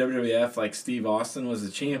the WWF, like Steve Austin was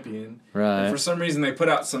the champion. Right. And for some reason they put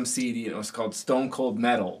out some CD and it was called Stone Cold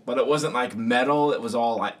Metal, but it wasn't like metal. It was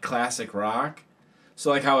all like classic rock. So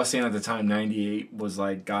like how I was saying at the time, 98 was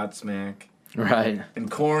like Godsmack. Right. And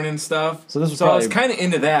Korn and stuff. So this was I was kind of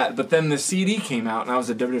into that, but then the CD came out and I was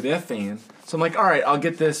a WWF fan. So I'm like, all right, I'll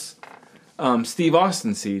get this Steve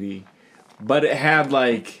Austin CD. But it had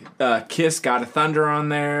like Kiss, God of Thunder on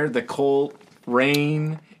there, The Cult,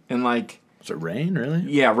 Rain, and like... Was it Rain, really?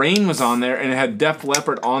 Yeah, Rain was on there, and it had Def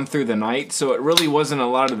Leppard On Through the Night, so it really wasn't a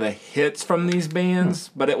lot of the hits from these bands,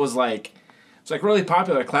 but it was like really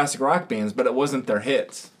popular classic rock bands, but it wasn't their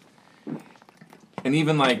hits. And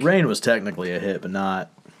even like... Rain was technically a hit, but not...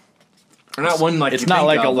 Or not one like it's not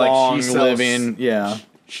like a long-living... Yeah.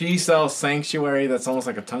 She Sells Sanctuary, that's almost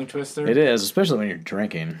like a tongue twister. It is, especially when you're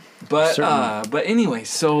drinking. But anyway,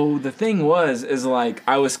 so the thing is like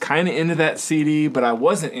I was kind of into that CD, but I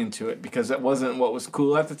wasn't into it because it wasn't what was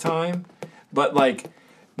cool at the time. But like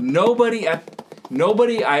nobody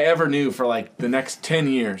I ever knew for like the next 10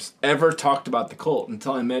 years ever talked about the Cult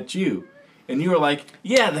until I met you. And you were like,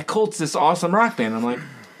 yeah, the Cult's this awesome rock band. I'm like,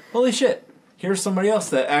 holy shit, here's somebody else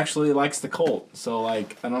that actually likes the Cult. So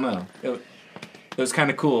like, I don't know. It was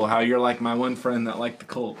kind of cool how you're like my one friend that liked the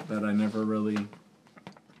Cult that I never really...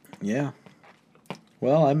 Yeah.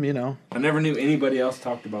 Well, I never knew anybody else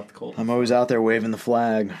talked about the Cult. I'm always out there waving the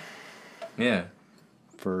flag. Yeah.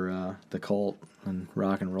 For the Cult and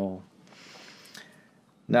rock and roll.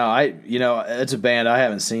 No, it's a band I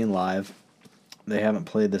haven't seen live. They haven't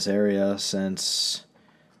played this area since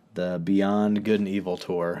the Beyond Good and Evil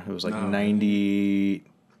tour. It was like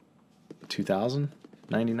 2000?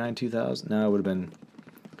 99, 2000? No, it would have been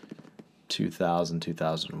 2000,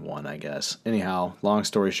 2001, I guess. Anyhow, long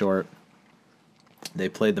story short, they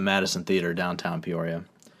played the Madison Theater downtown Peoria.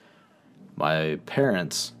 My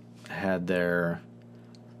parents had their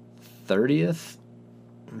 30th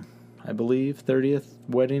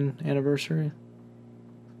wedding anniversary.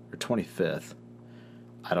 Or 25th.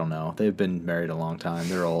 I don't know. They've been married a long time.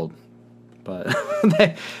 They're old. But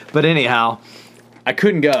but anyhow, I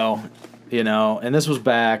couldn't go. And this was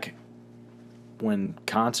back when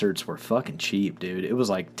concerts were fucking cheap, dude. It was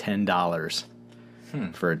like $10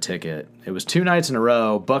 for a ticket. It was 2 nights in a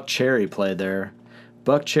row. Buck Cherry played there.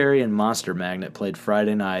 Buck Cherry and Monster Magnet played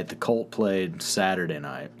Friday night. The Cult played Saturday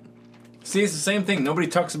night. See, it's the same thing. Nobody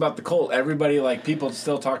talks about the Cult. Everybody, like, people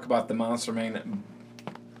still talk about the Monster Magnet and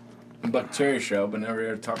Buck Cherry show, but nobody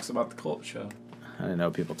ever talks about the Cult show. I didn't know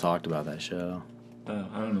people talked about that show. I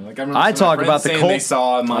don't know. Like I remember talk about the Cult. They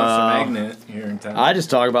saw a Monster Magnet here in town. I just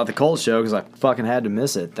talk about the Cult show because I fucking had to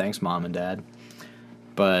miss it. Thanks, Mom and Dad.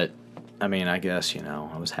 But I mean, I guess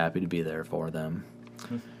I was happy to be there for them.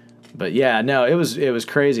 But yeah, no, it was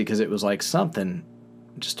crazy because it was like something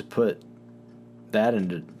just to put that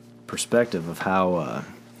into perspective of how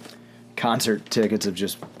concert tickets have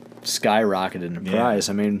just skyrocketed in price.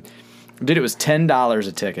 I mean, dude, it was $10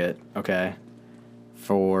 a ticket. Okay.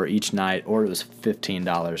 For each night, or it was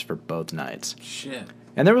 $15 for both nights. Shit.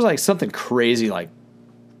 And there was like something crazy, like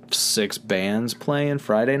 6 bands playing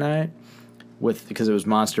Friday night, because it was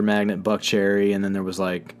Monster Magnet, Buck Cherry, and then there was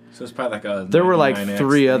like. So it's probably like a. There were like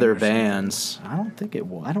 3 other bands. I don't think it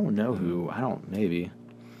was. I don't know who. Maybe.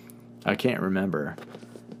 I can't remember,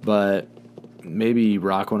 but maybe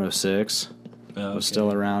Rock 106 was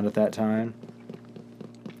still around at that time.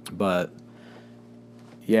 But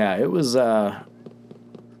yeah, it was.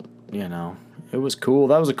 It was cool.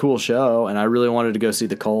 That was a cool show, and I really wanted to go see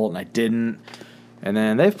the Cult, and I didn't. And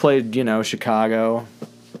then they've played, Chicago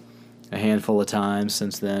a handful of times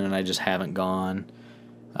since then, and I just haven't gone.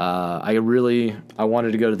 I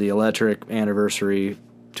wanted to go to the Electric anniversary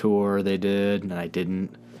tour they did, and I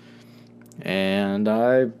didn't. And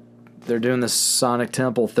they're doing the Sonic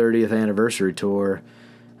Temple 30th anniversary tour.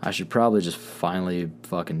 I should probably just finally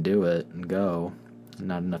fucking do it and go.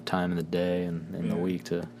 Not enough time in the day and in the week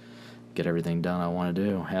to get everything done I want to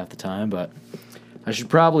do half the time, but I should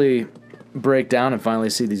probably break down and finally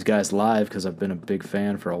see these guys live because I've been a big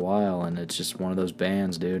fan for a while, and it's just one of those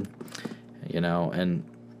bands, dude. And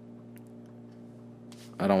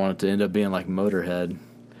I don't want it to end up being like Motorhead.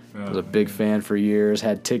 I was a big fan for years,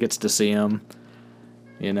 had tickets to see them,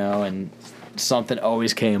 and something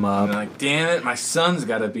always came up. And like, damn it, my son's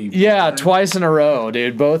got to be. Yeah, born. twice in a row,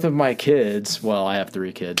 dude. Both of my kids, well, I have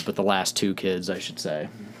 3 kids, but the last 2 kids, I should say,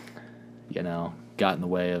 got in the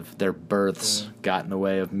way of their births, got in the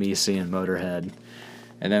way of me seeing Motorhead.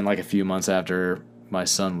 And then like a few months after my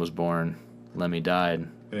son was born, Lemmy died.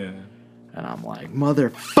 Yeah. And I'm like,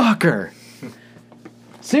 motherfucker!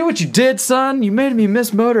 See what you did, son? You made me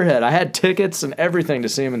miss Motorhead. I had tickets and everything to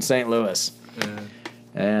see him in St. Louis. Yeah.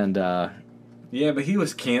 And, Yeah, but he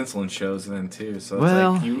was canceling shows then, too. So it's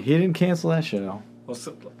well, like he didn't cancel that show. Well,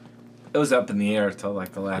 so, it was up in the air till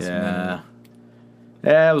like the last minute.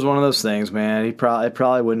 Yeah, it was one of those things, man. It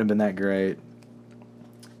probably wouldn't have been that great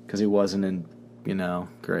because he wasn't in,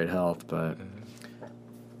 great health. But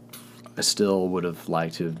I still would have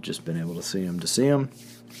liked to have just been able to see him.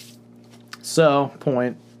 So,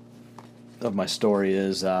 point of my story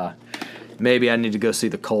is maybe I need to go see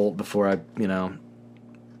the Cult before I,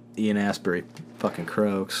 Ian Astbury fucking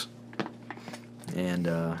croaks. And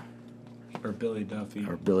Or Billy Duffy.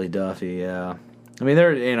 Or Billy Duffy, yeah. I mean,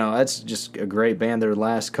 they're, that's just a great band. Their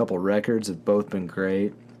last couple records have both been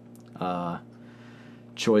great.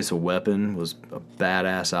 Choice of Weapon was a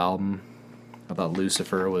badass album. I thought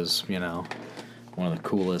Lucifer was, one of the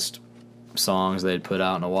coolest songs they'd put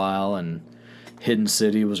out in a while. And Hidden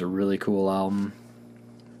City was a really cool album.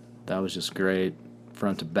 That was just great.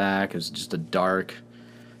 Front to back. It was just a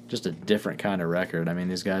different kind of record. I mean,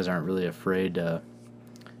 these guys aren't really afraid to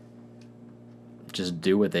just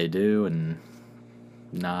do what they do and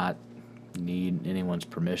not need anyone's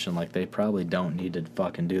permission. Like, they probably don't need to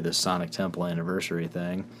fucking do this Sonic Temple anniversary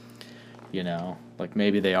thing. Like,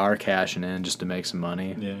 maybe they are cashing in just to make some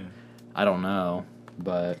money. Yeah. I don't know.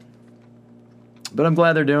 But I'm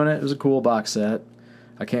glad they're doing it. It was a cool box set.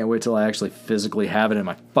 I can't wait till I actually physically have it in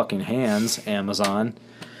my fucking hands, Amazon.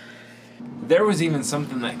 There was even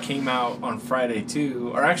something that came out on Friday,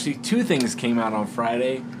 too. Or actually, 2 things came out on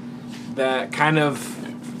Friday that kind of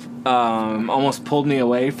almost pulled me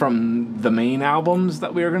away from the main albums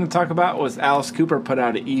that we were going to talk about. Was Alice Cooper put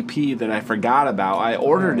out an EP that I forgot about. I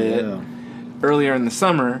ordered it earlier in the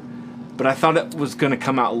summer, but I thought it was going to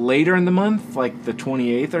come out later in the month, like the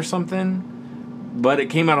 28th or something. But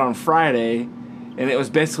it came out on Friday, and it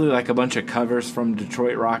was basically like a bunch of covers from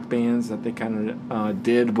Detroit rock bands that they kind of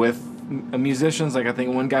did with musicians. Like, I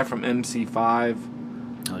think one guy from MC5,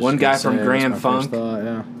 one guy from Grand Funk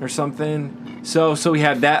or something. So we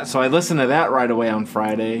had that. So I listened to that right away on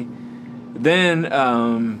Friday. Then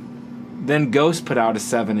Ghost put out a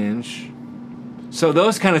 7-inch. So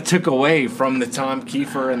those kind of took away from the Tom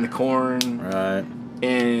Kiefer and the Korn, right,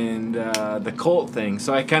 and the Cult thing.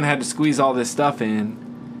 So I kind of had to squeeze all this stuff in.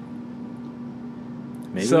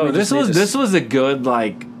 Maybe so this was a good,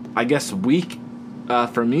 like, I guess, week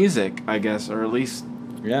for music, I guess, or at least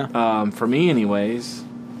for me anyways.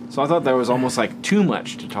 So I thought there was almost like too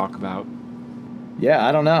much to talk about. Yeah,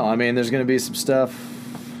 I don't know. I mean, there's going to be some stuff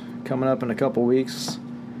coming up in a couple weeks.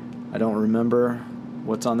 I don't remember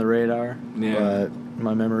what's on the radar, but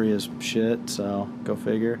my memory is shit, so go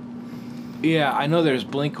figure. Yeah, I know there's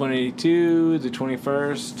Blink-182, the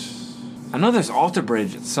 21st. I know there's Alter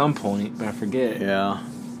Bridge at some point, but I forget. Yeah.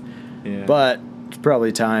 But it's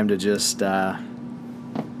probably time to just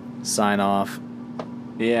sign off.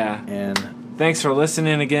 Yeah. And thanks for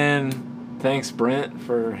listening again. Thanks, Brent,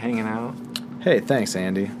 for hanging out. Hey, thanks,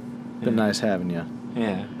 Andy. Been nice having you.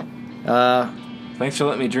 Yeah. Thanks for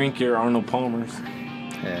letting me drink your Arnold Palmers.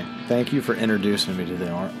 Hey, thank you for introducing me to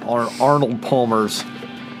the Arnold Palmers.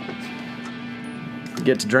 You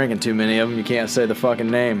get to drinking too many of them, you can't say the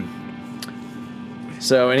fucking name.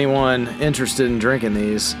 So anyone interested in drinking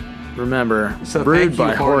these, remember, brewed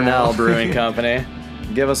by Hornell Brewing Company.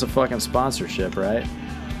 Give us a fucking sponsorship, right?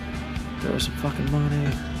 Throw some fucking money.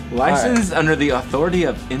 Licensed under the authority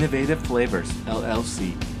of Innovative Flavors,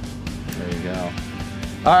 LLC. There you go.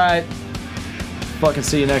 All right. Fucking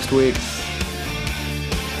see you next week.